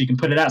the map, so you can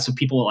put it out so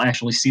people will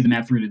actually see the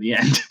map through to the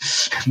end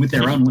with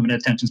their own limited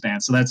attention span.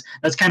 So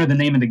that's kind of the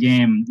name of the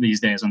game these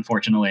days,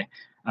 unfortunately.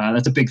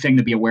 That's a big thing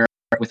to be aware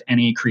of with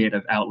any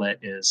creative outlet,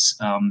 is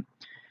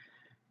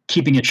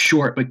keeping it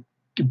short, but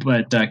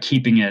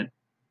keeping it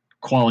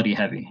quality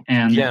heavy,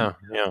 and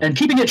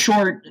keeping it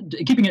short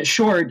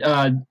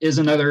is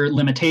another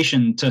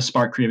limitation to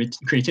spark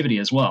creativity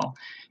as well.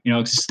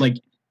 It's just like,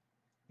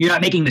 you're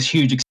not making this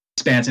huge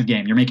expansive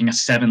game, you're making a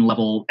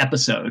 7-level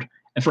episode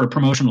for a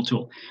promotional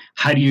tool.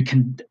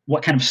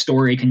 What kind of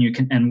story can you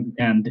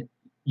and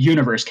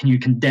universe can you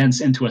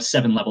condense into a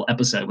 7-level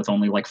episode with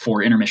only like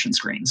 4 intermission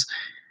screens?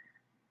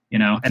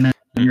 And then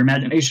your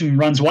imagination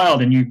runs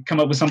wild and you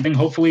come up with something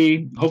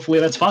hopefully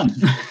that's fun.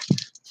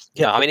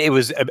 Yeah, I mean, it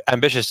was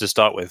ambitious to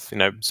start with,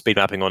 speed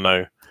mapping or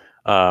no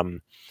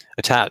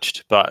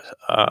attached. But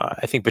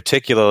I think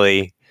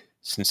particularly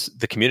since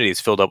the community is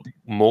filled up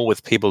more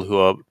with people who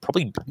are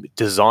probably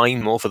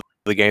designed more for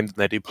the game than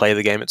they do play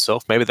the game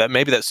itself. Maybe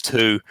that's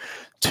too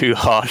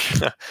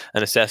harsh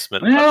an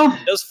assessment. Well,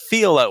 it does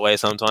feel that way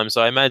sometimes.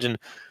 So I imagine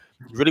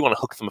you really want to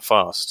hook them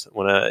fast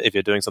if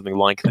you're doing something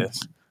like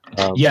this.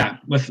 Yeah,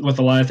 with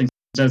a lot of things.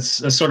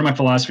 That's sort of my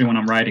philosophy when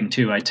I'm writing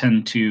too. I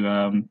tend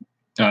to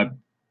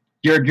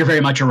You're very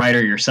much a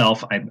writer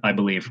yourself, I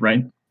believe,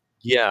 right?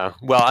 Yeah.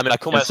 Well, I mean, I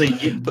call myself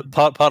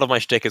part of my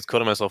shtick is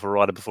calling myself a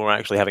writer before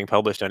actually having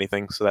published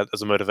anything. So that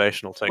as a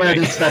motivational technique.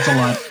 Well, that's a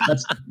lot.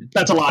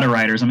 That's a lot of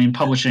writers. I mean,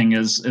 publishing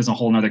is a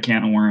whole other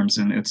can of worms,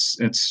 and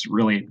it's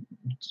really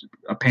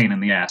a pain in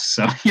the ass.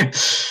 So yeah,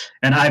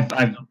 and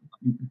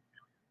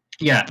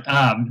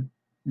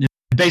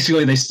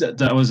basically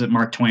that was what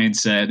Mark Twain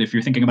said: if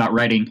you're thinking about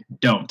writing,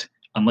 don't,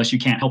 unless you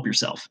can't help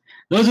yourself.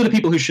 Those are the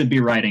people who should be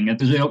writing,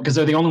 because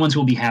they're the only ones who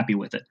will be happy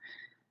with it.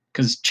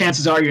 Because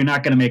chances are you're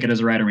not going to make it as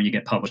a writer when you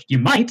get published. You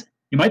might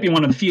be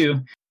one of the few,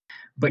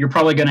 but you're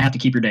probably going to have to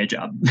keep your day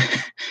job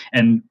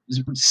and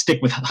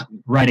stick with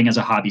writing as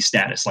a hobby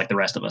status like the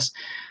rest of us.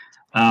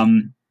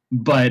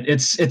 But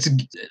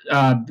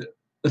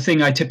the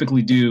thing I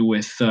typically do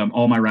with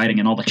all my writing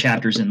and all the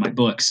chapters in my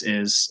books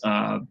is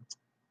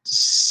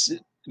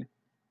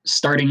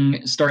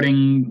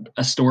starting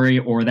a story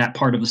or that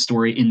part of the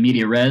story in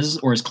media res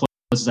or as close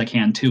as I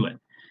can to it.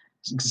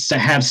 To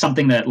have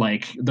something that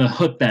like the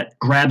hook that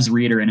grabs the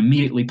reader and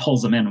immediately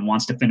pulls them in and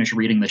wants to finish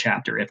reading the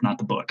chapter, if not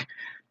the book.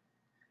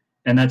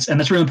 And that's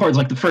really important.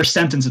 Like the first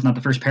sentence, if not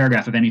the first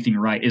paragraph of anything you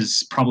write,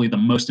 is probably the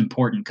most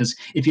important, because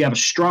if you have a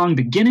strong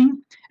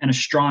beginning and a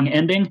strong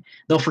ending,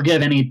 they'll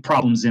forgive any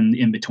problems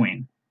in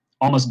between,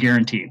 almost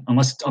guaranteed,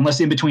 unless the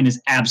in between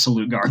is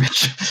absolute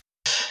garbage.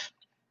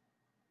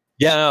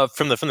 Yeah,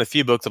 from the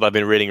few books that I've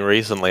been reading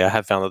recently, I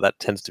have found that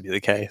tends to be the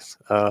case.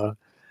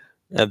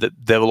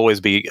 There will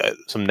always be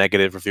some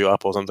negative review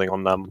up or something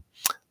on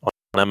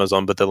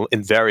Amazon, but they'll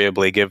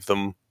invariably give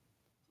them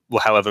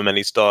however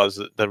many stars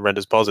that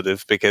renders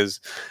positive, because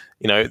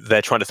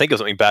they're trying to think of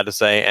something bad to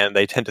say, and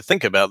they tend to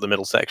think about the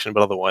middle section,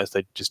 but otherwise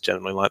they just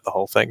generally like the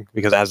whole thing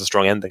because it has a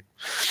strong ending.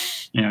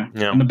 Yeah.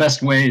 And the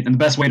best way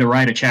to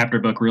write a chapter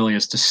book really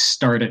is to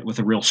start it with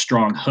a real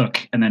strong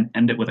hook and then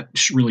end it with a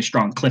really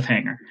strong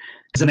cliffhanger.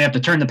 Because then they have to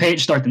turn the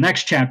page, start the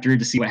next chapter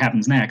to see what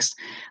happens next.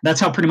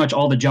 That's how pretty much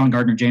all the John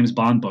Gardner James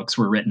Bond books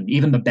were written.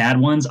 Even the bad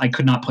ones I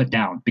could not put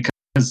down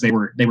because they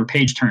were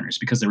page turners,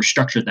 because they were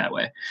structured that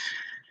way.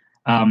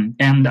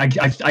 And I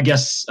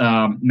guess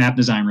map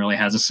design really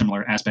has a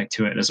similar aspect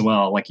to it as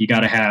well. Like you got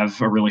to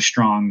have a really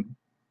strong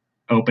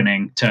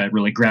opening to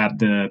really grab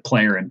the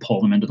player and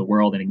pull them into the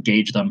world and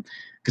engage them.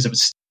 Because if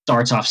it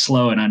starts off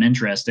slow and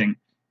uninteresting,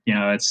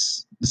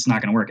 it's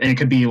not going to work. And it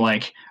could be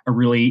like a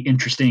really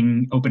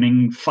interesting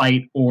opening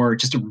fight or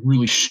just a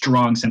really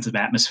strong sense of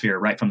atmosphere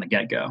right from the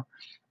get-go.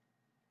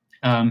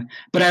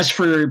 But as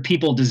for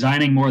people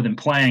designing more than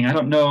playing, I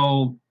don't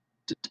know.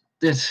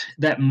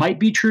 That might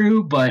be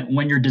true, but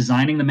when you're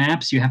designing the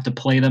maps, you have to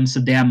play them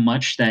so damn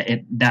much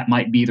that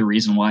might be the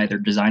reason why they're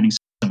designing so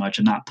much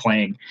and not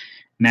playing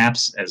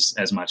maps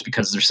as much,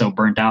 because they're so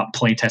burnt out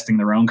play testing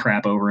their own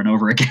crap over and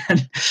over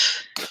again.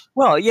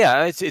 Well,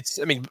 yeah, it's.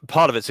 I mean,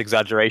 part of it's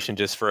exaggeration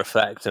just for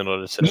effect in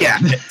order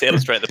to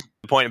illustrate the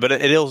point, but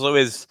it also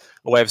is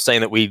a way of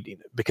saying that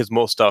because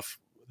more stuff.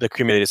 The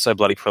community is so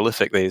bloody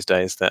prolific these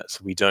days that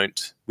we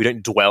don't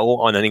dwell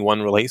on any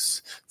one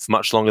release for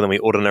much longer than we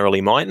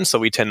ordinarily might, and so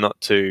we tend not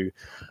to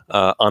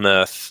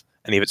unearth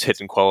any of its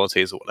hidden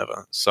qualities or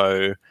whatever.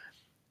 So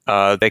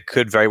there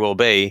could very well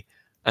be,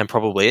 and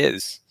probably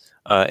is,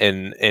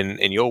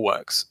 in your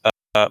works,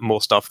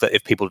 more stuff that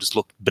if people just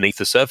look beneath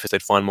the surface,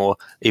 they'd find more.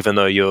 Even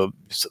though you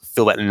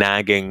feel that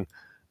nagging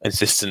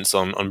insistence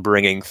on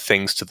bringing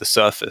things to the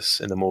surface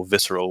in a more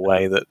visceral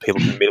way that people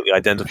can immediately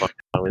identify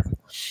with.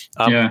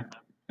 Yeah.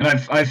 And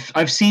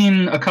I've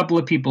seen a couple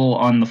of people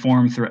on the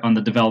forum on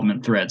the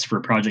development threads for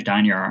Project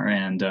Einjar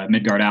and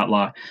Midgard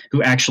Outlaw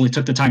who actually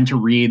took the time to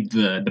read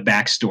the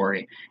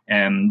backstory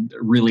and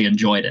really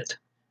enjoyed it.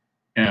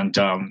 And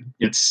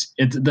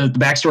the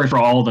backstory for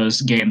all of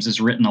those games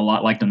is written a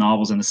lot like the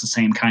novels, and it's the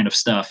same kind of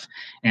stuff.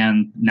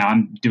 And now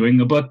I'm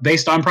doing a book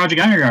based on Project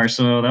Einjar,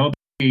 so that'll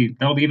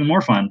be even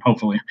more fun,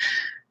 hopefully.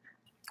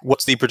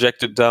 What's the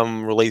projected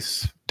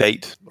release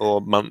date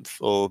or month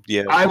or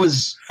year? I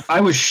was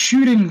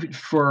shooting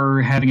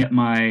for having it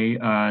my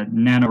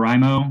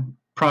NaNoWriMo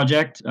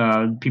project.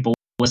 People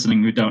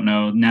listening who don't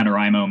know,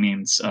 NaNoWriMo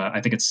means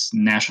I think it's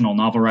National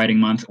Novel Writing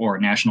Month or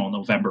National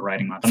November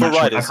Writing Month. For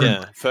writers,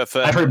 yeah.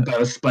 I've heard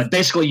both, but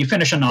basically you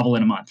finish a novel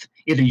in a month.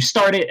 Either you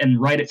start it and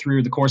write it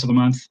through the course of the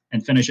month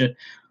and finish it,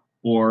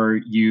 or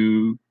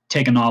you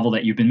take a novel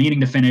that you've been meaning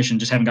to finish and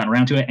just haven't gotten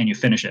around to it and you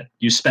finish it.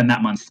 You spend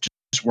that month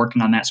just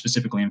working on that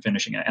specifically and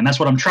finishing it. And that's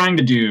what I'm trying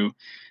to do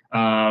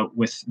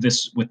with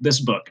this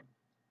book.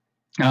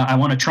 I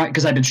want to try,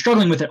 because I've been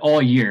struggling with it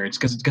all year. It's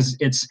because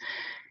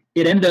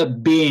it ended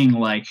up being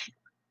like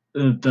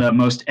the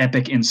most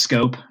epic in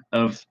scope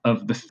of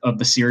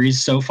the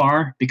series so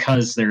far,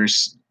 because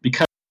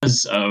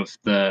of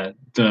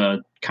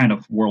the kind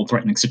of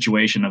world-threatening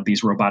situation of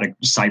these robotic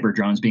cyber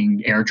drones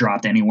being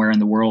airdropped anywhere in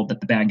the world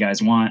that the bad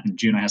guys want, and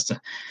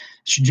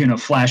Juno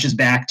flashes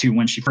back to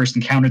when she first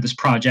encountered this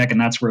project, and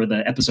that's where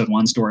the episode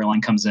 1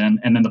 storyline comes in,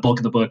 and then the bulk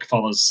of the book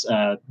follows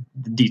the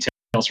details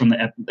from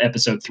the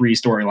episode 3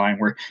 storyline,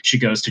 where she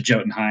goes to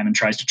Jotunheim and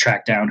tries to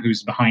track down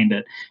who's behind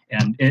it,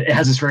 and it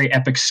has this very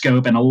epic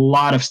scope, and a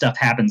lot of stuff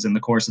happens in the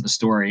course of the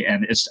story,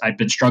 and I've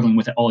been struggling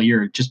with it all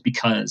year just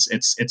because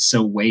it's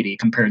so weighty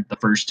compared to the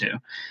first two.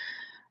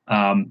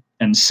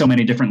 And so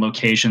many different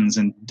locations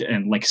and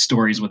like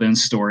stories within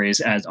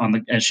stories as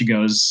she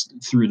goes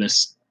through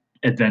this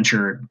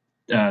adventure,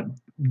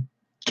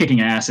 kicking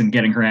ass and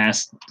getting her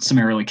ass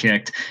summarily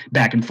kicked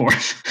back and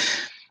forth.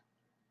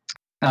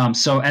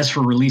 So as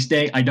for release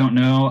date, I don't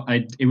know.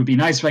 It would be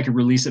nice if I could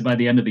release it by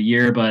the end of the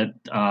year, but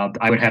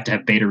I would have to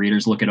have beta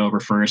readers look it over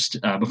first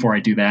before I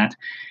do that.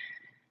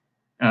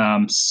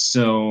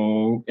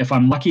 So if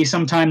I'm lucky,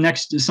 sometime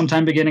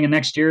beginning of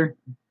next year,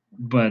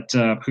 but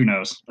who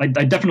knows? I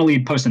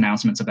definitely post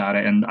announcements about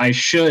it, and I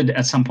should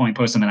at some point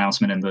post an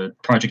announcement in the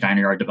Project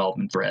Einjar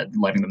development thread,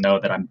 letting them know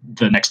that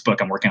the next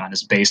book I'm working on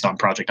is based on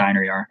Project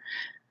Einjar.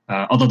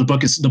 Although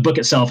the book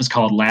itself is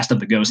called Last of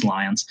the Ghost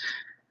Lions.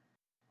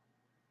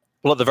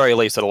 Well, at the very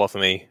least, it'll offer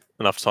me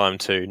enough time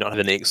to not have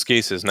any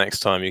excuses next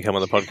time you come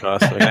on the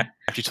podcast. So we can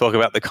actually talk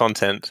about the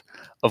content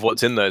of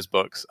what's in those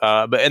books.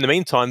 But in the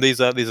meantime,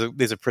 these are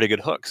pretty good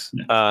hooks,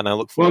 and I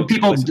look forward to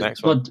the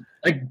next one.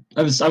 I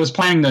was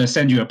planning to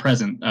send you a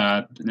present,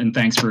 and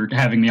thanks for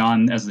having me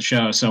on as the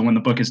show. So when the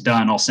book is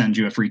done, I'll send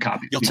you a free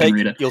copy. You can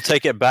read it. You'll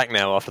take it back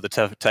now after the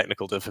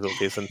technical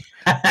difficulties and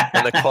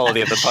the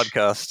quality of the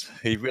podcast.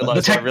 You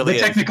realize the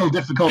technical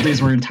difficulties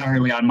were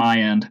entirely on my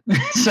end.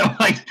 So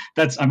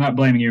I'm not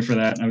blaming you for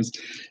that. I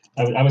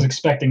was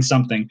expecting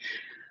something.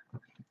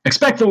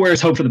 Expect the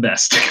worst, hope for the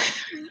best.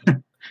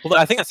 Well,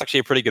 I think that's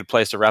actually a pretty good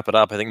place to wrap it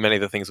up. I think many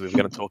of the things we were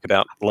going to talk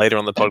about later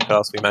on the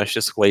podcast, we managed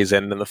to squeeze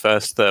in the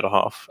first third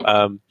half.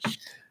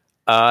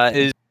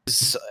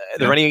 Is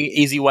there any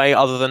easy way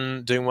other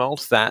than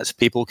Doomworld that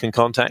people can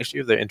contact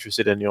you if they're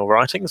interested in your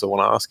writings or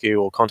want to ask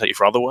you or contact you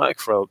for other work,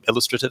 for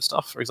illustrative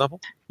stuff, for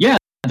example? Yeah.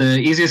 The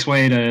easiest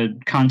way to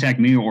contact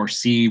me or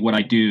see what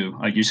I do,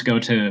 I just go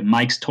to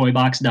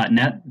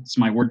mikestoybox.net. It's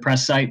my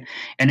WordPress site.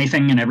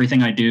 Anything and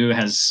everything I do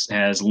has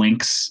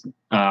links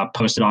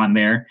posted on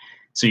there,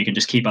 so you can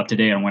just keep up to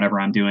date on whatever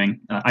I'm doing.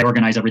 I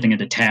organize everything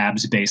into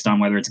tabs based on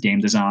whether it's game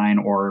design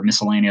or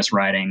miscellaneous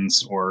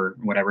writings or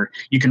whatever.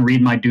 You can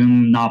read my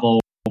Doom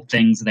novel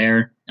things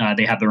there.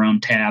 They have their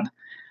own tab.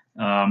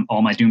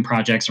 All my Doom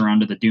projects are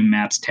under the Doom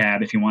Maps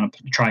tab if you want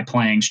to try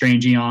playing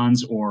Strange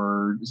Eons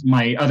or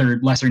my other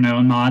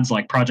lesser-known mods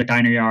like Project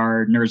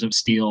Einonyard, Nerves of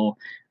Steel.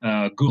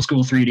 Ghoul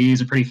School 3D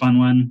is a pretty fun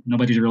one.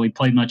 Nobody's really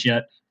played much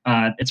yet.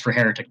 It's for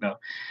Heretic, though.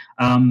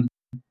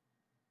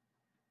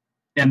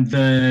 And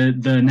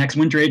the next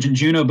Winter Age and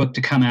Juno book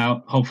to come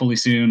out, hopefully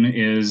soon,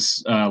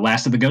 is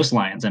Last of the Ghost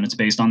Lions, and it's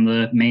based on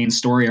the main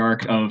story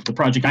arc of the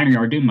Project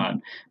Einonyard Doom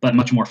mod, but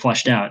much more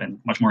fleshed out and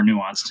much more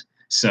nuanced.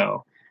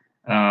 So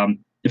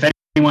if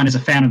anyone is a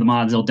fan of the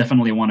mods, they'll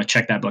definitely want to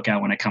check that book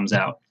out when it comes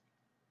out.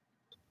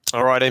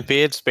 All right, MP,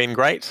 it's been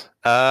great.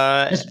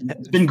 It's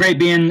been great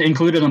being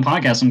included on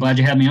podcasts. I'm glad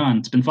you had me on.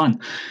 It's been fun.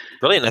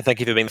 Brilliant. And thank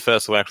you for being the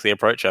first to actually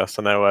approach us.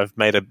 I know I've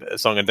made a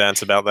song and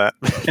dance about that.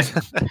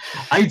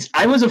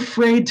 I was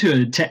afraid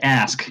to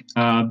ask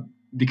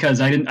because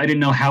I didn't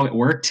know how it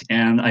worked,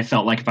 and I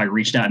felt like if I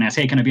reached out and asked,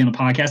 "Hey, can I be on the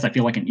podcast?" I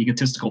feel like an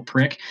egotistical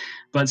prick.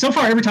 But so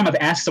far, every time I've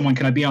asked someone,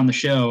 "Can I be on the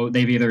show?"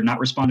 they've either not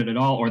responded at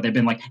all, or they've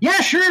been like, "Yeah,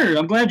 sure.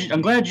 I'm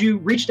glad you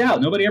reached out.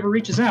 Nobody ever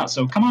reaches out,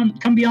 so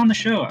come be on the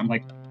show." I'm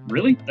like,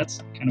 really?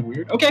 That's kind of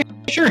weird. Okay,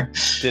 sure.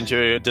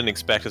 Didn't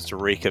expect us to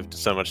reek of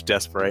so much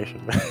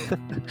desperation.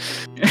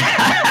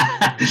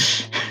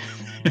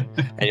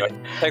 Anyway,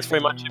 thanks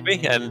very much,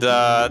 MP, and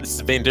this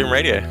has been Doom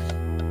Radio.